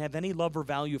pastor didn't have any love or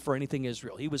value for anything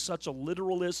Israel. He was such a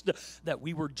literalist that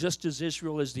we were just as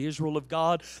Israel as the Israel of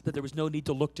God, that there was no need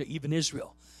to look to even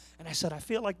Israel. And I said, I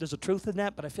feel like there's a truth in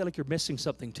that, but I feel like you're missing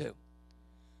something too.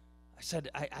 I said,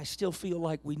 I still feel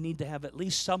like we need to have at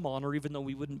least some honor, even though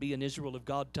we wouldn't be an Israel of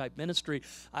God type ministry.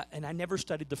 And I never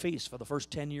studied the feasts for the first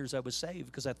 10 years I was saved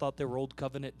because I thought they were Old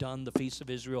Covenant done, the feasts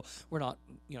of Israel. We're not,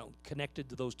 connected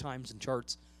to those times and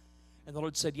charts. And the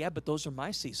Lord said, yeah, but those are my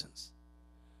seasons.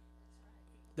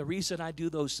 The reason I do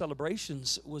those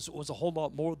celebrations was a whole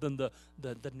lot more than the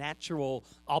natural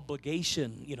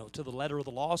obligation, to the letter of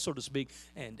the law, so to speak.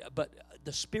 But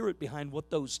the spirit behind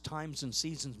what those times and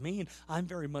seasons mean, I'm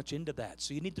very much into that.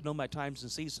 So you need to know my times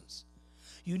and seasons.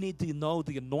 You need to know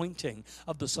the anointing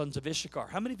of the sons of Issachar.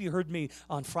 How many of you heard me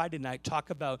on Friday night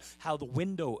talk about how the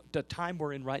window, the time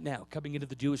we're in right now, coming into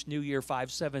the Jewish New Year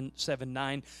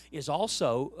 5779, is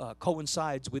also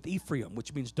coincides with Ephraim,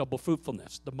 which means double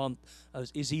fruitfulness. The month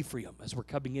is Ephraim as we're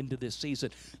coming into this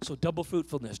season. So double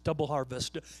fruitfulness, double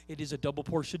harvest. It is a double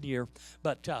portion year.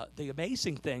 But the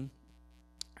amazing thing,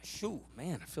 shoo,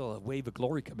 man, I feel a wave of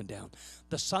glory coming down.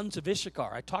 The sons of Issachar.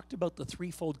 I talked about the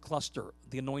threefold cluster,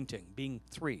 the anointing being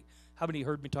 3. How many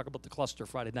heard me talk about the cluster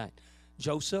Friday night?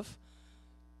 Joseph,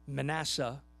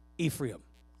 Manasseh, Ephraim.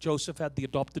 Joseph had the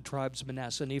adopted tribes,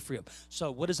 Manasseh and Ephraim. So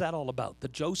what is that all about? The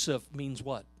Joseph means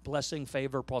what? Blessing,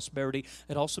 favor, prosperity.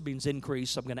 It also means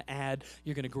increase. I'm going to add,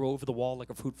 you're going to grow over the wall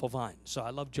like a fruitful vine. So I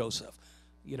love Joseph.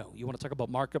 You want to talk about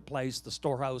marketplace, the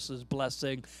storehouses,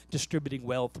 blessing, distributing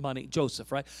wealth, money,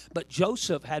 Joseph, right? But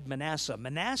Joseph had Manasseh.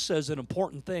 Manasseh is an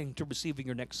important thing to receiving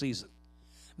your next season.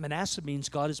 Manasseh means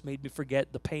God has made me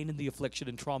forget the pain and the affliction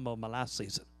and trauma of my last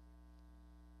season.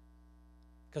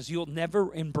 Because you'll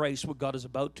never embrace what God is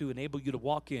about to enable you to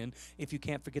walk in if you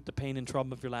can't forget the pain and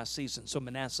trauma of your last season. So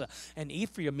Manasseh. And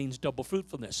Ephraim means double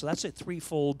fruitfulness. So that's a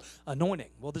threefold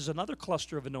anointing. Well, there's another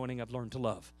cluster of anointing I've learned to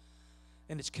love.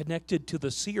 And it's connected to the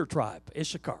seer tribe,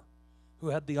 Issachar, who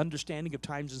had the understanding of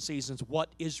times and seasons, what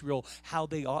Israel, how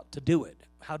they ought to do it,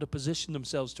 how to position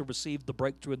themselves to receive the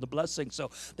breakthrough and the blessing.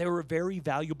 So they were a very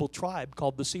valuable tribe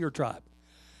called the seer tribe,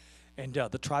 and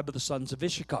the tribe of the sons of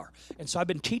Issachar. And so I've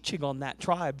been teaching on that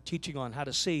tribe, teaching on how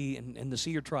to see in the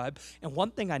seer tribe. And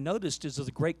one thing I noticed is there's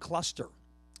a great cluster.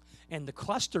 And the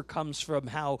cluster comes from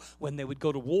how when they would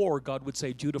go to war, God would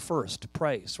say, Judah first,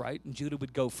 praise, right? And Judah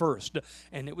would go first.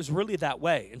 And it was really that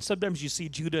way. And sometimes you see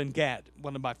Judah and Gad.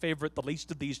 One of my favorite, the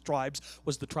least of these tribes,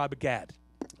 was the tribe of Gad.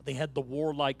 They had the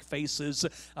warlike faces,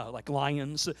 like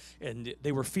lions, and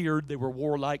they were feared. They were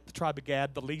warlike. The tribe of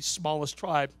Gad, the least smallest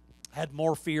tribe, had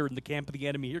more fear in the camp of the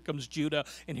enemy. Here comes Judah,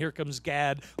 and here comes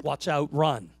Gad. Watch out,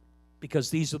 run.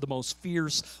 Because these are the most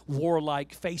fierce,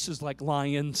 warlike, faces like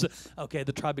lions, okay,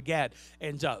 the tribe of Gad.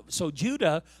 And so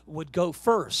Judah would go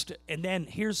first, and then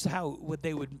here's how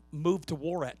they would move to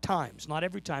war at times. Not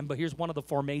every time, but here's one of the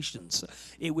formations.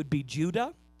 It would be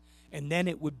Judah, and then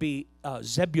it would be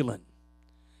Zebulun.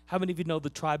 How many of you know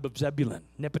the tribe of Zebulun?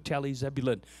 Nephtali,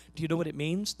 Zebulun. Do you know what it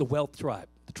means? The wealth tribe.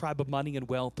 The tribe of money and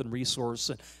wealth and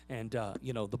resource and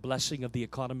the blessing of the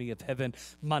economy of heaven.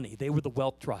 Money. They were the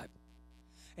wealth tribe.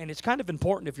 And it's kind of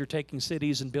important if you're taking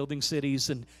cities and building cities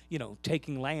and,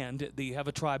 taking land, that you have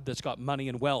a tribe that's got money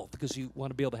and wealth because you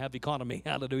want to be able to have economy.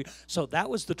 Hallelujah. So that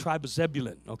was the tribe of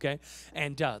Zebulun, okay?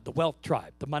 And the wealth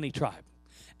tribe, the money tribe.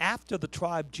 After the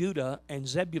tribe Judah and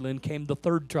Zebulun came the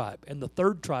third tribe, and the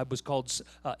third tribe was called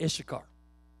Issachar.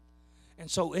 And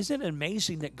so isn't it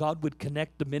amazing that God would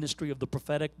connect the ministry of the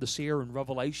prophetic, the seer, and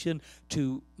revelation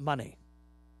to money?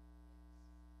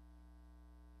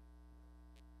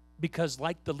 Because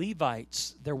like the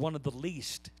Levites, they're one of the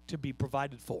least to be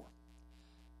provided for.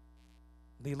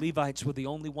 The Levites were the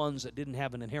only ones that didn't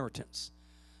have an inheritance.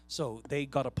 So they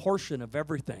got a portion of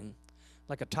everything,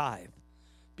 like a tithe,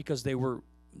 because they were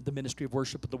the ministry of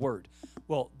worship of the word.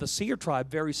 Well, the seer tribe,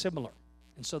 very similar.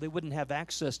 And so they wouldn't have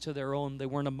access to their own. They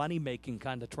weren't a money-making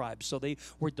kind of tribe. So they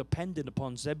were dependent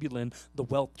upon Zebulun, the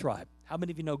wealth tribe. How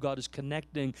many of you know God is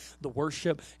connecting the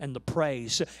worship and the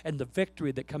praise and the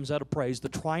victory that comes out of praise, the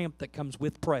triumph that comes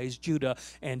with praise, Judah,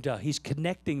 and he's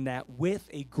connecting that with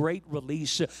a great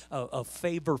release of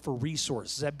favor for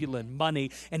resource, Zebulun,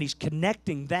 money, and he's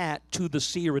connecting that to the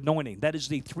seer anointing. That is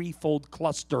the threefold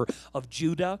cluster of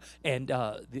Judah and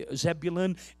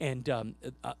Zebulun and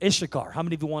Issachar. How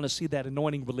many of you want to see that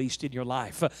anointing released in your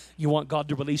life? You want God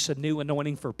to release a new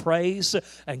anointing for praise,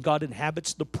 and God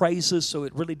inhabits the praises, so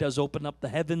it really does open up the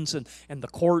heavens and the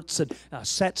courts and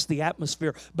sets the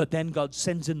atmosphere. But then God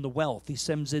sends in the wealth. He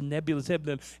sends in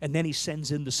Zebulun, and then he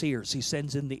sends in the seers. He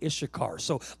sends in the Issachar.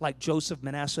 So like Joseph,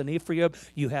 Manasseh, and Ephraim,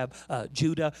 you have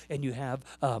Judah, and you have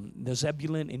the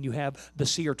Zebulun, and you have the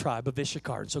seer tribe of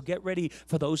Issachar. And so get ready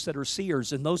for those that are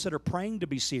seers and those that are praying to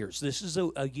be seers. This is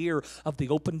a year of the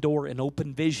open door and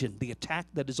open vision. The attack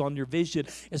that is on your vision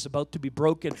is about to be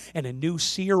broken, and a new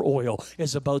seer oil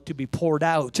is about to be poured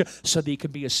out so that you can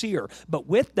be a seer. But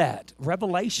with that,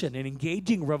 revelation and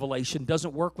engaging revelation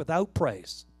doesn't work without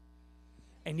praise.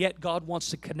 And yet God wants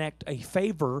to connect a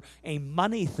favor, a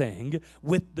money thing,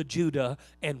 with the Judah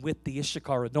and with the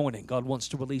Issachar anointing. God wants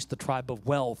to release the tribe of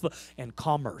wealth and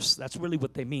commerce. That's really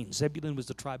what they mean. Zebulun was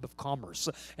the tribe of commerce,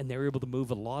 and they were able to move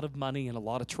a lot of money and a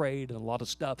lot of trade and a lot of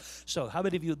stuff. So how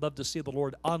many of you would love to see the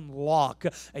Lord unlock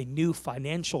a new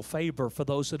financial favor for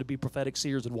those that would be prophetic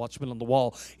seers and watchmen on the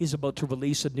wall? He's about to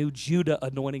release a new Judah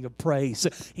anointing of praise.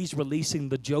 He's releasing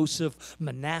the Joseph,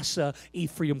 Manasseh,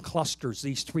 Ephraim clusters,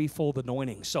 these threefold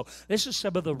anointings. So this is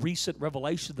some of the recent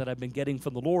revelation that I've been getting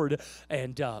from the Lord,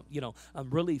 and I'm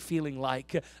really feeling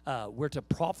like we're to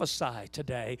prophesy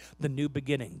today the new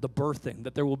beginning, the birthing,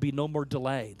 that there will be no more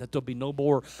delay, that there'll be no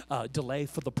more delay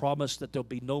for the promise, that there'll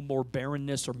be no more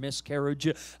barrenness or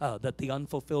miscarriage, that the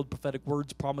unfulfilled prophetic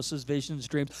words, promises, visions,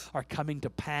 dreams are coming to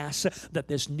pass, that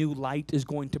this new light is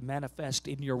going to manifest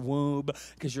in your womb,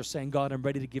 because you're saying, God, I'm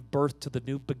ready to give birth to the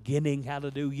new beginning,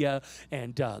 hallelujah,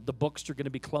 and the books are going to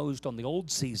be closed on the old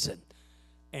season,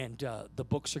 and the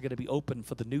books are going to be open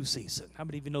for the new season. How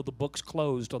many of you know the books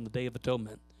closed on the Day of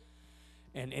Atonement?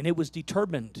 And it was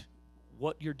determined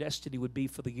what your destiny would be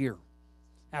for the year.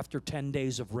 After 10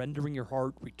 days of rendering your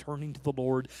heart, returning to the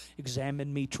Lord,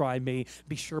 examine me, try me,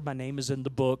 be sure my name is in the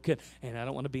book, and I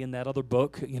don't want to be in that other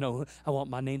book. I want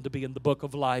my name to be in the book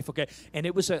of life, okay? And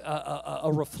it was a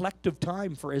reflective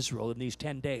time for Israel in these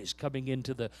 10 days. Coming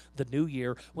into the new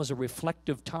year was a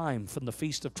reflective time from the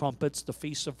Feast of Trumpets, the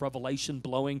Feast of Revelation,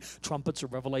 blowing trumpets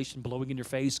of revelation, blowing in your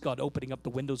face, God opening up the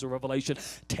windows of revelation,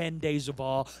 10 days of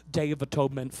awe, Day of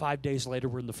Atonement, 5 days later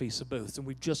we're in the Feast of Booths, and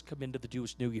we've just come into the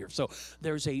Jewish New Year. So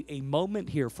there's a moment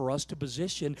here for us to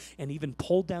position and even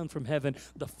pull down from heaven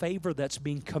the favor that's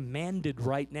being commanded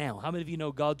right now. How many of you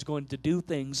know God's going to do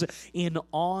things in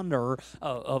honor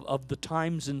of the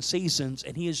times and seasons,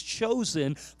 and he has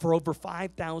chosen for over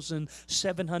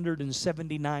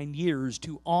 5,779 years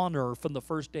to honor from the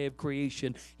first day of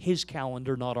creation his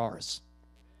calendar, not ours.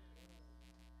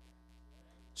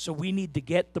 So we need to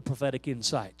get the prophetic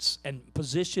insights and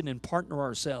position and partner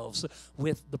ourselves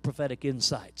with the prophetic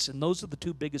insights. And those are the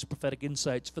two biggest prophetic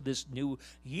insights for this new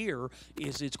year.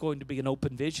 Is it's going to be an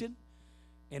open vision,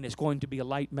 and it's going to be a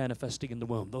light manifesting in the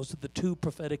womb. Those are the two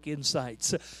prophetic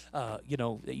insights, that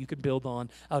you can build on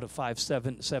out of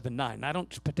 5:7:7:9. I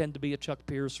don't pretend to be a Chuck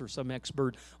Pierce or some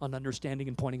expert on understanding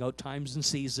and pointing out times and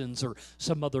seasons or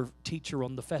some other teacher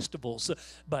on the festivals,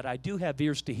 but I do have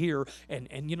ears to hear. And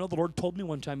the Lord told me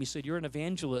one time, he said, you're an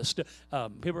evangelist.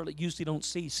 People usually don't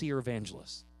see seer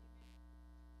evangelists.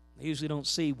 They usually don't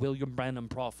see William Branham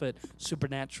prophet,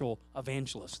 supernatural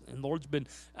evangelist. And the Lord's been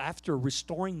after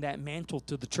restoring that mantle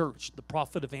to the church, the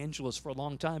prophet evangelist, for a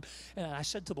long time. And I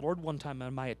said to the Lord one time,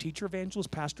 am I a teacher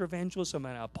evangelist, pastor evangelist, am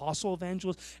I an apostle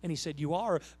evangelist? And he said, you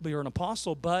are, but you're an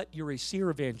apostle, but you're a seer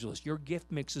evangelist. Your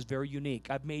gift mix is very unique.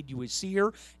 I've made you a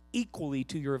seer equally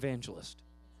to your evangelist.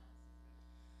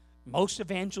 Most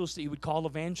evangelists that you would call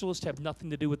evangelists have nothing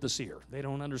to do with the seer. They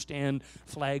don't understand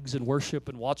flags and worship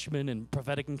and watchmen and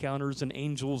prophetic encounters and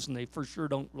angels, and they for sure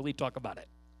don't really talk about it.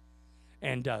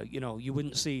 And, you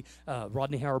wouldn't see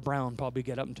Rodney Howard-Brown probably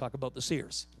get up and talk about the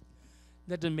seers.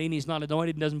 That doesn't mean he's not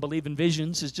anointed and doesn't believe in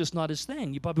visions. It's just not his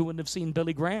thing. You probably wouldn't have seen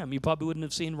Billy Graham. You probably wouldn't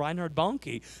have seen Reinhard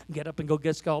Bonnke get up and go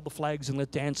get all the flags and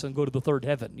let's dance and go to the third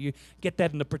heaven. You get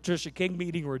that in a Patricia King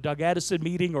meeting or a Doug Addison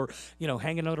meeting or,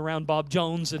 hanging out around Bob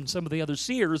Jones and some of the other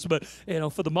seers. But,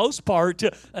 for the most part,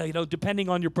 depending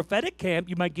on your prophetic camp,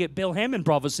 you might get Bill Hammond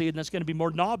prophecy, and that's going to be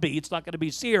more knobby. It's not going to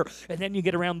be seer. And then you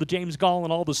get around the James Gall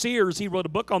and all the seers. He wrote a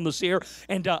book on the seer.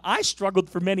 And I struggled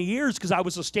for many years because I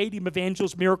was a stadium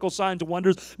evangelist, miracle signs and wonders,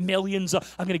 millions. I'm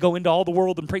going to go into all the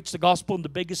world and preach the gospel in the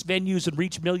biggest venues and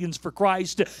reach millions for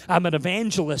Christ. I'm an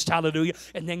evangelist, hallelujah.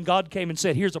 And then God came and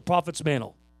said, here's a prophet's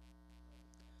mantle.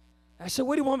 I said,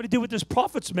 what do you want me to do with this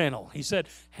prophet's mantle? He said,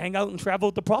 hang out and travel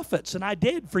with the prophets. And I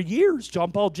did for years.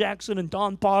 John Paul Jackson and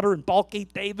Don Potter and Paul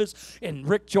Keith Davis and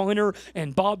Rick Joyner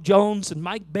and Bob Jones and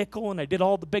Mike Bickle. And I did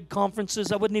all the big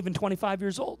conferences. I wasn't even 25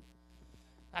 years old.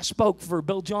 I spoke for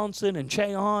Bill Johnson and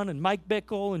Cheon and Mike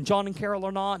Bickle and John and Carol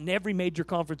Arnott and every major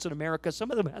conference in America. Some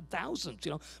of them had thousands,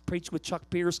 preached with Chuck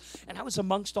Pierce. And I was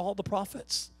amongst all the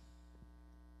prophets.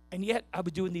 And yet I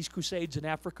was doing these crusades in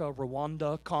Africa,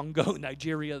 Rwanda, Congo,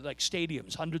 Nigeria, like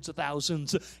stadiums, hundreds of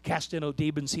thousands, casting out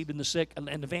demons, healing the sick, and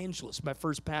evangelist, my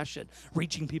first passion,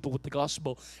 reaching people with the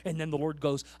gospel. And then the Lord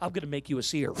goes, I'm going to make you a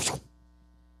seer.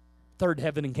 Third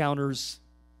heaven encounters,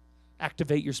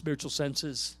 activate your spiritual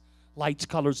senses, lights,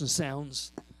 colors, and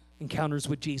sounds, encounters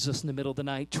with Jesus in the middle of the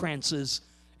night, trances,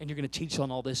 and you're going to teach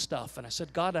on all this stuff. And I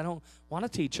said, God, I don't want to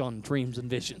teach on dreams and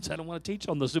visions. I don't want to teach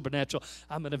on the supernatural.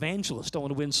 I'm an evangelist. I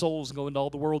want to win souls and go into all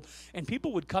the world. And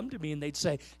people would come to me and they'd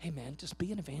say, hey, man, just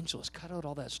be an evangelist. Cut out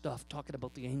all that stuff talking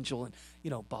about the angel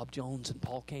and, Bob Jones and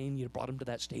Paul Cain. You brought him to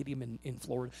that stadium in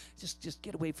Florida. Just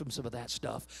get away from some of that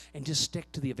stuff and just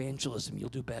stick to the evangelism. You'll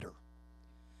do better.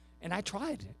 And I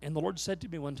tried. And the Lord said to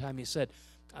me one time, he said,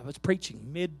 I was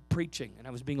preaching, mid-preaching, and I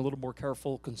was being a little more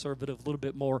careful, conservative, a little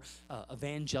bit more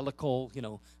evangelical,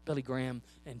 Billy Graham,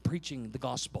 and preaching the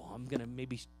gospel. I'm going to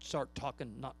maybe start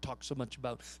not talk so much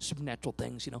about supernatural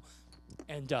things,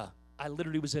 And I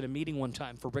literally was at a meeting one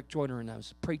time for Rick Joyner, and I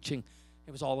was preaching.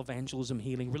 It was all evangelism,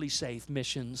 healing, really safe,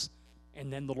 missions.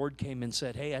 And then the Lord came and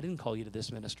said, hey, I didn't call you to this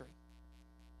ministry.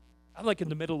 I'm like in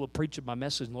the middle of preaching my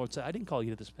message, and the Lord said, I didn't call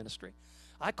you to this ministry.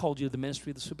 I called you to the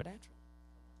ministry of the supernatural.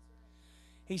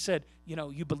 He said,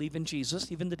 you believe in Jesus.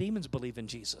 Even the demons believe in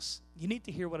Jesus. You need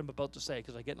to hear what I'm about to say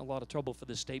because I get in a lot of trouble for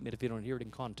this statement if you don't hear it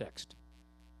in context.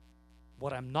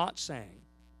 What I'm not saying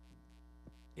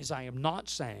is I am not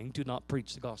saying do not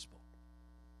preach the gospel.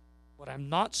 What I'm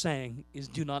not saying is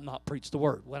do not preach the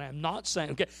word. What I'm not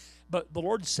saying, okay, but the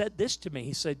Lord said this to me.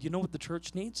 He said, you know what the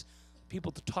church needs?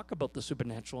 People to talk about the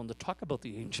supernatural and to talk about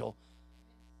the angel.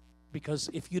 Because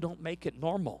if you don't make it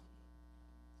normal,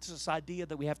 it's this idea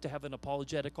that we have to have an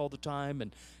apologetic all the time.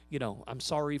 And, I'm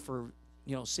sorry for,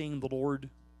 seeing the Lord.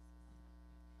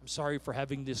 I'm sorry for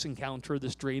having this encounter,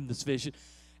 this dream, this vision.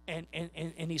 And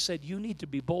he said, you need to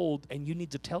be bold and you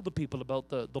need to tell the people about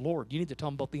the Lord. You need to tell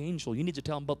them about the angel. You need to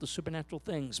tell them about the supernatural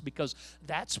things because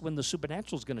that's when the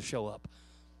supernatural is going to show up.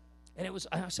 And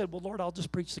I said, well, Lord, I'll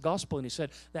just preach the gospel. And he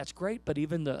said, that's great, but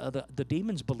even the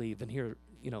demons believe and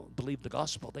believe the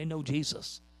gospel. They know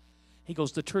Jesus. He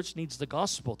goes, the church needs the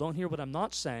gospel. Don't hear what I'm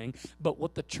not saying, but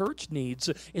what the church needs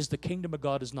is the kingdom of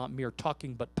God is not mere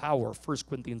talking, but power. 1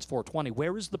 Corinthians 4:20.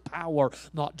 Where is the power?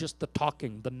 Not just the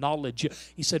talking, the knowledge.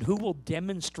 He said, who will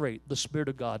demonstrate the Spirit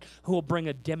of God? Who will bring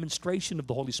a demonstration of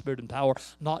the Holy Spirit and power,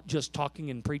 not just talking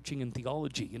and preaching and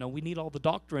theology. We need all the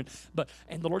doctrine.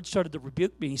 And the Lord started to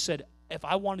rebuke me. He said, if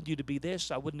I wanted you to be this,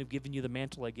 I wouldn't have given you the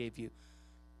mantle I gave you.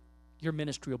 Your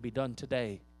ministry will be done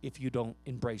today if you don't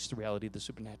embrace the reality of the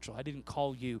supernatural. I didn't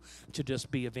call you to just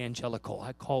be evangelical.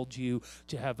 I called you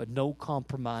to have a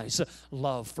no-compromise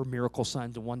love for miracle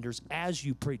signs and wonders as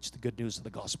you preach the good news of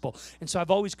the gospel. And so I've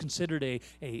always considered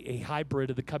a hybrid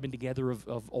of the coming together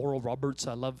of Oral Roberts.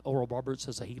 I love Oral Roberts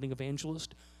as a healing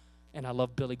evangelist, and I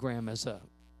love Billy Graham as a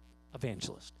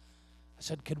evangelist. I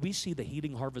said, could we see the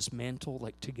healing harvest mantle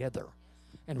together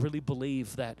and really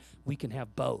believe that we can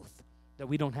have both? That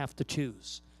we don't have to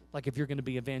choose. Like if you're going to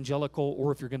be evangelical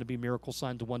or if you're going to be miracle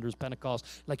signs and wonders Pentecost,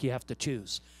 you have to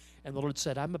choose. And the Lord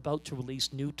said, I'm about to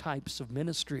release new types of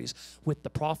ministries with the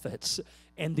prophets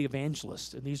and the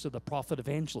evangelists. And these are the prophet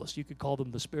evangelists. You could call them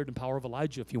the spirit and power of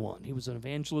Elijah if you want. He was an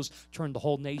evangelist, turned the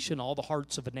whole nation, all the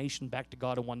hearts of a nation back to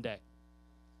God in one day.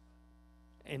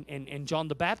 And John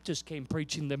the Baptist came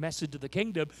preaching the message of the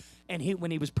kingdom. And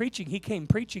when he was preaching, he came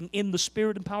preaching in the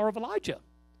spirit and power of Elijah.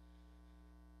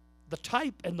 The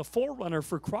type and the forerunner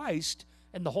for Christ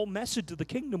and the whole message of the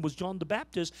kingdom was John the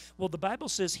Baptist. Well, the Bible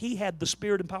says he had the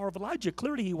spirit and power of Elijah.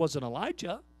 Clearly, he wasn't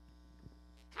Elijah.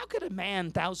 How could a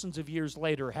man thousands of years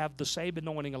later have the same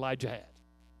anointing Elijah had?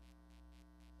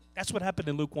 That's what happened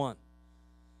in Luke 1.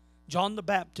 John the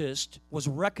Baptist was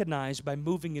recognized by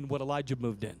moving in what Elijah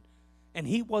moved in. And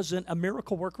he wasn't a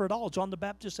miracle worker at all. John the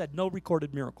Baptist had no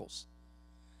recorded miracles.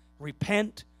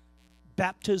 Repent,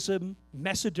 baptism,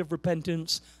 message of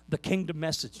repentance, the kingdom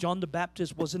message. John the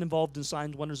Baptist wasn't involved in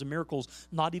signs, wonders, and miracles,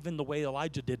 not even the way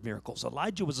Elijah did miracles.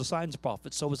 Elijah was a signs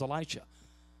prophet, so was Elisha.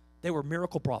 They were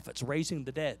miracle prophets, raising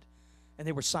the dead. And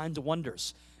they were signs and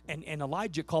wonders. And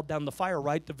Elijah called down the fire,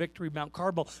 right, the victory of Mount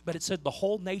Carmel. But it said the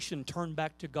whole nation turned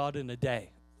back to God in a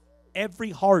day. Every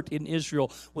heart in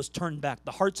Israel was turned back.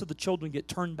 The hearts of the children get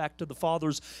turned back to the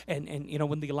fathers. And you know,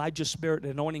 when the Elijah spirit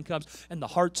and anointing comes, and the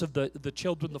hearts of the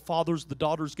children, the fathers, the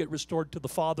daughters get restored to the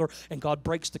Father, and God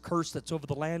breaks the curse that's over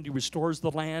the land. He restores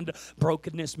the land,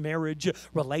 brokenness, marriage,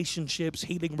 relationships,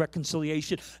 healing,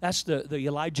 reconciliation. That's the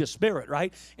Elijah spirit,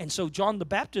 right? And so John the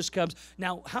Baptist comes.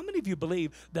 Now, how many of you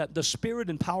believe that the spirit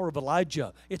and power of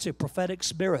Elijah, it's a prophetic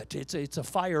spirit. It's a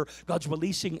fire. God's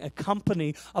releasing a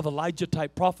company of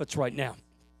Elijah-type prophets right now.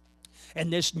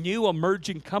 And this new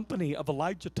emerging company of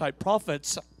Elijah-type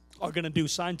prophets are going to do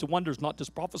signs and wonders, not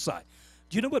just prophesy.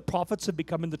 Do you know what prophets have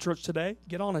become in the church today?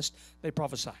 Get honest, they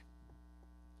prophesy.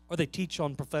 Or they teach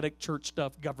on prophetic church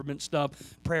stuff, government stuff,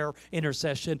 prayer,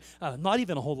 intercession, not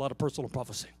even a whole lot of personal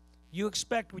prophecy. You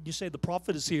expect when you say the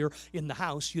prophet is here in the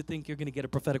house, you think you're going to get a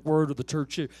prophetic word, or the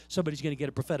church, somebody's going to get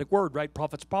a prophetic word, right?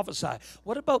 Prophets prophesy.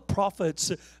 What about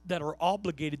prophets that are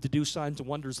obligated to do signs and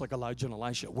wonders like Elijah and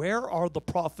Elisha? Where are the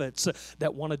prophets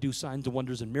that want to do signs and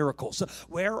wonders and miracles?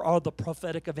 Where are the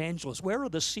prophetic evangelists? Where are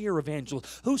the seer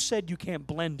evangelists? Who said you can't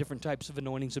blend different types of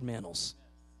anointings and mantles?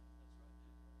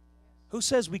 Who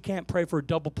says we can't pray for a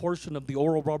double portion of the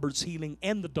Oral Roberts healing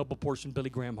and the double portion Billy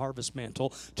Graham harvest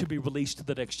mantle to be released to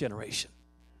the next generation?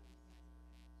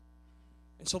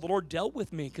 And so the Lord dealt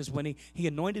with me, because when he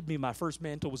anointed me, my first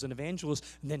mantle was an evangelist.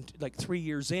 And then like 3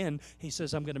 years in, he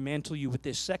says, I'm going to mantle you with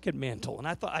this second mantle. And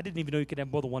I didn't even know you could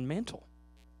have more than one mantle.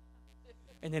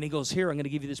 And then he goes, here, I'm going to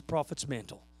give you this prophet's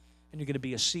mantle. And you're going to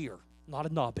be a seer, not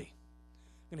a knobby.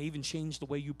 I'm going to even change the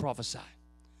way you prophesy.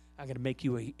 I'm going to make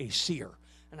you a seer.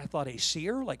 And I thought, a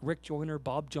seer? Like Rick Joyner,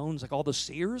 Bob Jones, like all the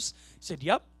seers? He said,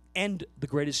 yep, and the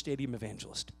greatest stadium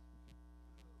evangelist.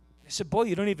 I said, boy,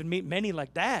 you don't even meet many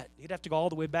like that. You'd have to go all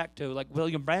the way back to like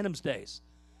William Branham's days,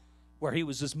 where he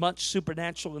was as much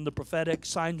supernatural in the prophetic,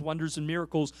 signs, wonders, and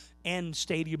miracles, and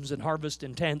stadiums and harvest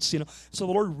and tents, you know. So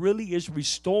the Lord really is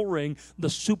restoring the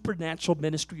supernatural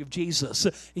ministry of Jesus.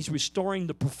 He's restoring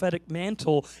the prophetic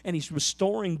mantle, and he's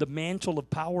restoring the mantle of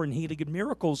power and healing and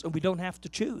miracles, and we don't have to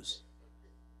choose.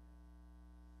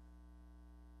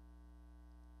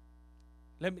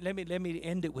 Let me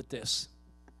end it with this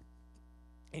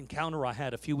encounter I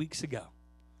had a few weeks ago.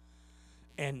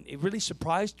 And it really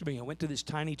surprised me. I went to this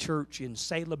tiny church in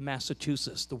Salem,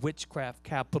 Massachusetts, the witchcraft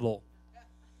capital.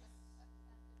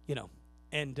 You know,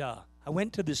 and I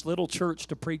went to this little church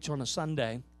to preach on a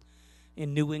Sunday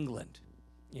in New England,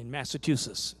 in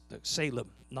Massachusetts, Salem,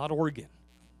 not Oregon,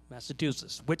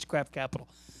 Massachusetts, witchcraft capital.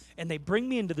 And they bring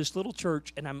me into this little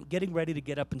church, and I'm getting ready to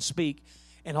get up and speak.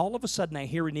 And all of a sudden, I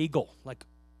hear an eagle, like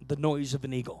the noise of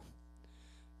an eagle,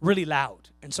 really loud.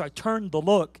 And so I turned to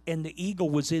look, and the eagle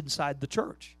was inside the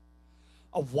church.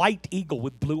 A white eagle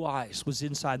with blue eyes was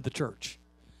inside the church.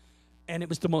 And it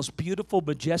was the most beautiful,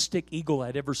 majestic eagle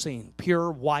I'd ever seen.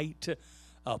 Pure white,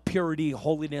 purity,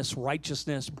 holiness,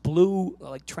 righteousness, blue,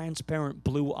 like transparent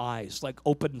blue eyes, like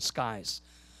open skies.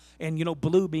 And, you know,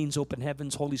 blue means open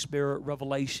heavens, Holy Spirit,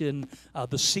 revelation,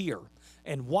 the seer.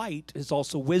 And white is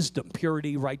also wisdom,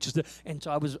 purity, righteousness. And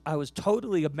so I was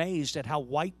totally amazed at how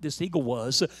white this eagle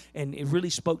was, and it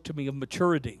really spoke to me of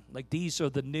maturity. Like, these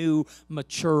are the new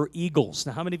mature eagles.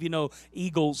 Now, how many of you know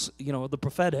eagles, you know, the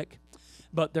prophetic?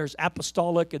 But there's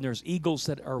apostolic, and there's eagles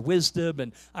that are wisdom.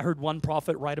 And I heard one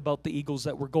prophet write about the eagles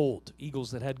that were gold,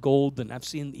 eagles that had gold, and I've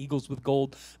seen eagles with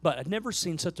gold. But I'd never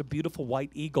seen such a beautiful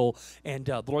white eagle. And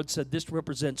the Lord said this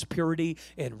represents purity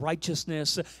and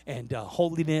righteousness and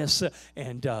holiness.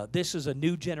 And this is a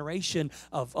new generation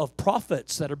of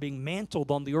prophets that are being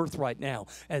mantled on the earth right now.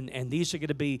 And these are going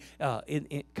to be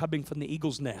coming from the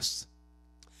eagle's nest.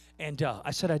 And I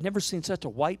said, I'd never seen such a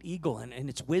white eagle, and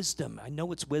it's wisdom. I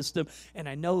know it's wisdom, and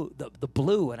I know the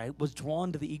blue, and I was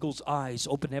drawn to the eagle's eyes,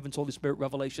 open heavens, Holy Spirit,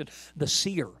 revelation, the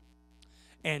seer.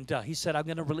 And he said, I'm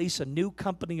going to release a new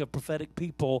company of prophetic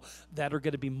people that are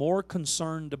going to be more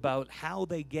concerned about how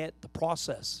they get the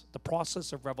process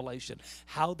of revelation,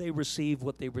 how they receive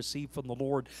what they receive from the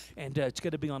Lord. And it's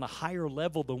going to be on a higher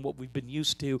level than what we've been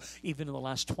used to, even in the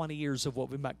last 20 years of what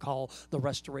we might call the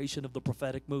restoration of the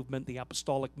prophetic movement, the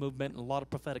apostolic movement, and a lot of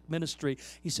prophetic ministry.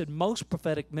 He said most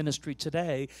prophetic ministry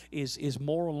today is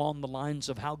more along the lines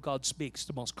of how God speaks.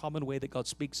 The most common way that God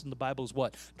speaks in the Bible is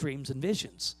what? Dreams and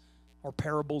visions, or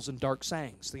parables and dark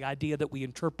sayings. The idea that we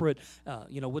interpret,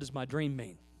 what does my dream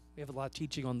mean? We have a lot of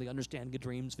teaching on the understanding of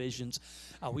dreams, visions.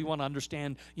 We want to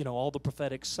understand, all the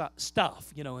prophetic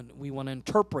stuff, and we want to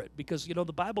interpret, because, the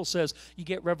Bible says you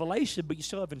get revelation, but you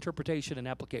still have interpretation and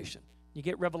application. You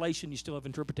get revelation, you still have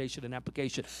interpretation and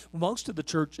application. Most of the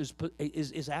church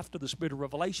is after the spirit of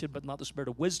revelation, but not the spirit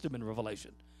of wisdom and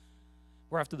revelation.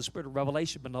 We're after the spirit of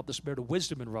revelation, but not the spirit of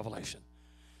wisdom and revelation.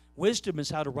 Wisdom is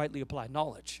how to rightly apply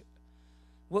knowledge.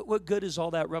 What good is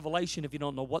all that revelation if you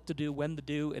don't know what to do, when to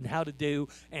do, and how to do?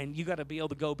 And you got to be able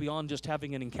to go beyond just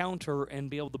having an encounter and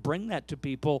be able to bring that to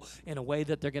people in a way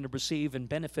that they're going to receive and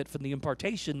benefit from the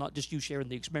impartation, not just you sharing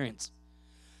the experience.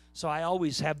 So I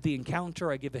always have the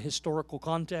encounter, I give a historical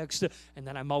context, and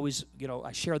then I'm always,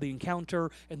 I share the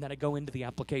encounter, and then I go into the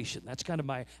application. That's kind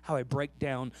of how I break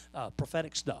down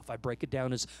prophetic stuff. I break it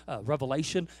down as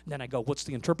revelation, and then I go, what's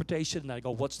the interpretation, and then I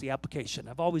go, what's the application?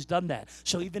 I've always done that.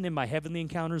 So even in my heavenly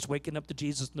encounters, waking up to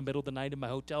Jesus in the middle of the night in my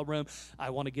hotel room, I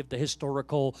want to give the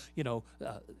historical,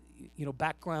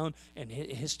 background and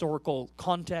historical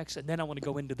context, and then I want to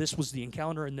go into this was the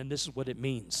encounter, and then this is what it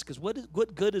means. Because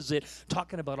what good is it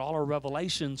talking about all our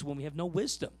revelations when we have no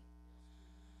wisdom?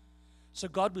 So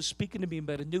God was speaking to me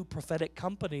about a new prophetic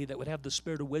company that would have the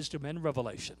spirit of wisdom and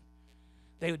revelation.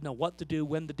 They would know what to do,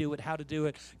 when to do it, how to do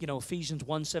it. Ephesians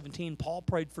 1:17, Paul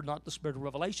prayed for not the spirit of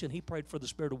revelation, he prayed for the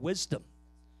spirit of wisdom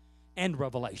and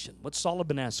revelation. What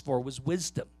Solomon asked for was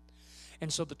wisdom.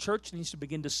 And so the church needs to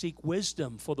begin to seek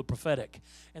wisdom for the prophetic.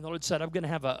 And the Lord said, I'm going to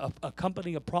have a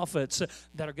company of prophets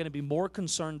that are going to be more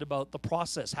concerned about the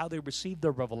process, how they receive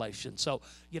their revelation. So,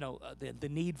 the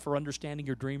need for understanding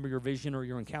your dream or your vision or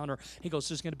your encounter. He goes,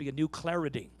 there's going to be a new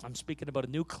clarity. I'm speaking about a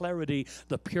new clarity,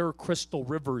 the pure crystal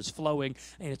rivers flowing,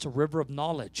 and it's a river of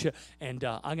knowledge. And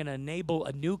I'm going to enable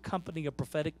a new company of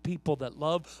prophetic people that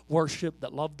love worship,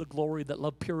 that love the glory, that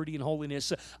love purity and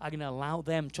holiness. I'm going to allow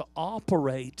them to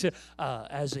operate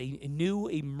as a new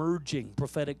emerging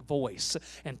prophetic voice.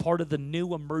 And part of the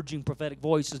new emerging prophetic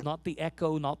voice is not the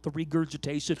echo, not the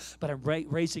regurgitation, but I'm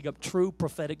raising up true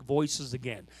prophetic voices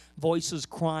again. Voices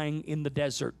crying in the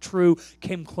desert. True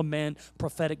Kim Clement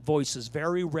prophetic voices.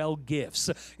 Very rare gifts.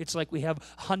 It's like we have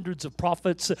hundreds of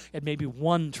prophets and maybe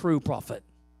one true prophet.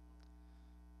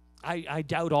 I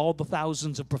doubt all the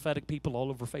thousands of prophetic people all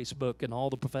over Facebook and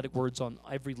all the prophetic words on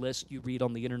every list you read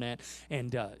on the internet.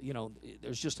 And,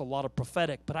 there's just a lot of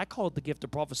prophetic, but I call it the gift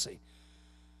of prophecy.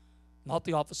 Not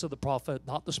the office of the prophet,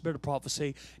 not the spirit of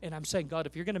prophecy. And I'm saying, God,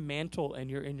 if you're going to mantle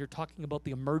and you're talking about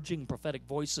the emerging prophetic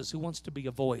voices, who wants to be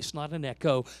a voice, not an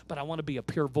echo, but I want to be a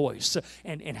pure voice.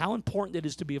 And how important it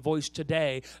is to be a voice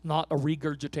today, not a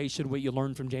regurgitation of what you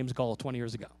learned from James Gall 20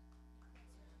 years ago.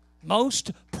 Most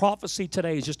prophecy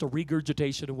today is just a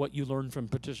regurgitation of what you learned from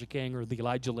Patricia King or the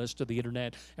Elijah List or the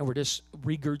internet, and we're just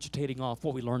regurgitating off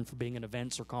what we learned from being in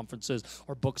events or conferences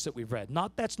or books that we've read.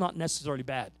 That's not necessarily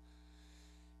bad.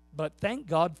 But thank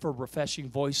God for refreshing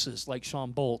voices like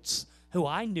Sean Boltz, who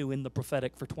I knew in the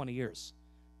prophetic for 20 years.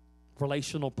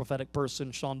 Relational prophetic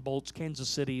person, Sean Boltz, Kansas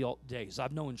City days.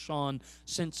 I've known Sean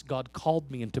since God called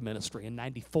me into ministry in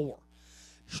 94.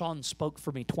 Sean spoke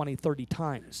for me 20, 30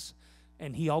 times.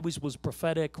 And he always was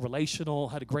prophetic, relational,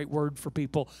 had a great word for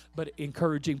people, but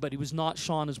encouraging. But he was not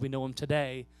Sean as we know him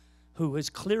today, who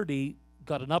has clearly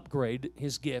got an upgrade,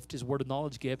 his gift, his word of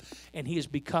knowledge gift, and he has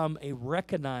become a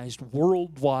recognized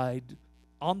worldwide,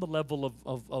 on the level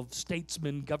of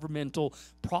statesman, governmental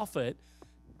prophet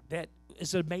that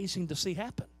is amazing to see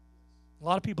happen. A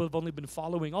lot of people have only been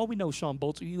following, we know Sean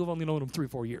Boltz. You've only known him 3 or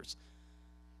 4 years.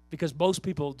 Because most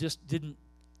people just didn't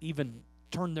even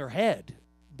turn their head.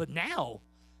 But now,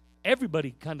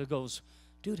 everybody kind of goes,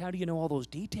 dude, how do you know all those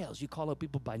details? You call out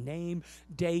people by name,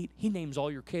 date. He names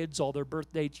all your kids, all their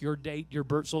birth dates, your date, your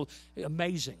birth. So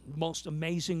amazing, most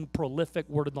amazing, prolific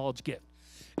word of knowledge gift.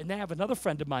 And I have another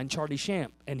friend of mine, Charlie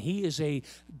Champ, and he is a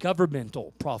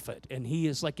governmental prophet, and he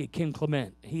is like a Kim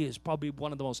Clement. He is probably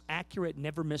one of the most accurate,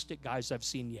 never missed it guys I've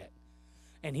seen yet.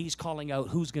 and he's calling out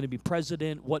who's going to be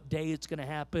president, what day it's going to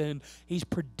happen. He's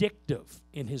predictive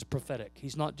in his prophetic.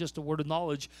 He's not just a word of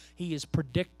knowledge. He is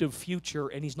predictive future,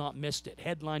 and he's not missed it.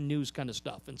 Headline news kind of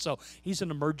stuff. And so he's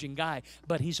an emerging guy,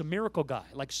 but he's a miracle guy,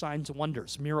 like signs and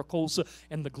wonders, miracles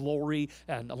and the glory,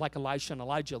 and like Elisha and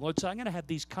Elijah. Lord, so I'm going to have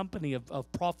these company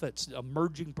of prophets,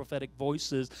 emerging prophetic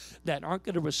voices that aren't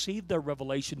going to receive their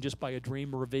revelation just by a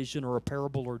dream or a vision or a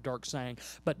parable or a dark saying.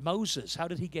 But Moses, how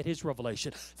did he get his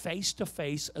revelation? Face to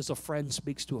face, as a friend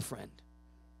speaks to a friend.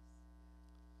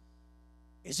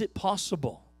 Is it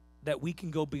possible that we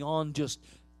can go beyond just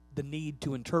the need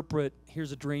to interpret,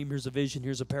 here's a dream, here's a vision,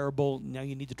 here's a parable, now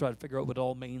you need to try to figure out what it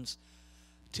all means,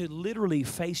 to literally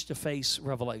face-to-face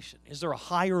revelation? Is there a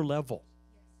higher level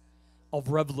of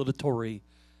revelatory?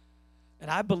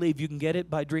 And I believe you can get it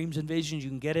by dreams and visions, you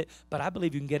can get it, but I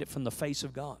believe you can get it from the face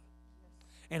of God.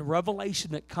 And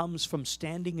revelation that comes from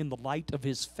standing in the light of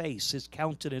his face, his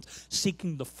countenance,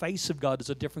 seeking the face of God is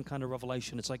a different kind of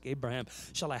revelation. It's like Abraham.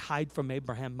 Shall I hide from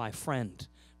Abraham, my friend?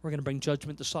 We're going to bring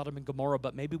judgment to Sodom and Gomorrah,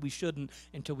 but maybe we shouldn't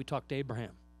until we talk to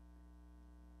Abraham.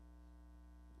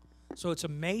 So it's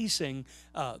amazing.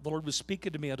 The Lord was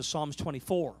speaking to me out of Psalms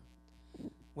 24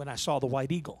 when I saw the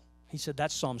white eagle. He said,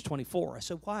 that's Psalms 24. I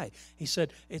said, why? He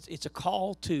said, it's a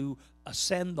call to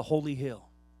ascend the holy hill.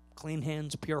 Clean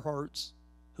hands, pure hearts.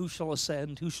 Who shall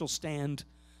ascend? Who shall stand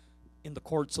in the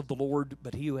courts of the Lord?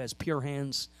 But he who has pure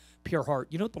hands, pure heart.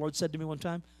 You know what the Lord said to me one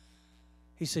time?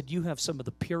 He said, you have some of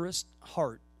the purest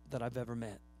heart that I've ever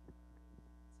met.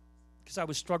 Because I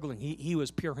was struggling. He was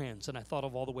pure hands, and I thought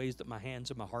of all the ways that my hands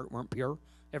and my heart weren't pure.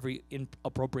 Every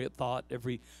inappropriate thought,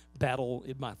 every battle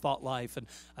in my thought life. And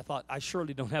I thought, I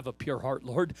surely don't have a pure heart,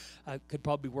 Lord. I could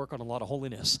probably work on a lot of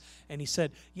holiness. And he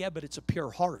said, yeah, but it's a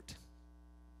pure heart.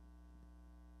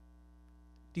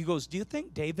 He goes, do you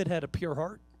think David had a pure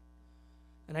heart?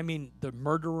 And I mean, the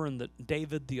murderer and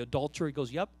David, the adulterer, he goes,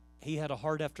 yep, he had a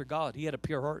heart after God. He had a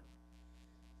pure heart.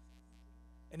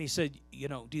 And he said, you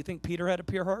know, do you think Peter had a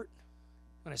pure heart?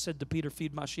 When I said to Peter,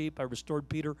 feed my sheep, I restored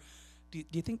Peter. Do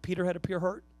you think Peter had a pure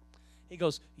heart? He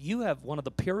goes, you have one of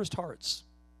the purest hearts.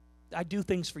 I do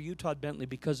things for you, Todd Bentley,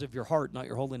 because of your heart, not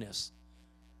your holiness.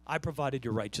 I provided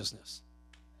your righteousness.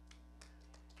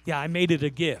 Yeah, I made it a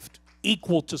gift.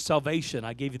 Equal to salvation,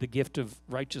 I gave you the gift of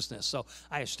righteousness. So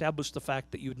I established the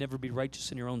fact that you would never be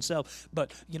righteous in your own self.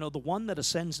 But, you know, the one that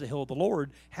ascends the hill of the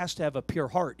Lord has to have a pure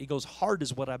heart. He goes, heart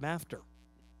is what I'm after.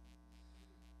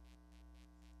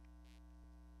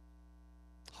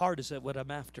 Heart is what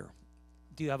I'm after.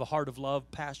 Do you have a heart of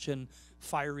love, passion,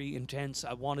 fiery, intense?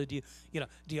 I wanted you. You know,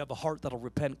 do you have a heart that'll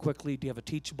repent quickly? Do you have a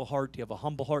teachable heart? Do you have a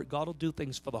humble heart? God will do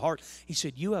things for the heart. He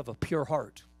said, you have a pure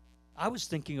heart. I was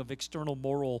thinking of external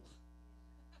moral.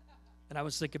 And I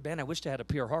was thinking, man, I wish I had a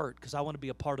pure heart, because I want to be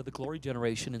a part of the glory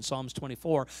generation in Psalms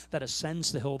 24 that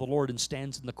ascends the hill of the Lord and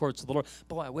stands in the courts of the Lord.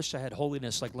 Boy, I wish I had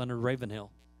holiness like Leonard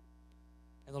Ravenhill.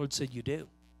 And the Lord said, you do.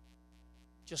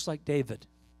 Just like David.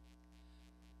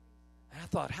 And I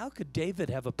thought, how could David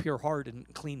have a pure heart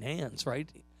and clean hands, right?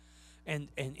 And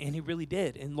he really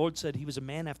did. And the Lord said he was a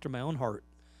man after my own heart.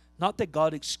 Not that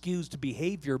God excused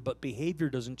behavior, but behavior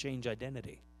doesn't change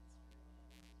identity.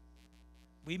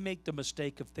 We make the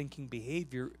mistake of thinking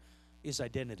behavior is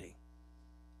identity.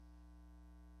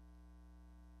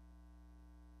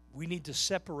 We need to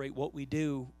separate what we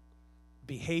do,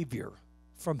 behavior,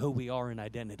 from who we are in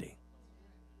identity.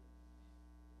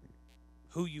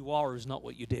 Who you are is not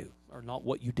what you do, or not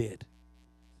what you did.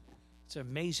 It's an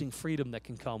amazing freedom that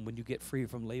can come when you get free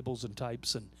from labels and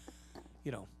types and,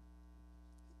 you know,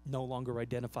 no longer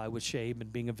identify with shame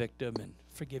and being a victim and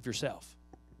forgive yourself.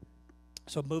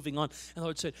 So moving on, and the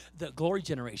Lord said, the glory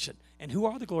generation. And who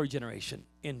are the glory generation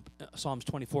in Psalms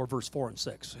 24, verse 4 and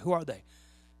 6? Who are they?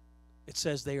 It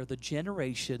says they are the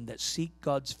generation that seek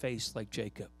God's face like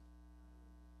Jacob.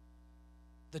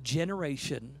 The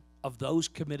generation of those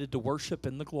committed to worship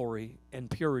in the glory and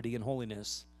purity and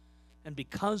holiness. And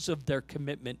because of their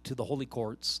commitment to the holy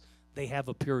courts, they have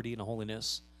a purity and a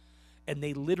holiness. And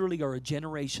they literally are a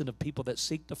generation of people that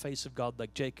seek the face of God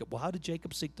like Jacob. Well, how did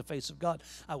Jacob seek the face of God?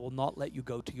 I will not let you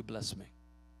go till you bless me.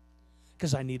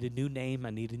 Because I need a new name. I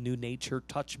need a new nature.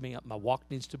 Touch me. My walk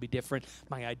needs to be different.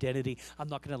 My identity. I'm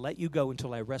not going to let you go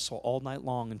until I wrestle all night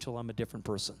long until I'm a different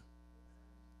person.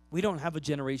 We don't have a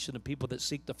generation of people that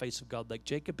seek the face of God like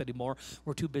Jacob anymore.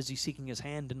 We're too busy seeking his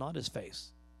hand and not his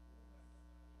face.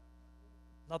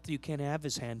 Not that you can't have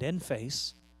his hand and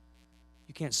face.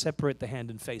 You can't separate the hand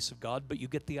and face of God, but you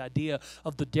get the idea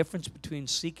of the difference between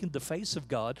seeking the face of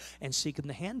God and seeking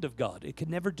the hand of God. It can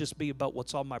never just be about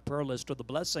what's on my prayer list or the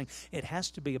blessing. It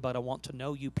has to be about, I want to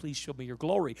know you. Please show me your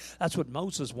glory. That's what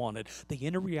Moses wanted, the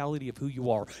inner reality of who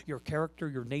you are, your character,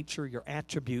 your nature, your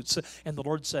attributes. And the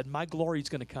Lord said, my glory is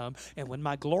going to come, and when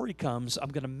my glory comes,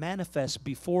 I'm going to manifest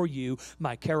before you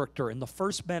my character. And the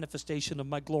first manifestation of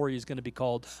my glory is going to be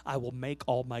called, I will make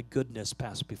all my goodness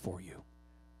pass before you.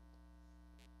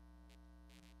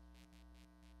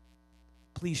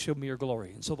 Please show me your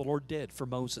glory. And so the Lord did for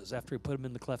Moses after he put him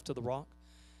in the cleft of the rock.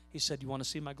 He said, you want to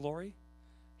see my glory?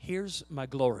 Here's my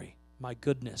glory. My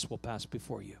goodness will pass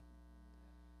before you.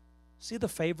 See the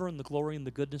favor and the glory and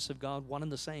the goodness of God? One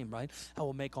and the same, right? I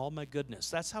will make all my goodness.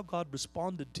 That's how God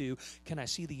responded to, can I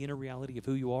see the inner reality of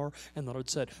who you are? And the Lord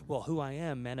said, well, who I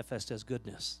am manifest as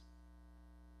goodness.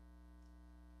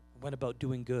 I went about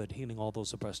doing good, healing all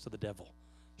those oppressed of the devil.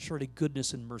 Surely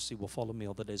goodness and mercy will follow me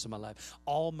all the days of my life.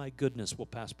 All my goodness will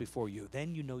pass before you.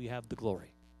 Then you know you have the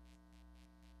glory.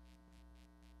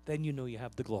 Then you know you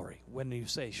have the glory. When you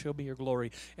say, show me your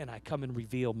glory, and I come and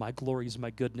reveal my glory is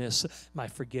my goodness, my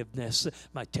forgiveness,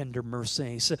 my tender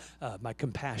mercies, my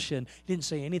compassion. He didn't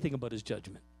say anything about his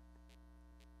judgment.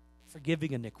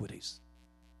 Forgiving iniquities.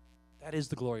 That is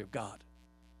the glory of God.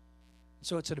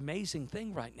 So it's an amazing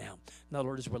thing right now. Now the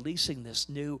Lord is releasing this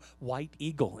new white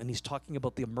eagle, and he's talking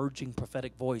about the emerging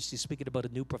prophetic voice. He's speaking about a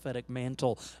new prophetic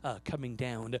mantle coming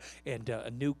down, and a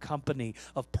new company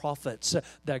of prophets that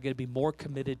are going to be more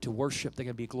committed to worship. They're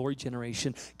going to be a glory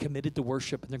generation committed to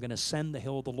worship, and they're going to ascend the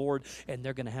hill of the Lord, and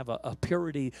they're going to have a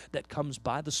purity that comes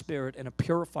by the Spirit and a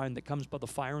purifying that comes by the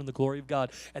fire and the glory of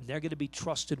God, and they're going to be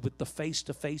trusted with the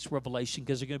face-to-face revelation,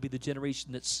 because they're going to be the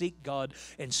generation that seek God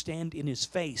and stand in his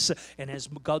face. And as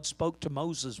God spoke to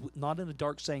Moses, not in a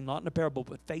dark saying, not in a parable,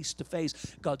 but face to face,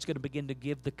 God's going to begin to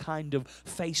give the kind of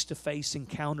face-to-face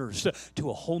encounters to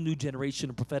a whole new generation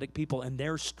of prophetic people, and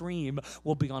their stream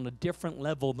will be on a different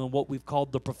level than what we've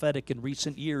called the prophetic in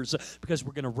recent years, because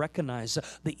we're going to recognize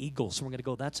the eagles. So we're going to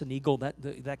go, that's an eagle,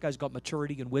 that guy's got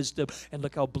maturity and wisdom, and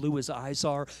look how blue his eyes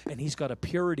are, and he's got a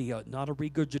purity, not a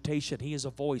regurgitation. He is a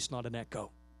voice, not an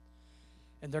echo.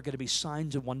 And they're going to be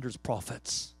signs and wonders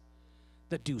prophets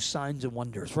that do signs and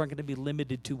wonders. We're not going to be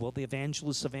limited to, well, the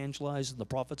evangelists evangelize and the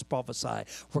prophets prophesy.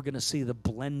 We're going to see the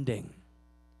blending.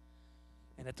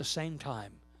 And at the same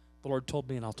time, the Lord told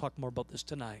me, and I'll talk more about this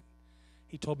tonight,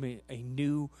 he told me a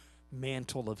new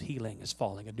mantle of healing is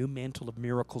falling. A new mantle of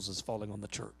miracles is falling on the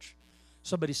church.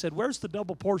 Somebody said, where's the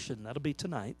double portion? That'll be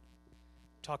tonight.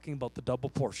 Talking about the double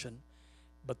portion.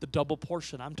 But the double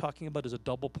portion I'm talking about is a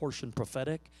double portion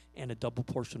prophetic and a double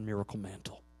portion miracle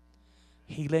mantle.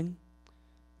 Healing,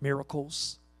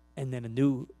 miracles, and then a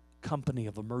new company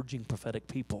of emerging prophetic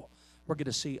people. We're going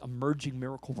to see emerging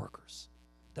miracle workers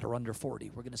that are under 40.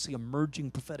 We're going to see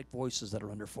emerging prophetic voices that are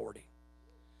under 40.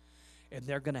 And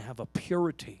they're going to have a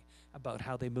purity about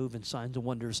how they move in signs and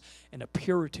wonders, and a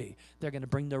purity. They're going to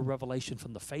bring their revelation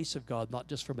from the face of God, not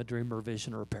just from a dream or a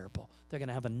vision or a parable. They're going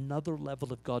to have another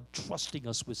level of God trusting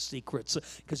us with secrets,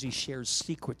 because he shares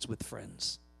secrets with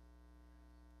friends.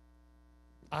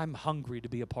 I'm hungry to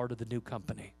be a part of the new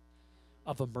company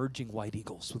of emerging white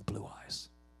eagles with blue eyes.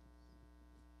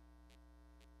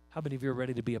 How many of you are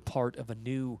ready to be a part of a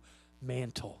new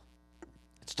mantle?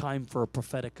 It's time for a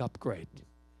prophetic upgrade,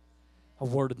 a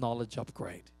word of knowledge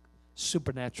upgrade,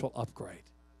 supernatural upgrade.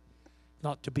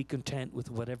 Not to be content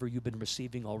with whatever you've been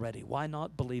receiving already. Why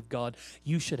not believe God?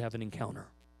 You should have an encounter.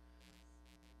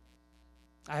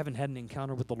 I haven't had an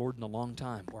encounter with the Lord in a long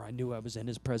time where I knew I was in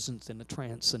his presence in a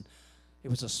trance, and it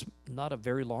was not a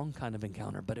very long kind of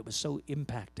encounter, but it was so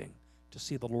impacting to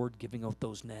see the Lord giving out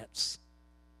those nets.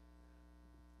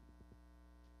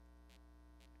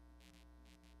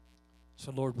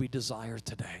 So, Lord, we desire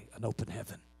today an open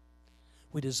heaven.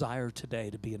 We desire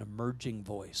today to be an emerging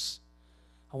voice.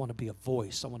 I want to be a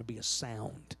voice. I want to be a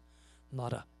sound,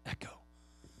 not an echo.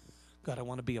 God, I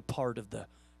want to be a part of the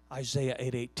Isaiah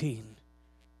 8:18.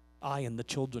 I and the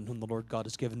children whom the Lord God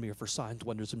has given me are for signs,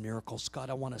 wonders, and miracles.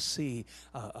 God, I want to see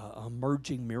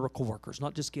emerging miracle workers,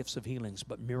 not just gifts of healings,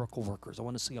 but miracle workers. I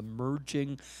want to see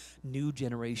emerging new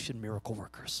generation miracle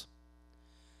workers.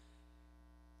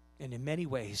 And in many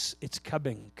ways, it's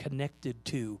coming connected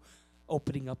to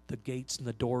opening up the gates and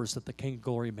the doors that the King of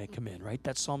Glory may come in, right?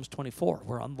 That's Psalms 24.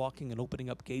 We're unlocking and opening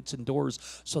up gates and doors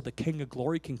so the King of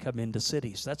Glory can come into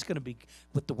cities. That's going to be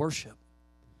with the worship.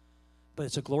 But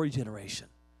it's a glory generation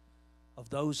of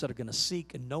those that are going to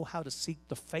seek and know how to seek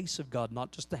the face of God,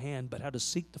 not just the hand, but how to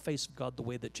seek the face of God the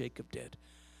way that Jacob did.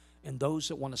 And those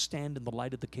that want to stand in the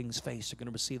light of the King's face are going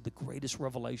to receive the greatest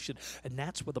revelation. And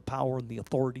that's where the power and the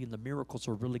authority and the miracles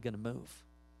are really going to move.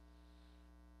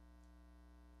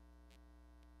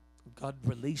 God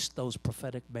released those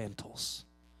prophetic mantles.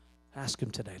 Ask Him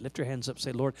today. Lift your hands up.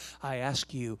 Say, Lord, I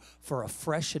ask You for a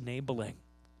fresh enabling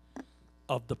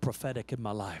of the prophetic in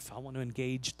my life. I want to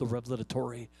engage the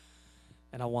revelatory,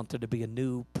 and I want there to be a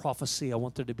new prophecy. I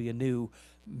want there to be a new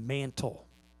mantle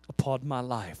upon my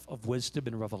life of wisdom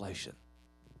and revelation.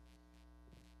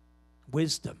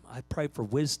 Wisdom. I pray for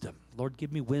wisdom. Lord,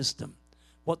 give me wisdom.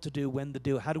 What to do, when to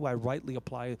do. How do I rightly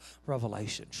apply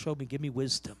revelation? Show me, give me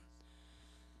wisdom.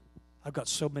 I've got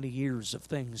so many years of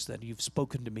things that You've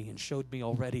spoken to me and showed me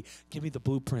already. Give me the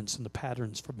blueprints and the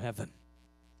patterns from heaven.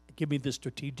 Give me the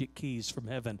strategic keys from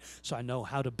heaven so I know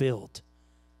how to build.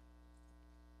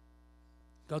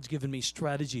 God's given me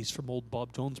strategies from old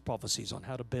Bob Jones prophecies on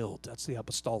how to build. That's the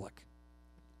apostolic.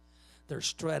 There's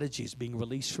strategies being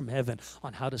released from heaven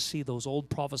on how to see those old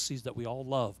prophecies that we all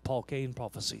love, Paul Cain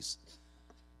prophecies.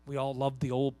 We all love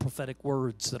the old prophetic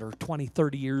words that are 20,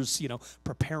 30 years,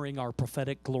 preparing our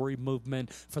prophetic glory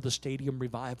movement for the stadium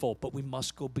revival. But we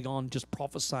must go beyond just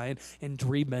prophesying and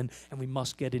dreaming, and we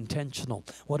must get intentional.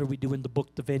 What are we doing to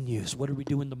book the venues? What are we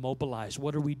doing to mobilize?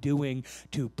 What are we doing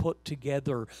to put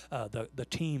together the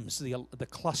teams, the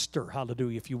cluster,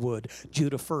 hallelujah, if you would,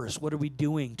 Judah first? What are we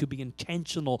doing to be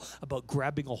intentional about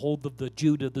grabbing a hold of the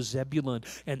Judah, the Zebulun,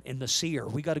 and the seer?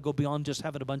 We got to go beyond just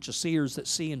having a bunch of seers that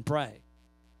see and pray.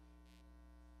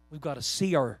 We've got to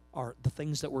see the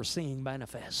things that we're seeing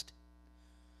manifest.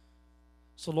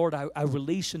 So, Lord, I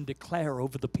release and declare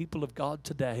over the people of God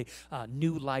today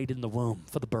new light in the womb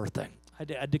for the birthing.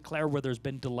 I declare where there's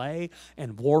been delay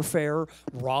and warfare,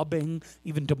 robbing,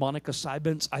 even demonic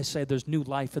assignments, I say there's new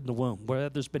life in the womb. Wherever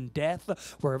there's been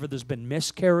death, wherever there's been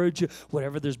miscarriage,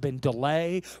 wherever there's been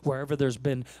delay, wherever there's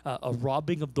been a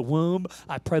robbing of the womb,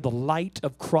 I pray the light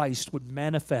of Christ would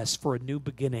manifest for a new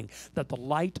beginning, that the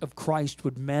light of Christ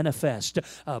would manifest,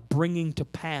 bringing to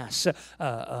pass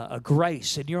a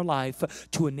grace in your life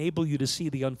to enable you to see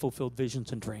the unfulfilled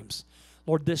visions and dreams.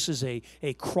 Lord, this is a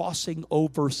crossing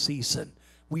over season.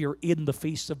 We are in the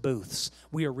Feast of Booths.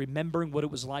 We are remembering what it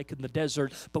was like in the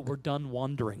desert, but we're done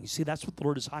wandering. You see, that's what the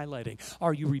Lord is highlighting.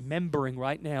 Are you remembering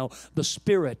right now the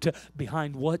spirit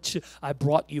behind what I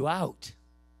brought you out?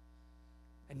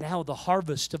 And now the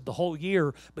harvest of the whole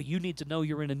year, but you need to know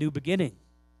you're in a new beginning.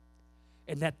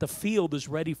 And that the field is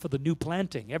ready for the new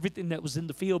planting. Everything that was in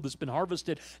the field has been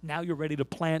harvested. Now you're ready to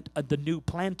plant the new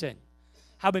planting.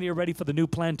 How many are ready for the new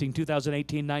planting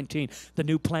 2018-19, the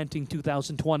new planting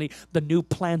 2020, the new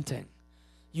planting?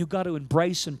 You got to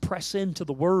embrace and press into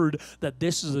the word that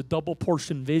this is a double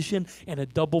portion vision and a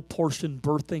double portion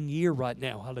birthing year right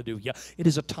now. Hallelujah. It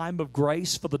is a time of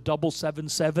grace for the double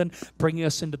 7-7, bringing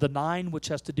us into the 9, which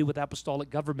has to do with apostolic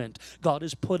government. God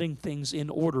is putting things in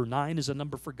order. 9 is a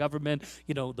number for government.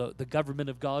 The government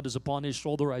of God is upon His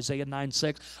shoulder, Isaiah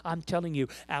 9:6. I'm telling you,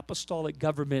 apostolic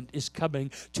government is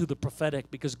coming to the prophetic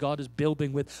because God is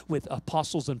building with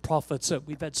apostles and prophets.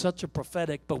 We've had such a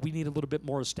prophetic, but we need a little bit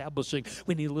more establishing.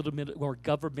 We need a little bit more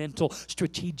governmental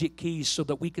strategic keys so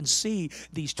that we can see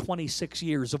these 26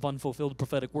 years of unfulfilled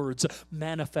prophetic words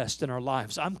manifest in our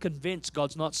lives. I'm convinced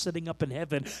God's not sitting up in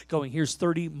heaven going, here's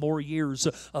 30 more years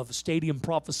of stadium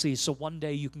prophecy so one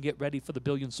day you can get ready for the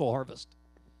billion soul harvest.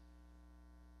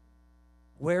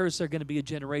 Where is there going to be a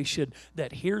generation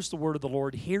that hears the word of the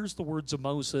Lord, hears the words of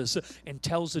Moses, and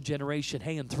tells the generation,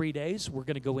 hey, in 3 days, we're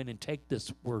going to go in and take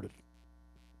this word.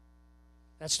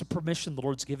 That's the permission the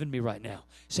Lord's given me right now.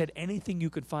 He said anything you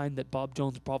could find that Bob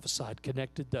Jones prophesied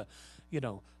connected to,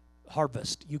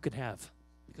 harvest, you can have.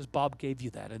 Because Bob gave you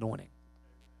that anointing.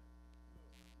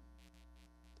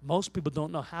 Most people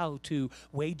don't know how to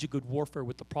wage a good warfare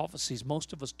with the prophecies.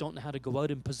 Most of us don't know how to go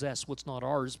out and possess what's not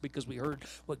ours because we heard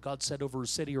what God said over a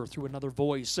city or through another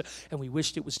voice, and we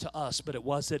wished it was to us, but it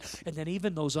wasn't. And then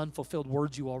even those unfulfilled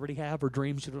words you already have or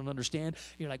dreams you don't understand,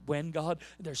 you're like, when, God?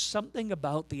 There's something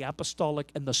about the apostolic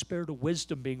and the spirit of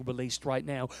wisdom being released right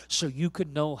now so you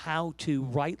can know how to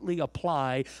rightly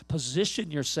apply, position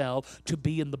yourself to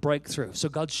be in the breakthrough. So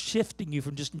God's shifting you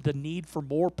from just the need for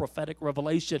more prophetic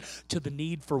revelation to the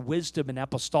need for wisdom and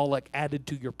apostolic added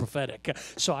to your prophetic.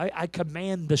 So I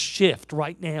command the shift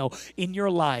right now in your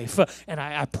life, and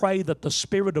I pray that the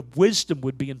spirit of wisdom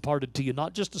would be imparted to you,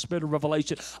 not just the spirit of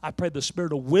revelation. I pray the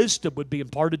spirit of wisdom would be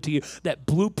imparted to you, that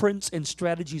blueprints and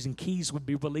strategies and keys would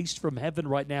be released from heaven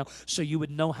right now so you would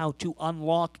know how to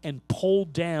unlock and pull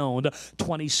down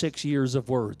 26 years of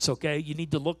words, okay? You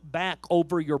need to look back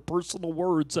over your personal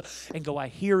words and go, I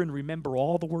hear and remember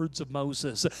all the words of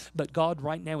Moses, but God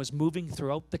right now is moving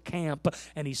throughout about the camp,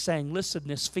 and he's saying, listen,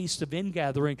 this Feast of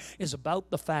Ingathering is about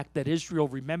the fact that Israel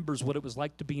remembers what it was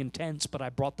like to be in tents, but I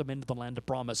brought them into the land of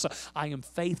promise. I am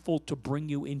faithful to bring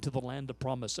you into the land of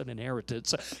promise and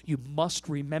inheritance. You must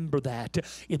remember that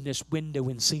in this window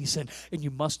and season, and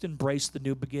you must embrace the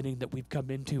new beginning that we've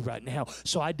come into right now.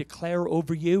 So I declare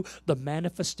over you the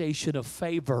manifestation of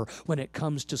favor when it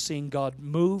comes to seeing God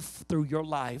move through your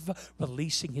life,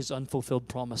 releasing his unfulfilled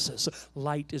promises.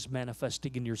 Light is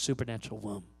manifesting in your supernatural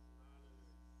womb.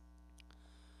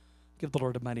 Give the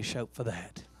Lord a mighty shout for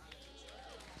that.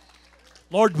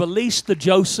 Lord, release the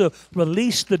Joseph,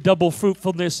 release the double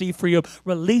fruitfulness Ephraim,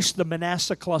 release the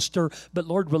Manasseh cluster, but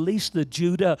Lord, release the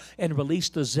Judah and release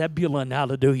the Zebulun,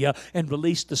 hallelujah, and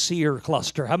release the Seir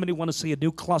cluster. How many want to see a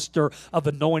new cluster of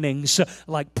anointings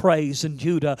like praise in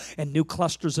Judah, and new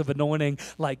clusters of anointing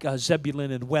like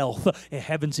Zebulun and wealth,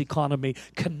 heaven's economy,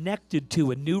 connected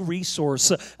to a new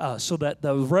resource so that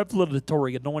the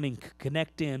revelatory anointing can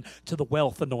connect in to the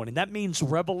wealth anointing? That means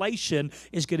revelation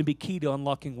is going to be key to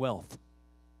unlocking wealth.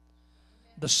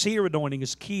 The seer anointing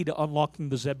is key to unlocking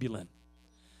the Zebulun.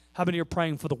 How many are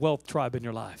praying for the wealth tribe in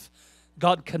your life?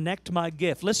 God, connect my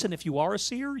gift. Listen, if you are a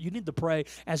seer, you need to pray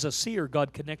as a seer,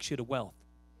 God connects you to wealth.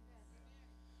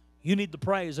 You need to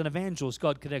pray as an evangelist,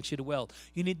 God connects you to wealth.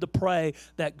 You need to pray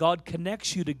that God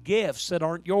connects you to gifts that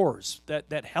aren't yours,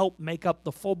 that help make up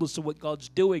the fullness of what God's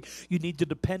doing. You need to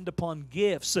depend upon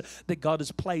gifts that God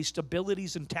has placed,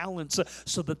 abilities and talents,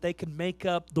 so that they can make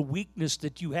up the weakness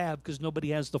that you have, because nobody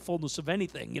has the fullness of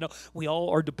anything. You know, we all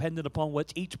are dependent upon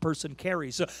what each person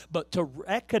carries. But to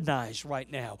recognize right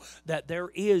now that there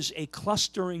is a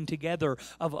clustering together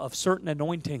of certain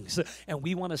anointings, and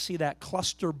we want to see that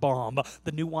cluster bomb.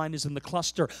 The new wine is in the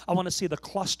cluster. I want to see the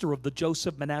cluster of the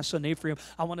Joseph, Manasseh, and Ephraim.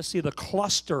 I want to see the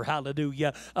cluster,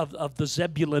 hallelujah, of the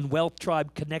Zebulun wealth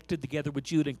tribe connected together with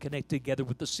Judah and connected together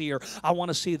with the seer. I want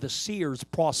to see the seers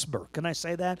prosper. Can I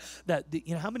say that?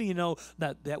 How many of you know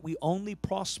that we only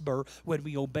prosper when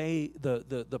we obey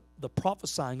the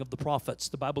prophesying of the prophets?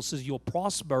 The Bible says you'll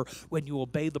prosper when you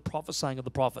obey the prophesying of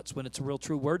the prophets, when it's a real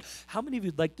true word. How many of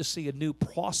you would like to see a new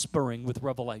prospering with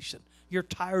revelation? You're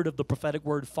tired of the prophetic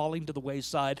word falling to the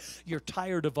wayside. You're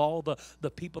tired of all the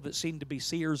people that seem to be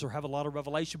seers or have a lot of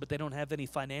revelation, but they don't have any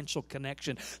financial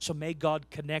connection. So may God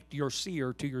connect your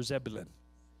seer to your Zebulun.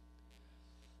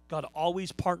 God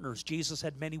always partners. Jesus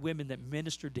had many women that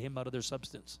ministered to him out of their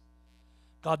substance.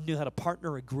 God knew how to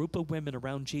partner a group of women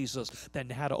around Jesus that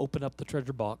knew how to open up the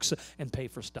treasure box and pay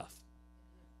for stuff.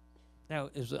 Now,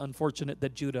 it was unfortunate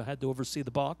that Judah had to oversee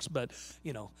the box, but,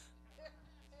 you know.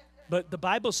 But the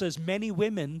Bible says many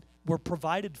women were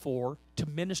provided for to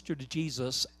minister to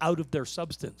Jesus out of their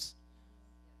substance.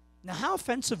 Now, how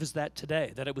offensive is that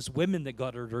today, that it was women that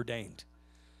God had ordained?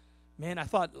 Man,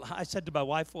 I said to my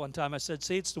wife one time, I said,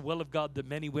 see, it's the will of God that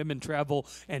many women travel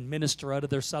and minister out of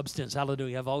their substance.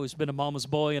 Hallelujah. I've always been a mama's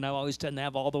boy, and I always tend to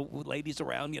have all the ladies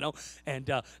around,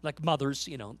 and like mothers,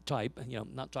 type,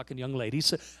 not talking young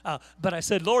ladies. But I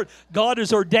said, Lord, God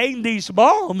has ordained these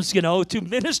moms, to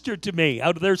minister to me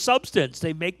out of their substance.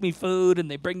 They make me food,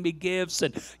 and they bring me gifts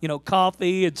and,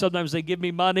 coffee, and sometimes they give me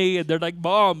money, and they're like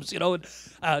moms, and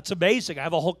it's amazing. I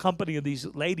have a whole company of these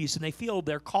ladies, and they feel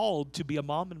they're called to be a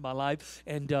mom in my life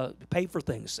and pay for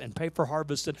things and pay for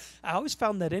harvest. And I always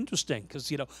found that interesting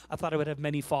because, I thought I would have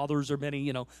many fathers or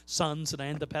many, sons, and I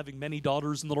end up having many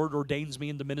daughters, and the Lord ordains me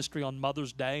into ministry on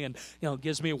Mother's Day and,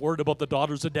 gives me a word about the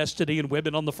daughters of destiny and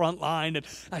women on the front line. And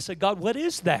I said, God, what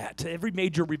is that? Every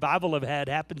major revival I've had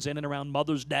happens in and around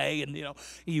Mother's Day, and,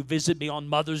 you visit me on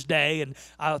Mother's Day, and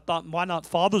I thought, why not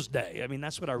Father's Day? I mean,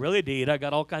 that's what I really need. I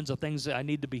got all kinds of things that I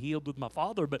need to be healed with my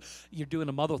father, but you're doing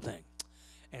a mother thing.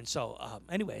 And so,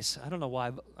 anyways, I don't know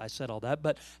why I said all that,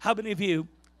 but how many of you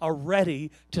are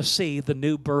ready to see the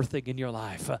new birthing in your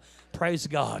life? Praise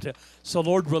God. So,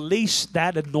 Lord, release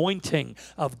that anointing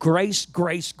of grace,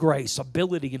 grace, grace,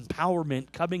 ability,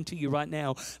 empowerment coming to you right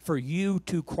now for you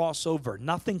to cross over.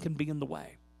 Nothing can be in the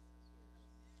way.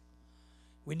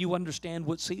 When you understand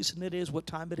what season it is, what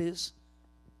time it is,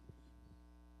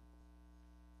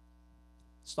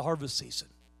 it's the harvest season.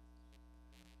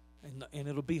 And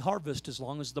it'll be harvest as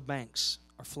long as the banks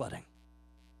are flooding.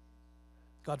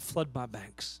 God, flood my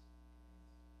banks.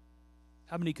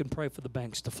 How many can pray for the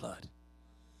banks to flood?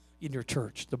 In your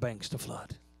church, the banks to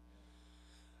flood.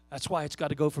 That's why it's got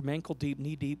to go from ankle deep,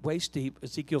 knee deep, waist deep,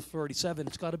 Ezekiel 37.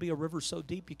 It's got to be a river so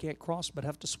deep you can't cross but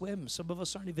have to swim. Some of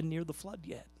us aren't even near the flood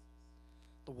yet.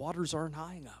 The waters aren't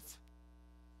high enough.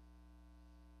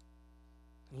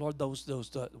 Lord,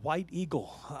 the White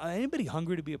Eagle, anybody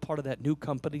hungry to be a part of that new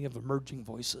company of emerging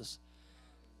voices?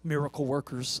 Miracle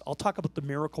workers. I'll talk about the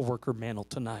miracle worker mantle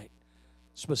tonight.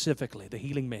 specifically the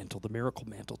healing mantle, the miracle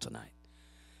mantle tonight.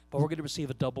 But we're going to receive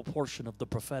a double portion of the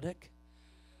prophetic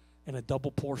and a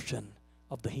double portion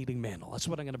of the healing mantle. That's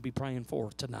what I'm going to be praying for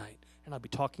tonight. And I'll be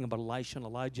talking about Elisha and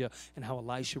Elijah and how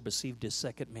Elisha received his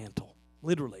second mantle.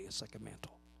 Literally a second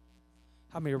mantle.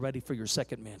 How many are ready for your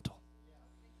second mantle?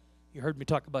 You heard me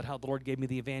talk about how the Lord gave me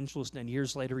the evangelist, and then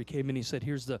years later he came and he said,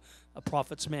 here's a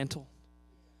prophet's mantle.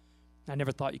 I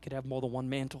never thought you could have more than one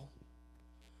mantle.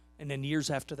 And then years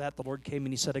after that, the Lord came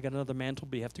and he said, I got another mantle,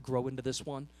 but you have to grow into this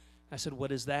one. I said,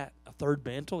 what is that? A third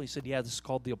mantle? He said, yeah, this is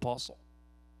called the apostle.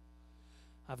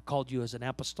 I've called you as an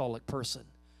apostolic person,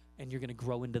 and you're going to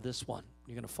grow into this one.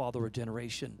 You're going to father a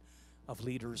generation of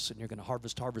leaders, and you're going to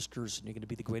harvest harvesters, and you're going to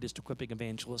be the greatest equipping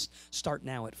evangelist. Start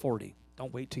now at 40.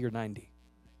 Don't wait till you're 90.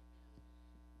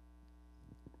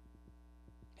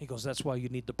 He goes, that's why you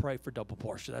need to pray for double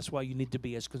portion. That's why you need to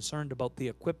be as concerned about the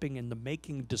equipping and the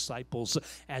making disciples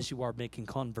as you are making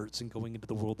converts and going into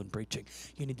the world and preaching.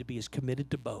 You need to be as committed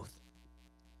to both.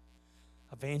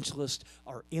 Evangelists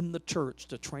are in the church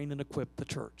to train and equip the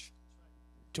church,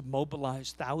 to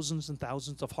mobilize thousands and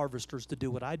thousands of harvesters to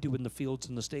do what I do in the fields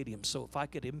and the stadiums. So if I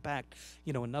could impact,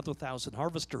 another 1,000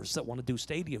 harvesters that want to do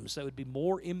stadiums, that would be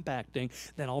more impacting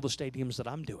than all the stadiums that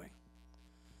I'm doing.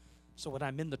 So when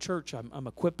I'm in the church, I'm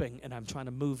equipping, and I'm trying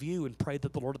to move you and pray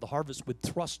that the Lord of the harvest would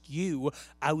thrust you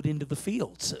out into the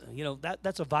fields.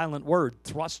 That's a violent word.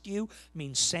 Thrust you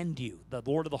means send you. The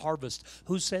Lord of the harvest.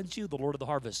 Who sends you? The Lord of the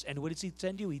harvest. And what does he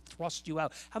send you? He thrusts you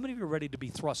out. How many of you are ready to be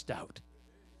thrust out?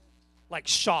 Like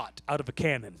shot out of a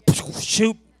cannon.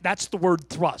 Shoot. That's the word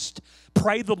thrust.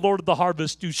 Pray the Lord of the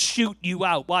harvest to shoot you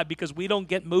out. Why? Because we don't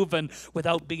get moving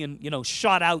without being,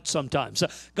 shot out sometimes.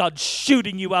 God's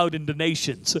shooting you out into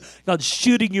nations. God's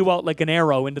shooting you out like an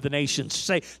arrow into the nations.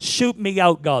 Say, shoot me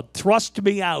out, God. Thrust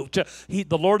me out.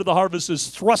 The Lord of the harvest is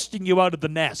thrusting you out of the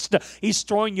nest. He's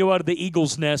throwing you out of the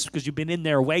eagle's nest because you've been in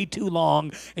there way too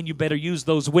long, and you better use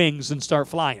those wings and start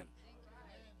flying.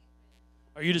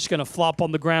 Or you're just going to flop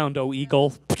on the ground, oh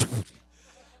eagle.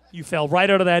 You fell right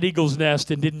out of that eagle's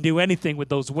nest and didn't do anything with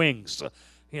those wings.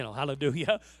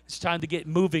 Hallelujah. It's time to get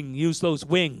moving. Use those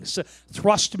wings.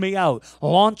 Thrust me out.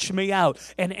 Launch me out.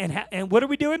 And what are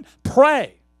we doing?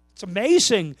 Pray. It's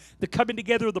amazing the coming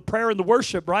together of the prayer and the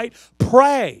worship, right?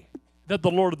 Pray that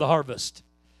the Lord of the harvest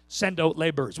send out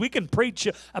laborers. We can preach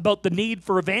about the need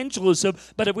for evangelism,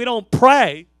 but if we don't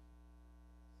pray,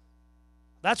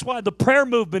 that's why the prayer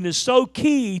movement is so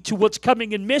key to what's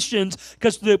coming in missions,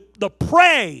 because the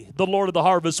pray the Lord of the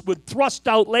harvest would thrust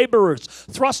out laborers,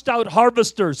 thrust out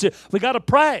harvesters. We got to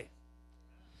pray.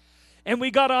 And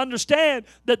we got to understand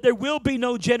that there will be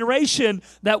no generation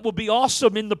that will be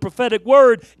awesome in the prophetic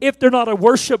word if they're not a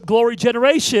worship glory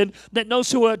generation that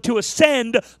knows how to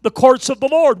ascend the courts of the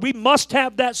Lord. We must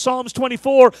have that Psalms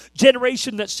 24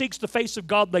 generation that seeks the face of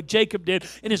God like Jacob did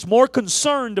and is more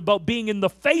concerned about being in the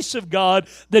face of God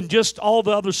than just all the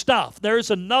other stuff. There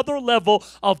is another level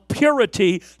of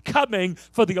purity coming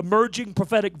for the emerging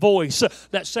prophetic voice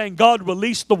that's saying, God,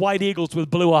 release the white eagles with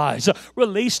blue eyes.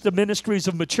 Release the ministries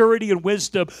of maturity and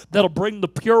wisdom that'll bring the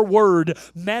pure word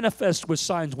manifest with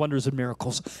signs, wonders, and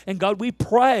miracles. And God, we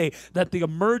pray that the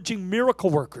emerging miracle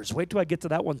workers, wait till I get to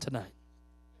that one tonight.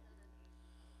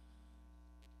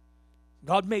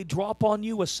 God may drop on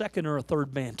you a second or a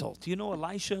third mantle. Do you know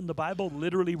Elisha in the Bible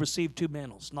literally received 2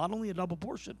 mantles? Not only a double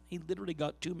portion, he literally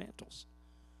got 2 mantles.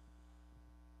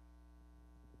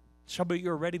 Some of you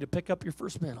are ready to pick up your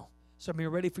first mantle. Some of you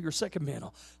are ready for your second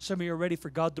mantle. Some of you are ready for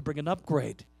God to bring an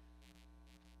upgrade.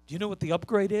 Do you know what the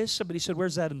upgrade is? Somebody said,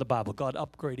 where's that in the Bible? God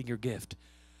upgrading your gift.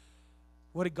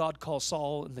 What did God call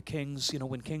Saul and the kings?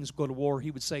 When kings go to war,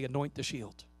 he would say, anoint the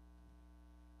shield.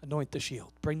 Anoint the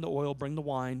shield. Bring the oil, bring the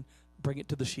wine, bring it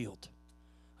to the shield.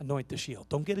 Anoint the shield.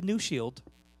 Don't get a new shield.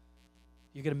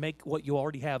 You're going to make what you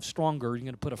already have stronger. You're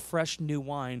going to put a fresh new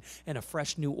wine and a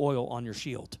fresh new oil on your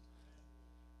shield.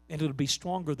 And it'll be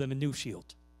stronger than a new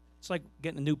shield. It's like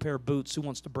getting a new pair of boots. Who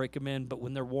wants to break them in? But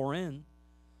when they're worn in,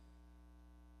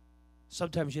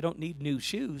 sometimes you don't need new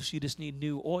shoes, you just need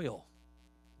new oil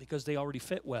because they already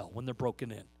fit well when they're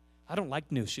broken in. I don't like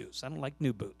new shoes. I don't like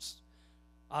new boots.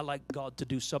 I like God to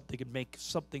do something and make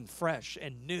something fresh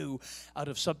and new out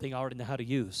of something I already know how to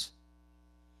use.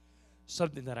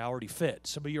 Something that I already fit.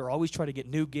 Some of you are always trying to get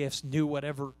new gifts, new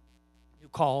whatever, new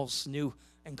calls,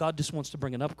 and God just wants to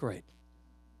bring an upgrade.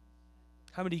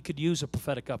 How many of you could use a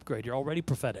prophetic upgrade? You're already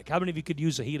prophetic. How many of you could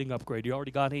use a healing upgrade? You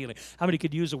already got healing. How many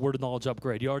could use a word of knowledge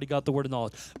upgrade? You already got the word of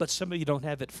knowledge. But some of you don't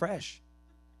have it fresh.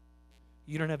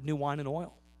 You don't have new wine and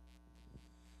oil.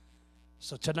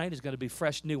 So tonight is going to be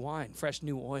fresh new wine, fresh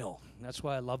new oil. That's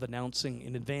why I love announcing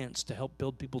in advance to help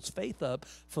build people's faith up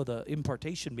for the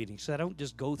impartation meeting. So I don't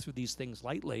just go through these things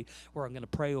lightly, where I'm going to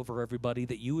pray over everybody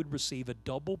that you would receive a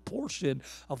double portion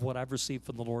of what I've received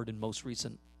from the Lord in most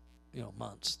recent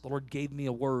months. The Lord gave me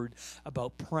a word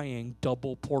about praying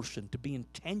double portion, to be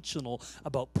intentional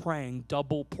about praying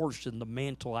double portion, the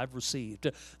mantle I've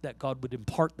received, that God would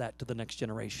impart that to the next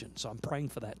generation. So I'm praying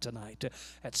for that tonight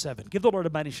at 7. Give the Lord a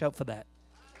mighty shout for that.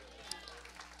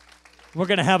 We're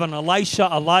going to have an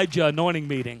Elijah anointing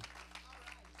meeting.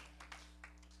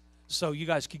 So you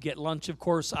guys could get lunch, of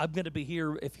course. I'm going to be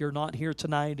here. If you're not here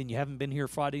tonight and you haven't been here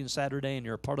Friday and Saturday and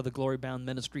you're a part of the Glory Bound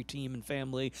ministry team and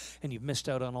family and you've missed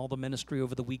out on all the ministry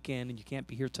over the weekend and you can't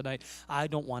be here tonight, I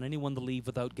don't want anyone to leave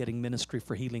without getting ministry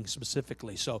for healing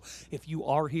specifically. So if you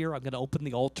are here, I'm going to open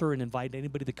the altar and invite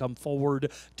anybody to come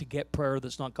forward to get prayer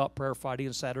that's not got prayer Friday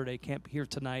and Saturday, can't be here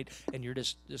tonight, and you're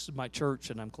just, this is my church,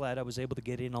 and I'm glad I was able to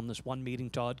get in on this one meeting.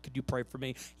 Todd, could you pray for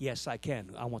me? Yes, I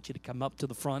can. I want you to come up to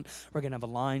the front. We're going to have a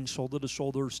line, shoulder to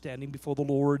shoulder, standing before the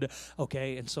Lord,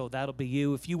 okay? And so that'll be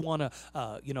you. If you want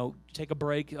to, take a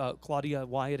break, Claudia,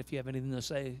 Wyatt, if you have anything to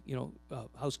say,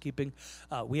 housekeeping,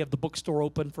 we have the bookstore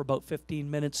open for about 15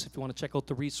 minutes. If you want to check out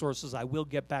the resources, I will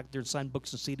get back there and sign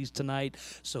books and CDs tonight.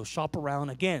 So shop around.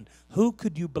 Again, who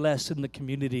could you bless in the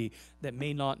community that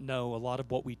may not know a lot of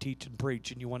what we teach and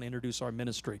preach, and you want to introduce our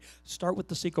ministry? Start with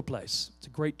the secret place. It's a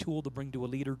great tool to bring to a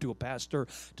leader, to a pastor,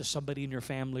 to somebody in your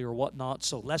family or whatnot.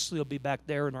 So Leslie will be back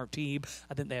there in our team.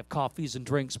 I think they have coffees and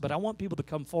drinks, but I want people to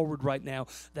come forward right now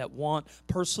that want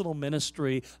personal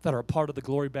ministry, that are a part of the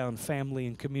Glory Bound family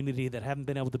and community, that haven't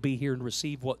been able to be here and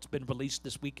receive what's been released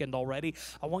this weekend already.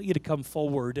 I want you to come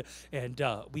forward, and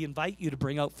we invite you to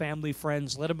bring out family,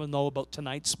 friends, let them know about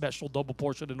tonight's special double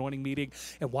portion anointing meeting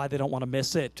and why they don't want to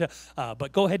miss it.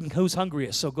 But go ahead, and who's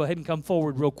hungriest? So go ahead and come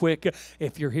forward real quick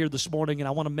if you're here this morning, and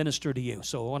I want to minister to you.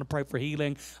 So I want to pray for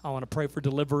healing. I want to pray for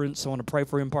deliverance. I want to pray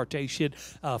for impartation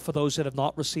for those that have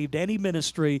not received any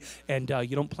ministry, and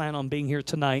you don't plan on being here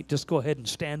tonight. Just go ahead and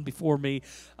stand before me,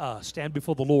 stand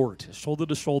before the Lord, shoulder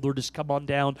to shoulder. Just come on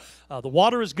down. The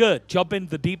water is good. Jump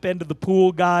into the deep end of the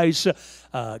pool, guys.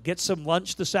 Get some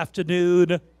lunch this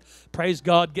afternoon. Praise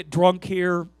God. Get drunk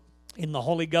here in the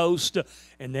Holy Ghost,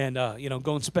 and then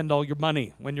go and spend all your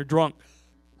money when you're drunk.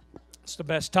 It's the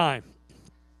best time.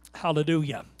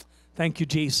 Hallelujah. Thank you,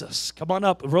 Jesus. Come on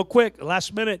up real quick.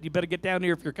 Last minute, you better get down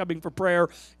here if you're coming for prayer.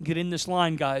 Get in this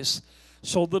line, guys,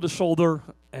 shoulder to shoulder,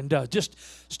 and just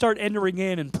start entering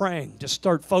in and praying. Just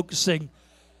start focusing,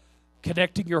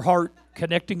 connecting your heart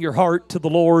to the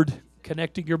Lord,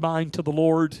 connecting your mind to the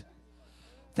Lord.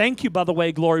 Thank you, by the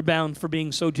way, Glory Bound, for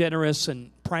being so generous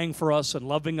and praying for us and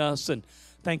loving us. And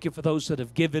thank you for those that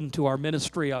have given to our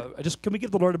ministry. Can we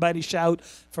give the Lord a mighty shout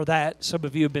for that? Some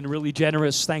of you have been really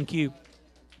generous. Thank you.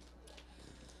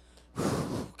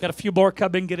 Got a few more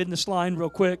coming. Get in this line real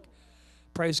quick.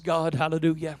 Praise God.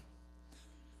 Hallelujah.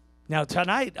 Now,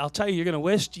 tonight, I'll tell you, you're going to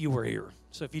wish you were here.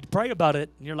 So if you pray about it,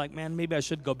 and you're like, man, maybe I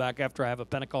should go back after I have a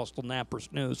Pentecostal nap or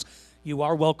snooze, you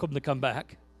are welcome to come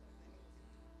back.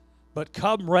 But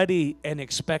come ready and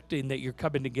expecting that you're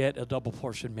coming to get a double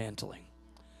portion mantling.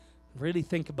 Really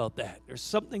think about that. There's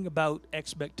something about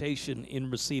expectation in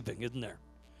receiving, isn't there?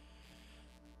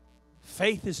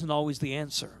 Faith isn't always the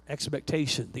answer.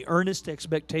 Expectation, the earnest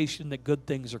expectation that good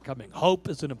things are coming. Hope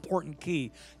is an important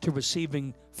key to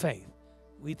receiving faith.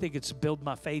 We think it's build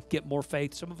my faith, get more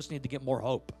faith. Some of us need to get more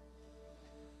hope.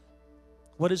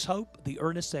 What is hope? The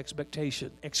earnest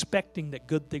expectation, expecting that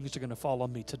good things are going to fall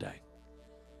on me today.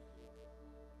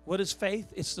 What is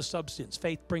faith? It's the substance.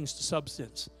 Faith brings the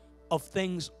substance of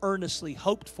things earnestly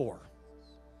hoped for.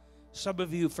 Some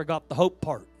of you forgot the hope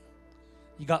part.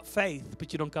 You got faith,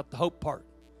 but you don't got the hope part.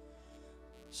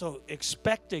 So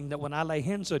expecting that when I lay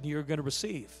hands on you, you're going to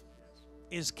receive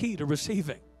is key to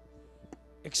receiving.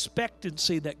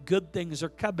 Expectancy that good things are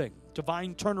coming.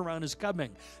 Divine turnaround is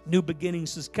coming. New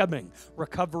beginnings is coming.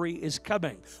 Recovery is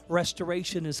coming.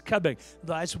 Restoration is coming.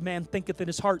 As man thinketh in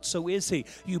his heart, so is he.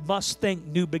 You must think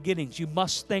new beginnings. You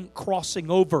must think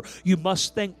crossing over. You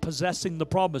must think possessing the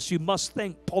promise. You must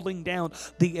think pulling down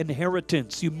the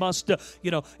inheritance. You must,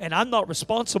 and I'm not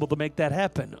responsible to make that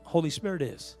happen. Holy Spirit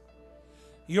is.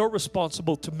 You're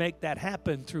responsible to make that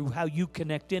happen through how you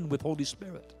connect in with Holy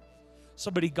Spirit.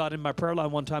 Somebody got in my prayer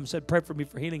line one time and said, pray for me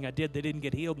for healing. I did. They didn't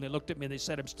get healed. And they looked at me and they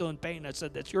said, I'm still in pain. I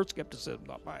said, that's your skepticism,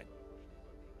 not mine.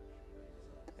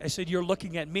 I said, you're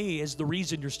looking at me as the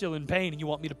reason you're still in pain, and you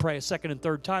want me to pray a second and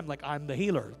third time like I'm the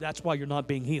healer. That's why you're not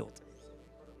being healed.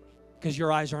 Because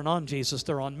your eyes aren't on Jesus.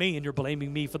 They're on me, and you're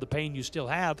blaming me for the pain you still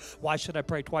have. Why should I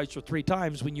pray twice or three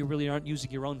times when you really aren't using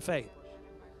your own faith?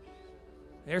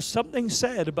 There's something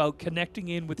said about connecting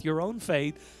in with your own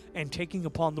faith and taking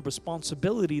upon the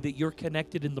responsibility that you're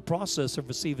connected in the process of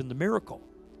receiving the miracle.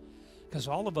 Because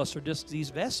all of us are just these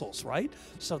vessels, right?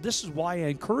 So this is why I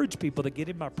encourage people to get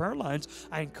in my prayer lines.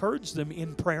 I encourage them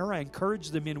in prayer. I encourage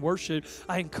them in worship.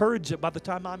 I encourage that by the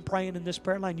time I'm praying in this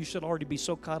prayer line, you should already be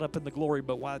so caught up in the glory.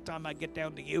 But by the time I get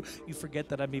down to you, you forget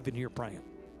that I'm even here praying.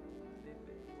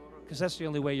 Because that's the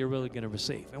only way you're really going to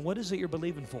receive. And what is it you're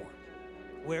believing for?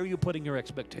 Where are you putting your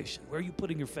expectation? Where are you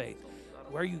putting your faith?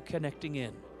 Where are you connecting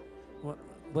in?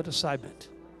 What assignment?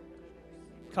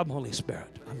 Come, Holy Spirit.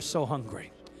 I'm so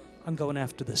hungry. I'm going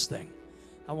after this thing.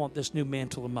 I want this new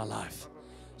mantle in my life.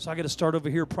 So I got to start over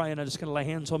here praying. I'm just going to lay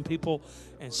hands on people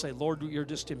and say, Lord, you're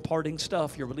just imparting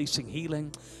stuff. You're releasing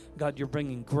healing. God, you're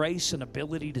bringing grace and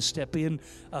ability to step in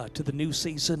to the new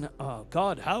season.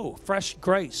 God, how? Fresh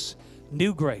grace,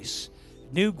 new grace,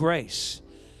 new grace.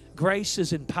 Grace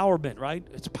is empowerment, right?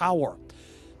 It's power.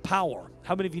 Power.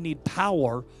 How many of you need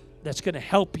power that's going to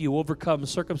help you overcome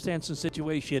circumstance and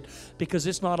situation? Because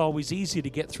it's not always easy to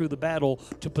get through the battle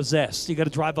to possess. You got to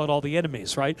drive out all the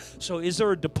enemies, right? So is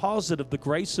there a deposit of the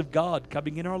grace of God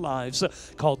coming in our lives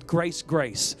called grace,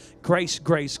 grace, grace,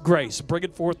 grace, grace? Bring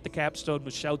it forth the capstone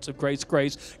with shouts of grace,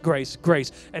 grace, grace,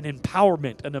 grace. An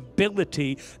empowerment, an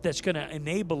ability that's going to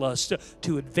enable us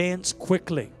to advance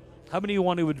quickly. How many of you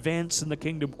want to advance in the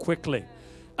kingdom quickly?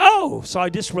 Oh, so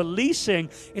I'm just releasing.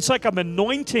 It's like I'm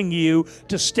anointing you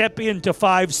to step into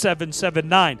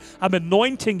 5779. I'm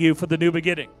anointing you for the new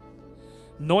beginning.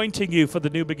 Anointing you for the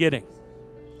new beginning.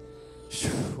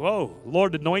 Whoa,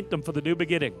 Lord, anoint them for the new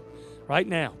beginning. Right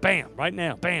now, bam, right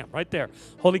now, bam, right there.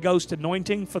 Holy Ghost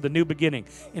anointing for the new beginning.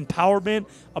 Empowerment,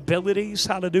 abilities,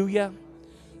 hallelujah.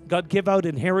 God, give out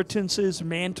inheritances,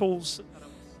 mantles,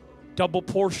 double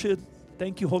portion.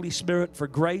 Thank you, Holy Spirit, for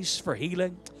grace, for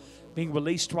healing. Being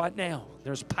released right now.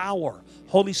 There's power.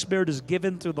 Holy Spirit is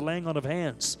given through the laying on of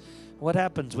hands. What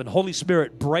happens when Holy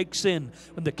Spirit breaks in,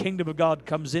 when the kingdom of God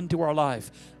comes into our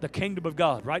life? The kingdom of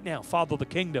God, right now, Father, the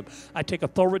kingdom. I take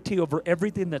authority over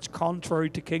everything that's contrary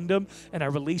to kingdom, and I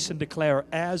release and declare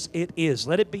as it is.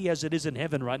 Let it be as it is in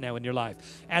heaven right now in your life.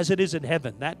 As it is in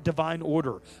heaven, that divine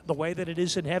order. The way that it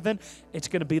is in heaven, it's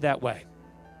going to be that way.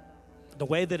 The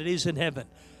way that it is in heaven.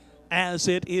 As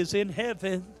it is in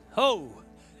heaven. Oh!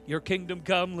 Your kingdom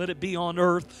come, let it be on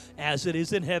earth as it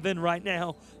is in heaven right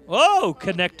now. Oh,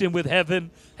 connecting with heaven.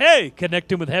 Hey,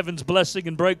 connecting with heaven's blessing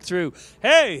and breakthrough.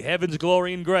 Hey, heaven's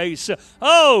glory and grace.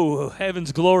 Oh,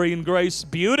 heaven's glory and grace.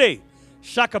 Beauty.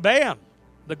 Shaka bam.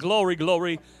 The glory,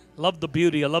 glory. Love the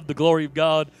beauty. I love the glory of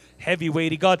God. Heavy,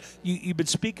 weighty. God, you've been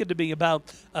speaking to me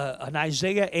about an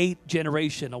Isaiah 8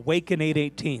 generation, Awaken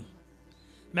 8:18.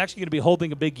 I'm actually going to be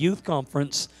holding a big youth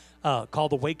conference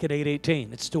called Awaken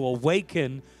 8:18. It's to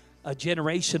awaken a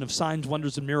generation of signs,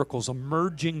 wonders, and miracles, a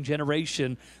merging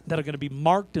generation that are going to be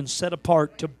marked and set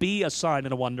apart to be a sign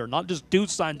and a wonder, not just do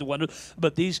signs and wonders,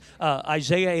 but these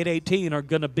Isaiah 8:18 are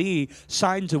going to be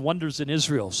signs and wonders in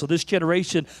Israel. So this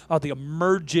generation are the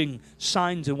emerging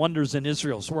signs and wonders in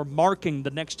Israel. So we're marking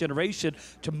the next generation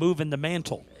to move in the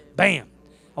mantle. Bam!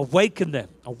 Awaken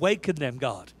them,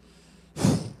 God.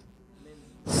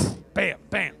 Bam,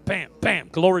 bam, bam, bam.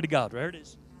 Glory to God. There it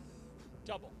is.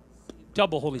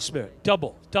 Double, Holy Spirit.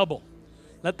 Double.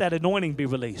 Let that anointing be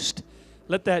released.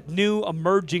 Let that new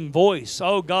emerging voice.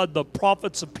 Oh, God, the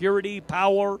prophets of purity,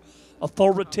 power,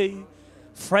 authority,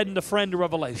 friend to friend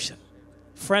revelation.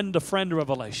 Friend to friend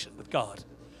revelation with God.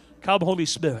 Come, Holy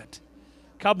Spirit.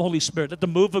 Come, Holy Spirit. Let the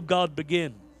move of God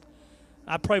begin.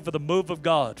 I pray for the move of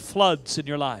God. Floods in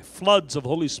your life. Floods of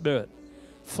Holy Spirit.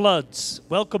 Floods.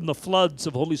 Welcome the floods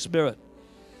of Holy Spirit.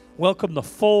 Welcome the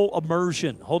full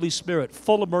immersion, Holy Spirit,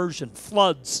 full immersion,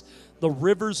 floods, the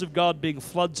rivers of God being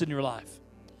floods in your life.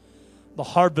 The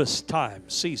harvest time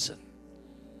season.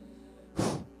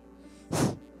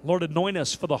 Lord, anoint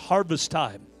us for the harvest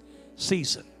time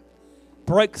season.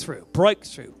 Breakthrough,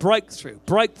 breakthrough, breakthrough,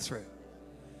 breakthrough.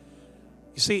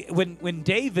 You see, when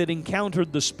David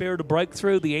encountered the spirit of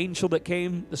breakthrough, the angel that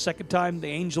came the second time, the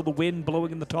angel of the wind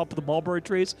blowing in the top of the mulberry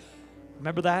trees,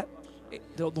 remember that?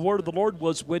 The word of the Lord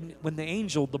was when the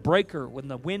angel, the breaker, when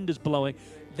the wind is blowing,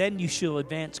 then you shall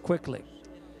advance quickly.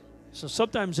 So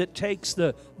sometimes it takes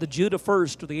the Judah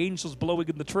first, or the angels blowing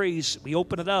in the trees. We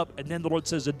open it up, and then the Lord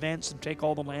says, advance and take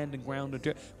all the land and ground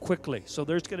quickly. So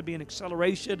there's going to be an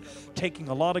acceleration, taking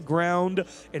a lot of ground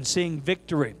and seeing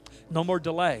victory. No more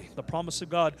delay. The promise of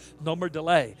God, no more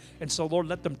delay. And so, Lord,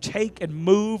 let them take and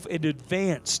move and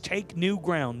advance. Take new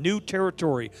ground, new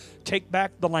territory. Take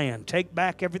back the land. Take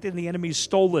back everything the enemy's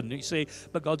stolen. You see,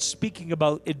 but God's speaking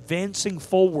about advancing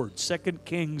forward. 2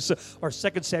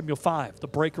 Samuel 5, the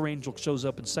breaker angel angel shows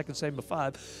up in 2 Samuel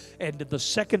 5. And the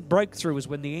second breakthrough is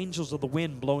when the angels of the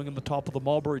wind blowing on the top of the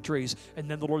mulberry trees. And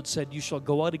then the Lord said, you shall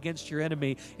go out against your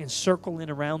enemy and circle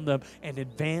in around them and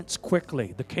advance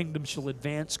quickly. The kingdom shall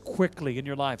advance quickly in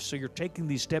your life. So you're taking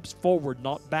these steps forward,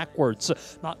 not backwards.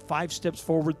 Not 5 steps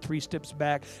forward, 3 steps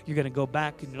back. You're going to go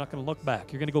back and you're not going to look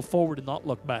back. You're going to go forward and not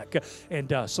look back.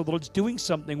 And so the Lord's doing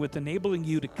something with enabling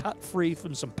you to cut free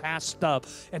from some past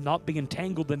stuff and not be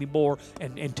entangled anymore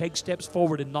and take steps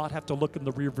forward and not have to look in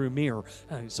the rearview mirror.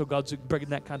 So God's bringing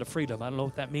that kind of freedom. I don't know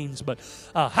what that means, but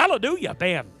hallelujah,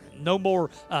 bam. No more,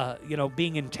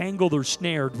 being entangled or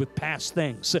snared with past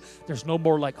things. There's no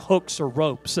more like hooks or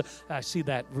ropes. I see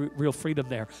that real freedom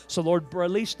there. So, Lord,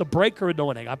 release the breaker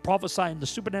anointing. I'm prophesying the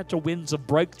supernatural winds of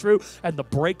breakthrough and the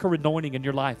breaker anointing in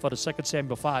your life out of 2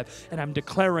 Samuel 5. And I'm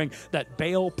declaring that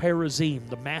Baal Perazim,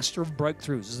 the master of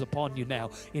breakthroughs, is upon you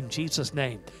now in Jesus'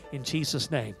 name. In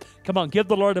Jesus' name. Come on, give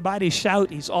the Lord a mighty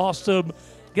shout. He's awesome.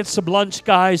 Get some lunch,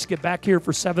 guys. Get back here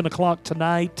for 7 o'clock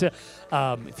tonight.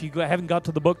 If you haven't got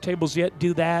to the book tables yet,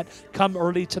 do that. Come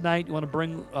early tonight. You want to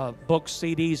bring books,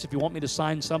 CDs. If you want me to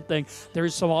sign something,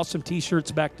 there's some awesome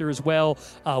T-shirts back there as well.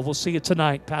 We'll see you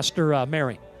tonight. Pastor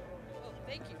Mary.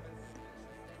 Thank you.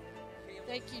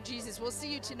 Thank you, Jesus. We'll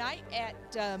see you tonight at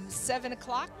 7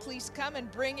 o'clock. Please come and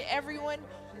bring everyone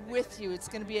with you. It's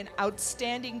going to be an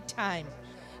outstanding time.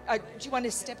 Do you want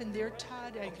to step in there,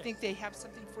 Todd? I think they have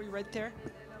something for you right there.